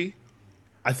weekly.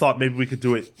 I thought maybe we could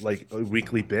do it like a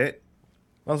weekly bit.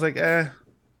 I was like,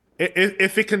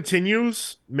 if it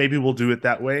continues, maybe we'll do it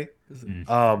that way.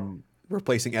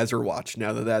 Replacing Ezra Watch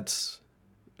now that's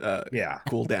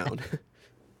cooled down.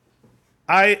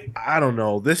 I don't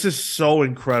know. This is so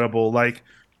incredible. Like,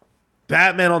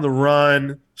 Batman on the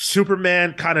run,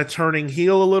 Superman kind of turning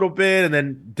heel a little bit and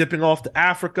then dipping off to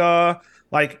Africa.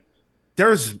 Like,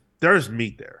 there's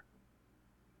meat there.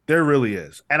 There really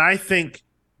is. And I think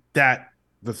that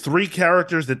the three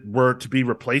characters that were to be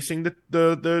replacing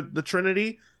the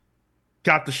Trinity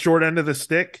got the short end of the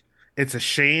stick. It's a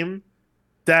shame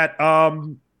that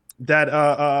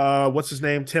what's his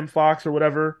name, Tim Fox or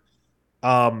whatever,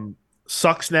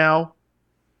 sucks now.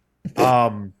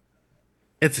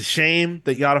 It's a shame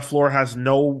that Yada Flor has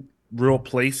no real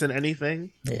place in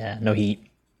anything. Yeah, no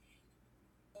heat.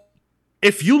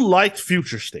 If you liked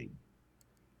Future State,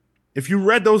 if you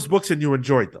read those books and you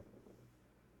enjoyed them,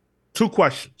 2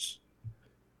 questions.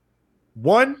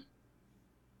 1,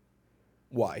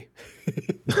 why?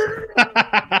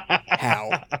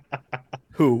 How?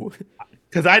 Who?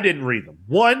 Because I didn't read them.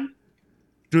 1,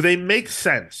 do they make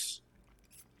sense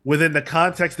within the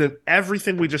context of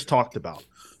everything we just talked about?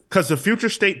 Because the Future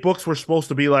State books were supposed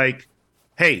to be like,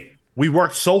 hey, we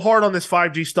worked so hard on this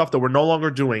 5G stuff that we're no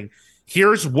longer doing.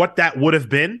 Here's what that would have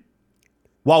been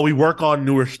while we work on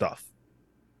newer stuff.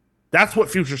 That's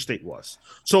what Future State was.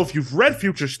 So if you've read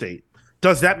Future State,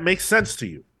 does that make sense to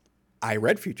you? I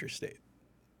read Future State.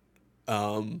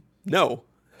 No.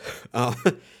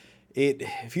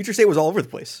 Future State was all over the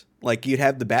place. Like you'd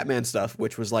have the Batman stuff,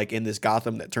 which was like in this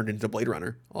Gotham that turned into Blade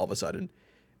Runner all of a sudden,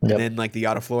 Yep. and then like the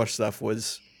Outer Floor stuff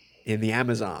was in the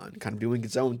Amazon, kind of doing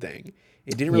its own thing.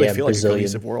 It didn't really feel like a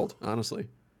cohesive world, honestly.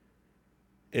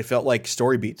 It felt like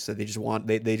story beats that they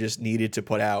just needed to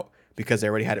put out because they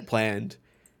already had it planned,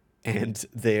 and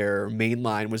their main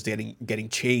line was getting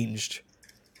changed,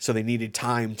 so they needed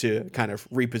time to kind of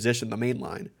reposition the main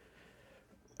line.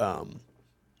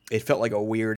 It felt like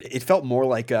it felt more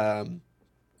like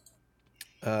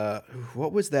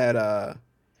what was that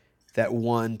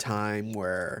one time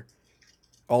where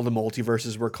all the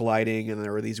multiverses were colliding and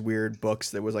there were these weird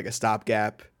books that was like a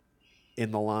stopgap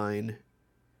in the line.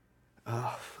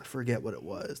 Oh, I forget what it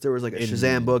was. There was like a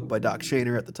Shazam book by Doc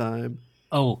Shaner at the time.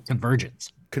 Oh,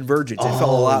 Convergence. Convergence. It felt a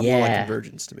lot more like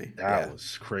Convergence to me. That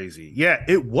was crazy. Yeah,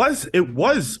 it was.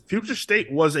 Future State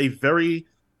was a very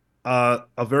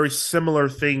similar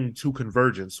thing to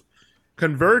Convergence.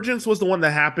 Convergence was the one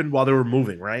that happened while they were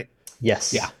moving, right?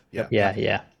 Yes. Yeah.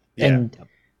 And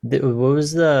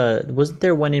wasn't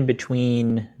there one in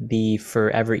between the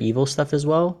Forever Evil stuff as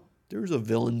well? There was a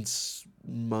Villains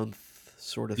Month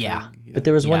sort of thing. Yeah. But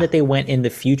there was one that they went in the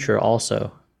future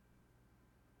also.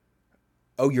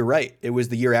 Oh, you're right. It was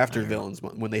the year after Villains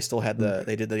Month when they still had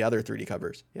they did the other 3D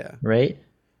covers. Yeah. Right?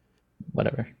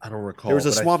 Whatever. I don't recall. There was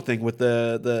a Swamp Thing with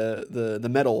the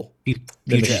metal.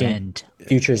 Future's End.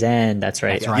 Future's End. That's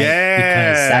right. That's right. Yeah.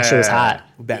 Because that shit was hot.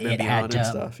 Batman Beyond and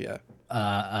stuff. Yeah.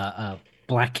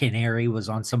 Black Canary was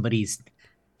on somebody's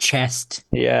chest.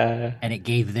 Yeah. And it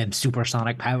gave them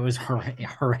supersonic powers.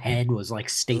 Her head was like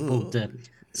stapled to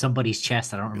somebody's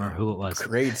chest. I don't remember who it was.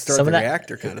 Great start the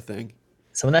reactor kind of thing.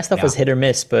 Some of that stuff was hit or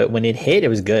miss, but when it hit, it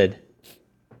was good.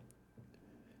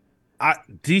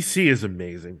 DC is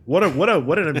amazing. What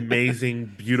an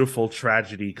amazing, beautiful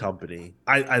tragedy company.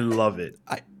 I love it.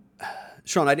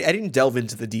 Sean, I didn't delve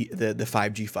into the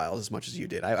 5G files as much as you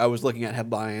did. I was looking at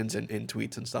headlines and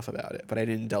tweets and stuff about it, but I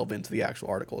didn't delve into the actual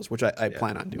articles, which I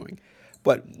plan on doing.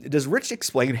 But does Rich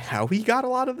explain how he got a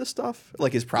lot of this stuff,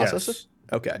 like his process? Yes.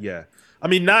 Okay. Yeah. I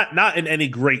mean, not in any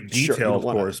great detail, of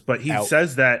course, but he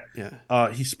says that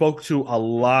he spoke to a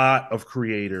lot of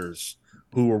creators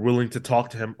who were willing to talk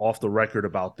to him off the record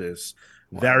about this.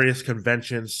 Wow. Various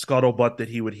conventions, scuttlebutt that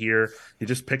he would hear. He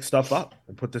just picked stuff up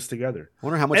and put this together. I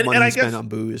wonder how much money he spent on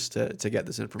booze to get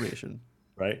this information.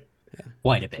 Right? Yeah.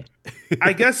 Quite a bit.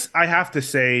 I guess I have to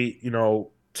say, to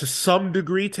some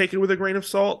degree, take it with a grain of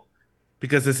salt,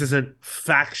 because this isn't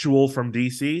factual from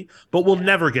DC, but we'll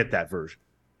never get that version.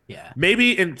 Yeah.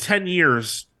 Maybe in 10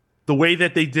 years, the way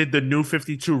that they did the New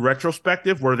 52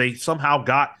 retrospective, where they somehow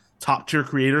got top tier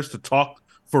creators to talk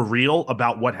for real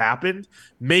about what happened,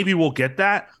 maybe we'll get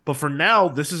that. But for now,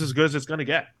 this is as good as it's going to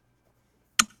get.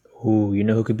 Ooh, you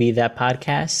know who could be that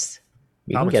podcast?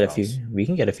 We can get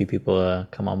a few people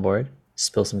come on board,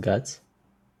 spill some guts.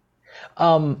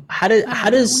 How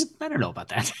does I don't know about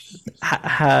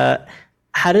that.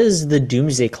 how does the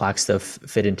Doomsday Clock stuff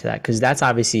fit into that? Because that's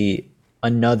obviously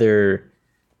another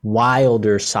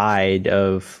wilder side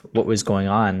of what was going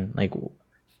on. Like,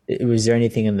 was there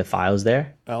anything in the files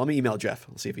there? Let me email Jeff.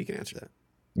 Let's see if he can answer that.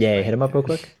 Yeah, hit him up real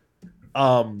quick.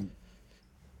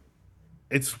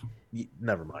 It's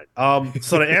never mind.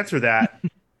 So to answer that,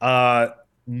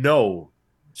 no.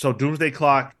 So Doomsday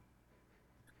Clock,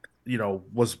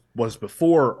 was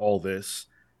before all this,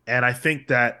 and I think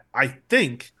that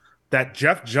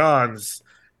Jeff Johns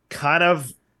kind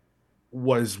of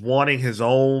was wanting his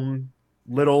own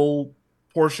little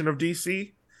portion of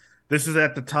DC. This is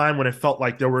at the time when it felt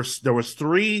like there was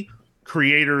 3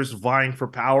 creators vying for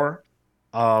power.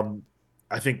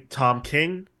 I think Tom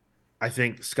King, I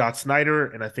think Scott Snyder,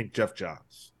 and I think Jeff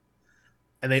Johns.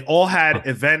 And they all had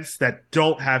events that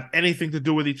don't have anything to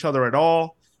do with each other at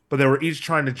all, but they were each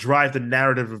trying to drive the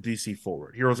narrative of DC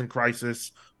forward. Heroes in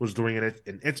Crisis was doing it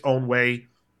in its own way,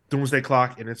 Doomsday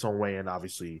Clock in its own way, and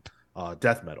obviously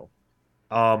Death Metal.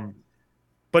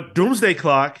 But Doomsday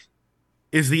Clock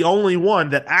is the only one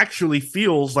that actually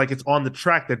feels like it's on the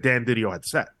track that Dan Didio had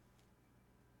set.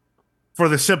 For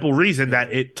the simple reason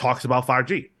that it talks about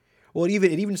 5G. Well, it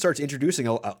even starts introducing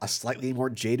a slightly more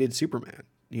jaded Superman,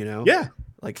 Yeah.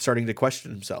 Like starting to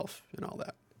question himself and all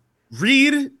that.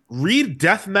 Read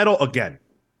Death Metal again.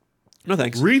 No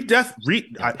thanks.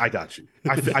 I got you.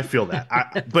 I feel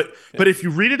that. But if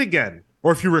you read it again,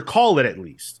 or if you recall it at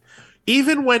least,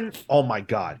 even when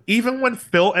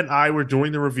Phil and I were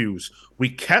doing the reviews, we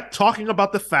kept talking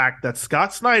about the fact that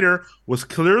Scott Snyder was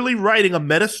clearly writing a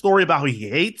meta story about how he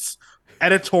hates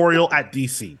editorial at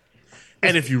DC.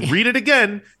 And if you read it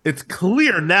again, it's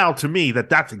clear now to me that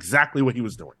that's exactly what he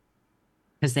was doing.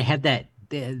 Because they had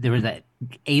there was that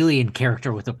alien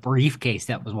character with a briefcase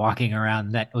that was walking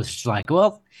around that was just like,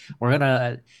 well, we're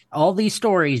gonna all these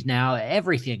stories now,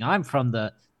 everything. I'm from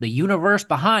the universe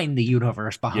behind the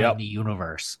universe behind Yep. the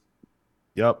universe.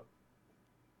 Yep.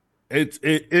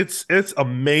 It's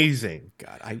amazing.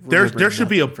 God, I There's remember there should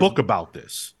be a nothing from. book about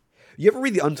this. You ever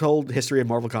read the Untold History of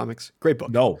Marvel Comics? Great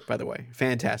book. No. By the way,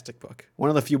 fantastic book. One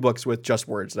of the few books with just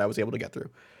words that I was able to get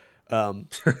through.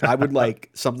 I would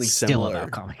like something Still similar.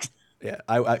 about comics. Yeah,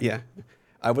 yeah,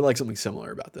 I would like something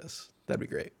similar about this. That'd be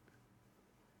great.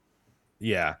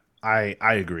 Yeah, I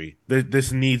agree.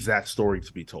 This needs that story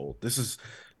to be told. This is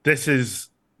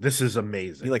Be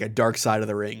amazing. like a Dark Side of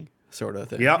the Ring sort of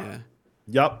thing. Yep. Yeah.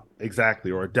 Yep, exactly.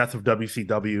 Or a Death of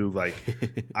WCW. Like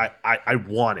I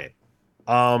want it.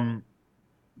 Um,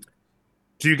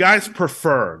 do you guys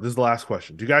prefer, this is the last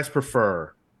question. Do you guys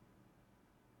prefer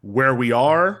where we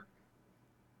are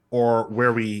or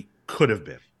where we could have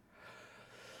been?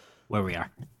 Where we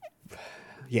are.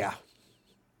 Yeah.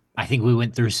 I think we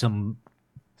went through some.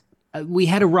 We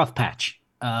had a rough patch.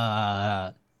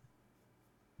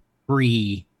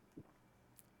 Pre.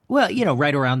 Well,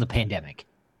 right around the pandemic,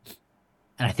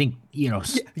 and I think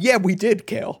Yeah, we did,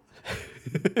 Kale.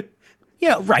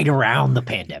 right around the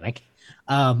pandemic.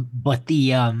 But the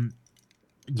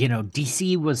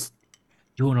DC was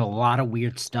doing a lot of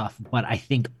weird stuff, but I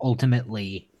think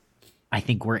ultimately, I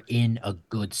think we're in a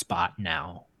good spot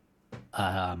now.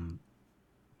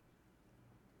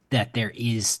 That there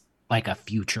is like a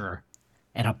future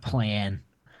and a plan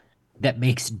that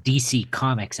makes DC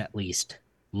Comics at least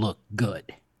look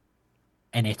good,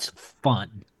 and it's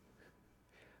fun.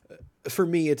 For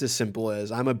me, it's as simple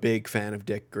as I'm a big fan of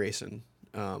Dick Grayson.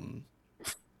 And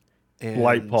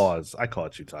Light pause. I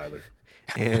caught you, Tyler.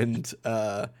 And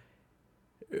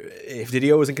if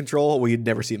Didio was in control, we'd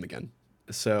never see him again.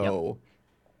 So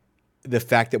the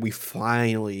fact that we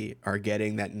finally are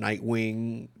getting that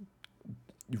Nightwing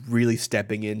really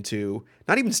stepping into,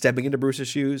 not even stepping into Bruce's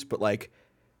shoes, but like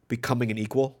becoming an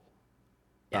equal,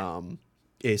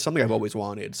 is something I've always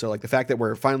wanted. So like the fact that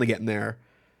we're finally getting there,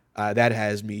 that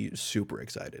has me super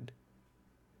excited.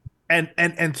 And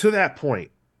to that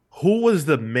point, who was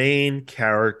the main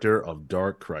character of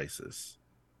Dark Crisis?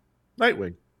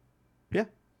 Nightwing. Yeah.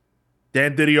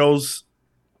 Dan Didio's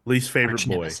least favorite Arch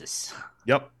boy. nemesis.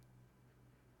 Yep,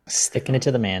 Sticking it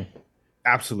to the man.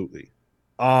 absolutely.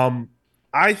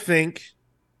 I think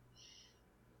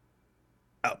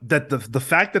that the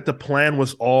fact that the plan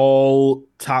was all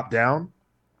top down,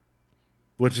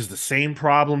 which is the same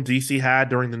problem DC had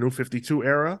during the New 52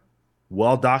 era,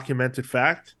 well documented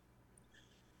fact.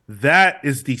 That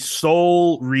is the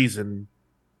sole reason,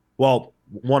 well,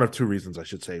 one of two reasons I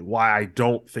should say, why I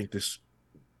don't think this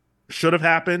should have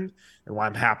happened and why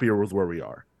I'm happier with where we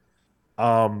are.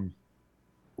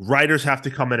 Writers have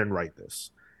to come in and write this.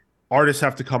 Artists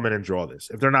have to come in and draw this.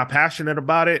 If they're not passionate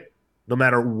about it, no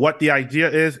matter what the idea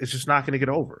is, it's just not going to get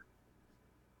over.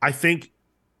 I think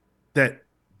that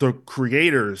the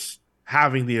creators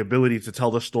having the ability to tell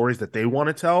the stories that they want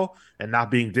to tell and not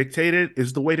being dictated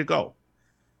is the way to go.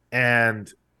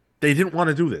 And they didn't want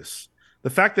to do this. The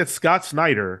fact that Scott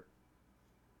Snyder,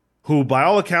 who by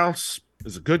all accounts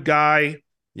is a good guy,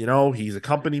 he's a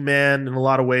company man in a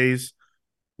lot of ways,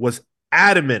 was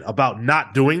adamant about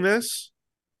not doing this,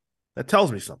 that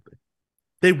tells me something.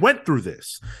 They went through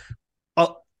this.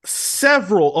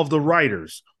 Several of the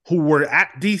writers who were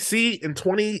at DC in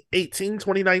 2018,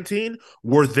 2019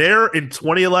 were there in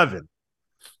 2011.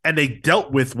 And they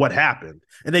dealt with what happened.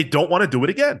 And they don't want to do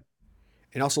it again.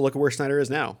 And also look at where Snyder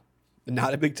is now.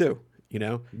 Not a big two,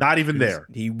 Not even there.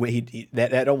 He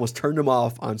that almost turned him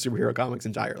off on superhero comics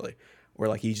entirely. Where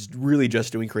like he's really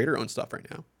just doing creator-owned stuff right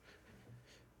now.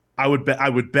 I would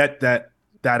bet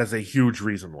that is a huge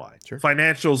reason why. Sure.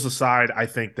 Financials aside, I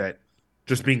think that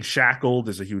just being shackled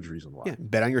is a huge reason why. Yeah,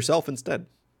 bet on yourself instead.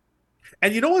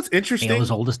 And you know what's interesting?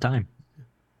 As old as time.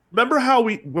 Remember how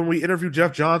when we interviewed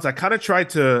Jeff Johns, I kind of tried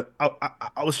to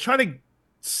I was trying to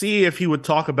see if he would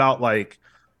talk about like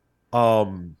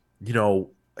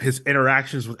his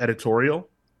interactions with editorial.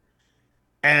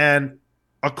 And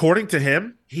according to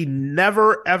him, he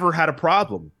never ever had a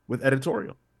problem with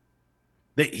editorial.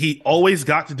 He always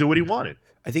got to do what he wanted.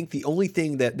 I think the only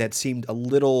thing that he seemed a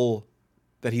little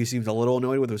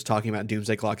annoyed with was talking about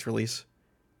Doomsday Clock's release,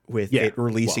 with it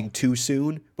releasing too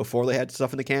soon before they had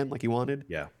stuff in the can like he wanted.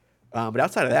 Yeah. But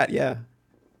outside of that, yeah.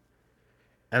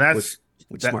 And that's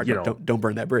smart. Don't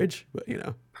burn that bridge. But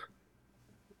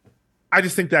I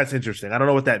just think that's interesting. I don't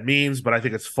know what that means, but I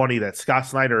think it's funny that Scott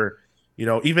Snyder,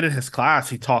 even in his class,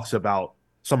 he talks about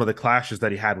some of the clashes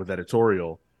that he had with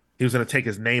editorial. He was going to take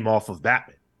his name off of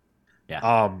Batman.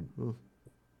 Yeah.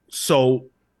 So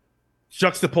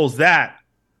juxtapose that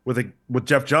with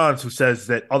Jeff Johns, who says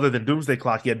that other than Doomsday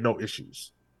Clock, he had no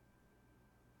issues.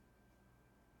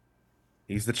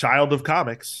 He's the child of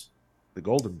comics, the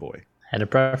golden boy. Had a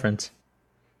preference.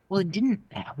 Well,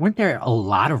 weren't there a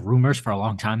lot of rumors for a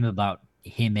long time about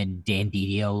him and Dan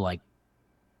Didio like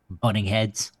butting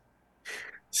heads?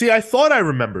 See, I thought I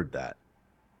remembered that.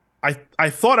 I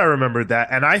thought I remembered that,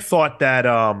 and I thought that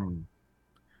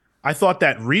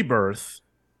Rebirth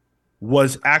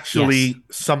was actually Yes.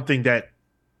 something that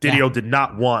Didio did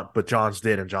not want, but Johns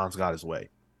did, and Johns got his way.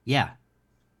 Yeah.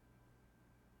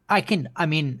 I can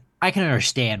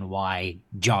understand why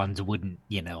Johns wouldn't,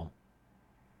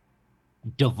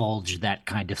 divulge that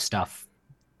kind of stuff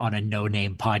on a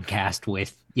no-name podcast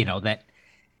with, that,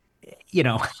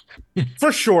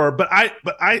 For sure, but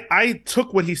I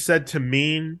took what he said to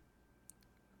mean,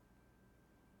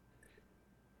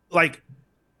 like,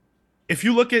 if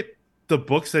you look at the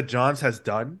books that Johns has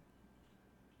done,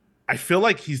 I feel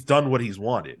like he's done what he's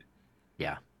wanted.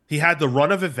 yeah. He had the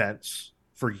run of events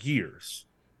for years.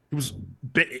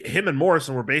 Him and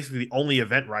Morrison were basically the only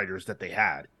event writers that they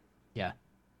had. Yeah.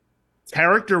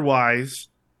 Character-wise,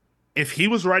 if he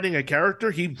was writing a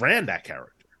character, he ran that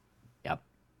character. Yep.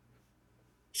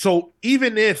 So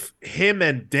even if him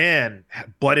and Dan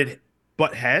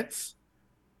butt heads,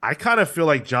 I kind of feel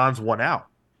like Johns won out.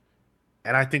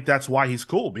 And I think that's why he's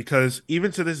cool, because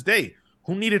even to this day,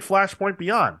 who needed Flashpoint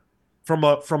Beyond? From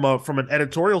an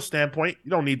editorial standpoint,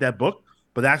 you don't need that book,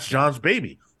 but that's John's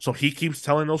baby. So he keeps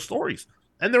telling those stories.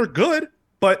 And they're good,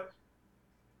 but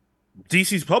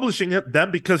DC's publishing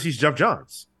them because he's Jeff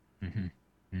Johns. Mm-hmm.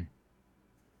 Mm.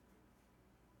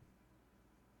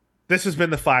 This has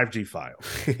been the 5G file.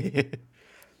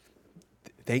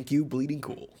 Thank you, Bleeding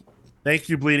Cool. Thank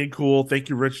you, Bleeding Cool. Thank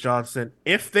you, Rich Johnson.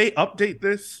 If they update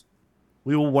this,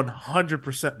 we will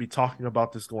 100% be talking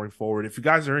about this going forward. If you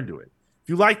guys are into it, if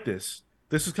you like this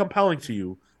is compelling to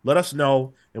you, let us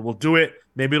know and we'll do it.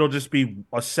 Maybe it'll just be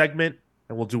a segment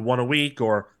and we'll do one a week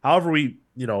or however we,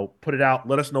 put it out.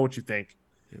 Let us know what you think.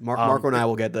 Marco and I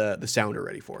will get the sounder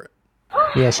ready for it.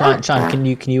 Yeah, Sean, can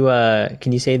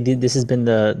you say this has been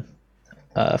the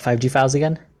 5G files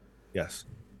again? Yes.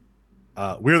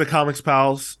 We're the Comics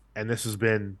Pals, and this has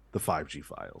been the 5G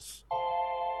Files.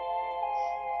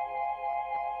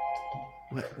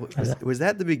 Was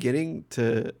that the beginning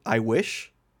to I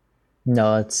Wish?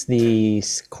 No, it's the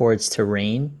chords to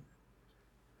Rain.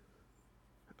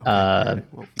 Well,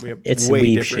 we have It's way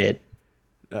weeb different,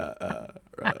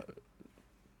 shit.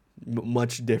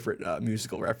 much different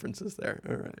musical references there.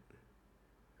 All right.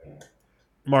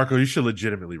 Marco, you should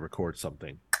legitimately record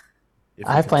something. if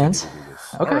I we have plans. continue to do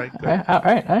this. Okay. All right, good. All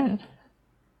right.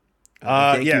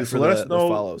 Thank yeah, you so for let the us know.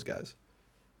 follows, guys.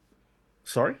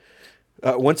 Sorry?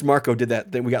 Once Marco did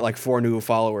that, then we got like 4 new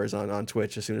followers on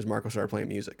Twitch as soon as Marco started playing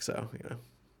music. So,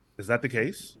 Is that the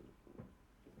case?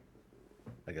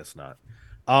 I guess not.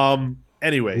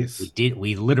 Anyways,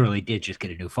 We literally did just get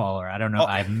a new follower. I don't know. Oh.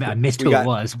 I missed We who got- it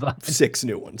was, but 6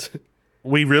 new ones.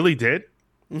 we really did?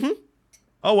 Mhm.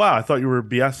 Oh, wow. I thought you were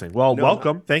BSing. Well, No,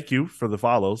 welcome. Thank you for the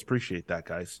follows. Appreciate that,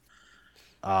 guys.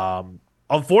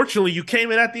 Unfortunately, you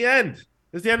came in at the end.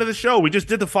 It's the end of the show. We just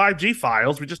did the 5G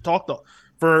files. We just talked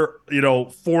for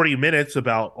 40 minutes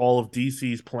about all of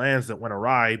DC's plans that went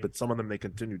awry, but some of them they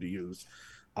continue to use.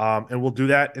 And we'll do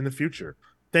that in the future.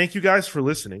 Thank you guys for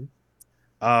listening.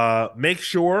 Make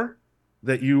sure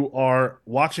that you are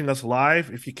watching us live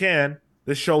if you can.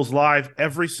 This show's live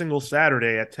every single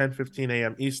Saturday at 10:15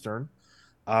 a.m. Eastern.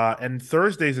 And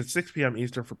Thursdays at 6 p.m.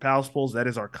 Eastern for Pals Polls. That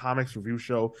is our comics review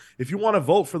show. If you want to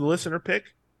vote for the listener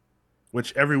pick,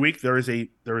 which every week there is a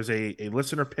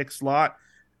listener pick slot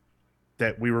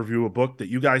that we review a book that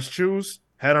you guys choose,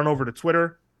 head on over to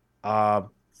Twitter. A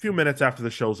few minutes after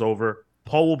the show's over,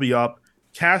 poll will be up.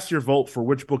 Cast your vote for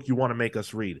which book you want to make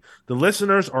us read. The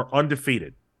listeners are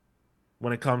undefeated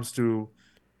when it comes to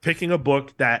picking a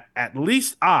book that at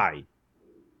least I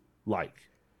like.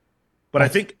 But I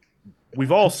think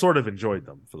we've all sort of enjoyed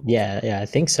them. For the most part. Yeah, I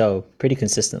think so. Pretty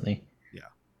consistently.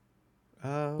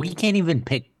 we can't even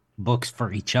pick books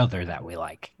for each other that we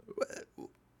like.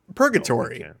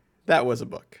 Purgatory. No, we can't. That was a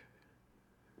book.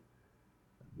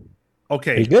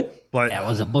 Okay, Pretty good. but That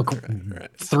was a book Right.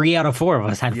 3 out of 4 of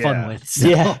us had Yeah. fun with. So.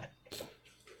 Yeah.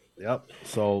 yep.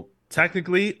 So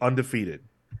technically undefeated.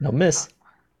 No miss.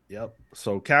 Yep.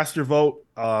 So cast your vote.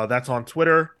 That's on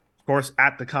Twitter, of course,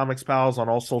 at the Comics Pals on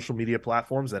all social media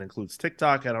platforms. That includes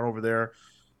TikTok. Head on over there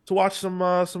to watch some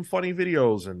funny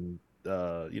videos and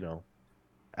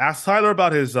ask Tyler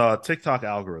about his TikTok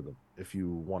algorithm if you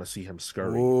want to see him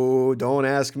scurry. Oh, don't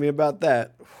ask me about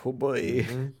that. Oh boy.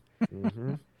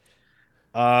 Mhm.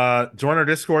 Join our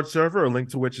Discord server, a link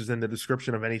to which is in the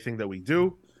description of anything that we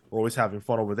do. We're always having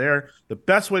fun over there. The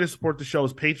best way to support the show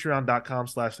is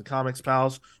patreon.com/the comics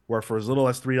pals, where for as little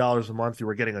as $3 a month, you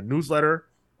are getting a newsletter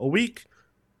a week,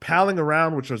 Palling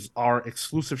Around, which is our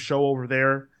exclusive show over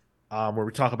there, where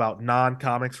we talk about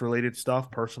non-comics related stuff,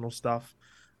 personal stuff.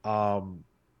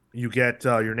 You get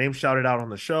your name shouted out on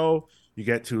the show. You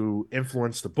get to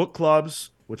influence the book clubs,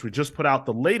 which we just put out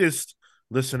the latest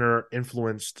listener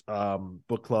influenced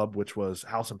book club, which was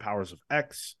House and Powers of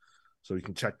X. So you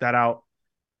can check that out.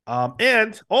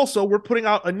 And also, we're putting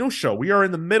out a new show. We are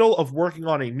in the middle of working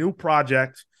on a new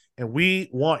project, and we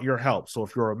want your help. So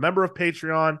if you're a member of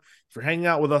Patreon, if you're hanging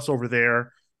out with us over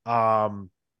there,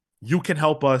 you can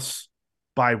help us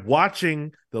by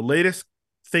watching the latest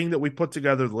thing that we put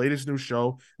together, the latest new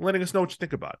show, and letting us know what you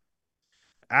think about it.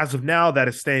 As of now, that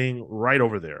is staying right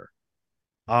over there.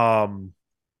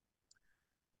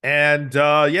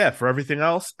 Yeah, for everything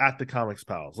else, at the Comics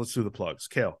Pals. Let's do the plugs.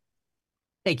 Kale.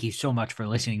 Thank you so much for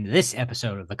listening to this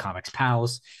episode of the Comics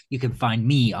Pals. You can find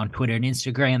me on Twitter and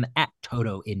Instagram at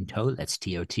TotoInto. That's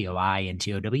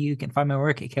TOTOINTOW. You can find my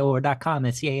work at KaleWard.com.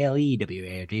 That's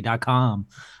CALEWARD.com.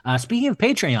 Speaking of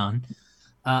Patreon,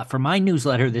 for my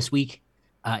newsletter this week,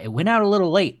 it went out a little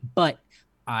late, but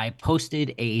I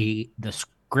posted the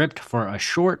script for a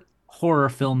short horror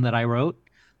film that I wrote.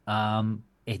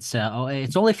 It's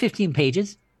only 15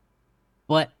 pages,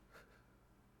 but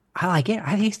I like it.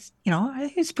 I think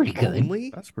it's pretty good. Only?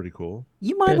 That's pretty cool.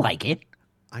 You might like it.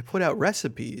 I put out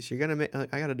recipes. You're gonna make. I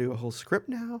gotta do a whole script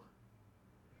now.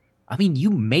 I mean, you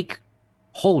make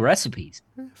whole recipes.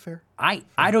 Fair. I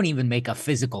don't even make a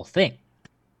physical thing.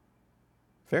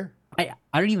 Fair. I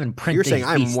don't even print. You're saying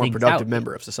I'm a these more things productive out.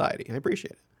 member of society. I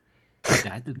appreciate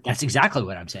it. That's exactly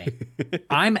what I'm saying.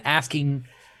 I'm asking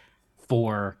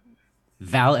for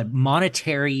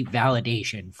monetary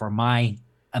validation for my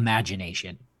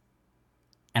imagination,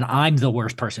 and I'm the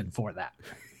worst person for that.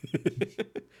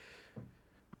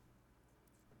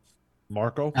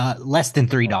 Marco? Less than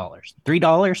 $3.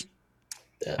 $3,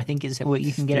 I think, is what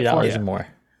you can get it for. $3 or more.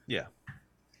 Yeah.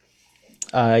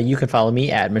 You can follow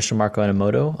me at Mr. Marco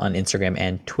Enomoto on Instagram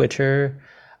and Twitter.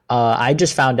 I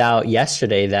just found out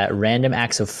yesterday that Random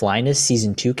Acts of Flyness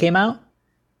Season 2 came out.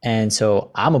 And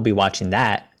so I'm going to be watching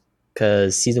that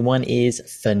because Season 1 is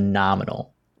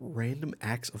phenomenal. Random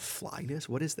Acts of Flyness?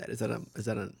 What is that? Is that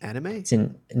an anime? It's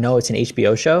an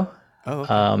HBO show. Oh,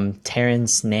 okay.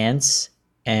 Terrence Nance,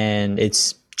 and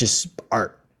it's just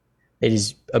art. It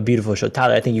is a beautiful show.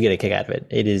 Tyler, I think you get a kick out of it.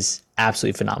 It is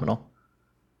absolutely phenomenal.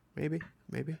 Maybe.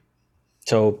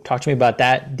 So talk to me about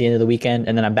that at the end of the weekend,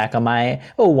 and then I'm back on my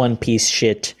One Piece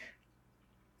shit.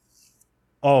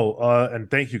 And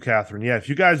thank you, Catherine. Yeah, if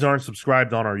you guys aren't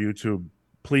subscribed on our YouTube,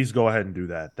 please go ahead and do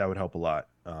that. That would help a lot.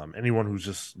 Anyone who's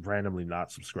just randomly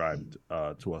not subscribed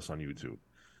to us on YouTube,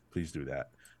 please do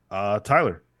that.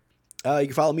 Tyler. You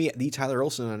can follow me at the Tyler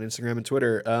Olson on Instagram and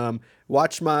Twitter.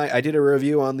 I did a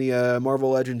review on the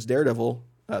Marvel Legends Daredevil.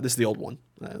 This is the old one.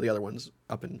 The other one's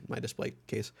up in my display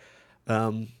case.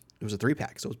 It was a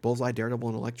 3-pack, so it was Bullseye, Daredevil,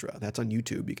 and Elektra. That's on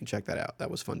YouTube. You can check that out.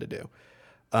 That was fun to do.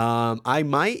 I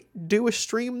might do a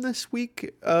stream this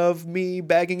week of me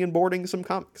bagging and boarding some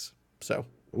comics. So,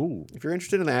 if you're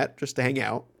interested in that, just to hang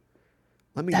out,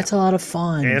 let me. That's a lot of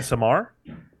fun. ASMR.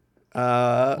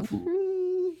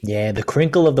 Yeah, the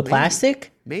crinkle of the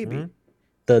plastic. Maybe. Mm-hmm.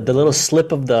 The little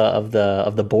slip of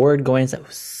the board going. That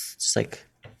was just like.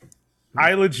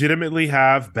 I legitimately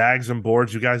have bags and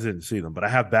boards. You guys didn't see them, but I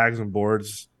have bags and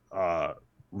boards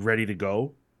ready to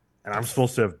go, and I'm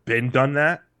supposed to have been done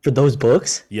that. For those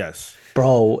books? Yes.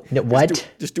 Bro, what?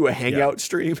 Just do a hangout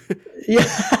stream. Yeah.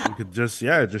 You could just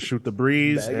shoot the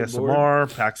breeze, Bag and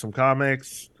ASMR, pack some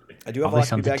comics. I do have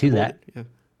Always a lot to be something back to and that. boarded.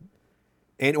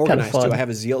 Yeah. And organized fun. too. I have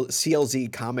a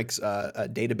CLZ Comics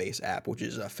database app, which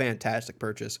is a fantastic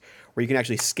purchase, where you can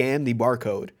actually scan the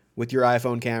barcode with your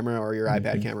iPhone camera or your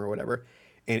iPad camera or whatever,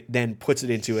 and it then puts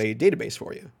it into a database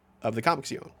for you of the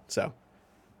comics you own. So,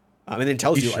 and then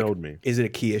tells He you, showed like, me. is it a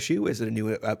key issue? Is it a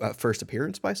new first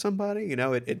appearance by somebody? You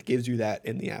know, it gives you that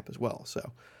in the app as well.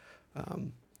 So,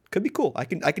 could be cool. I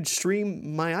can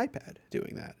stream my iPad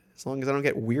doing that as long as I don't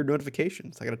get weird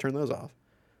notifications. I got to turn those off.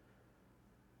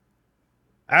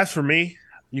 As for me,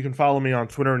 you can follow me on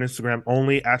Twitter and Instagram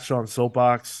only at Sean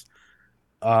Soapbox.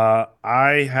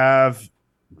 I have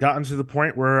gotten to the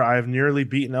point where I've nearly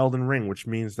beaten Elden Ring, which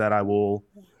means that I will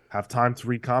have time to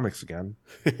read comics again.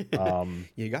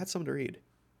 You got some to read.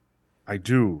 I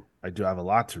do have a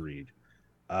lot to read.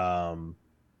 And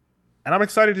I'm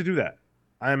excited to do that.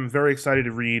 I'm very excited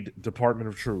to read Department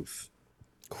of Truth.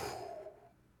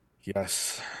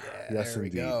 Yes. Yeah, Yes, there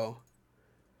indeed. we go.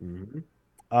 Mm-hmm.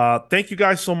 Thank you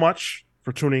guys so much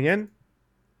for tuning in.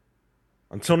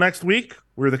 Until next week,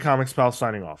 we're the Comics Pals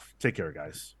signing off. Take care,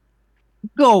 guys.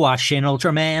 Go watch Shin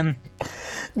Ultraman.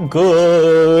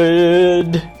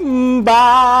 Good.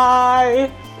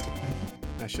 Bye.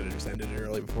 I should have just ended it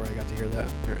early before I got to hear that.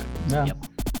 All right. No. Yep.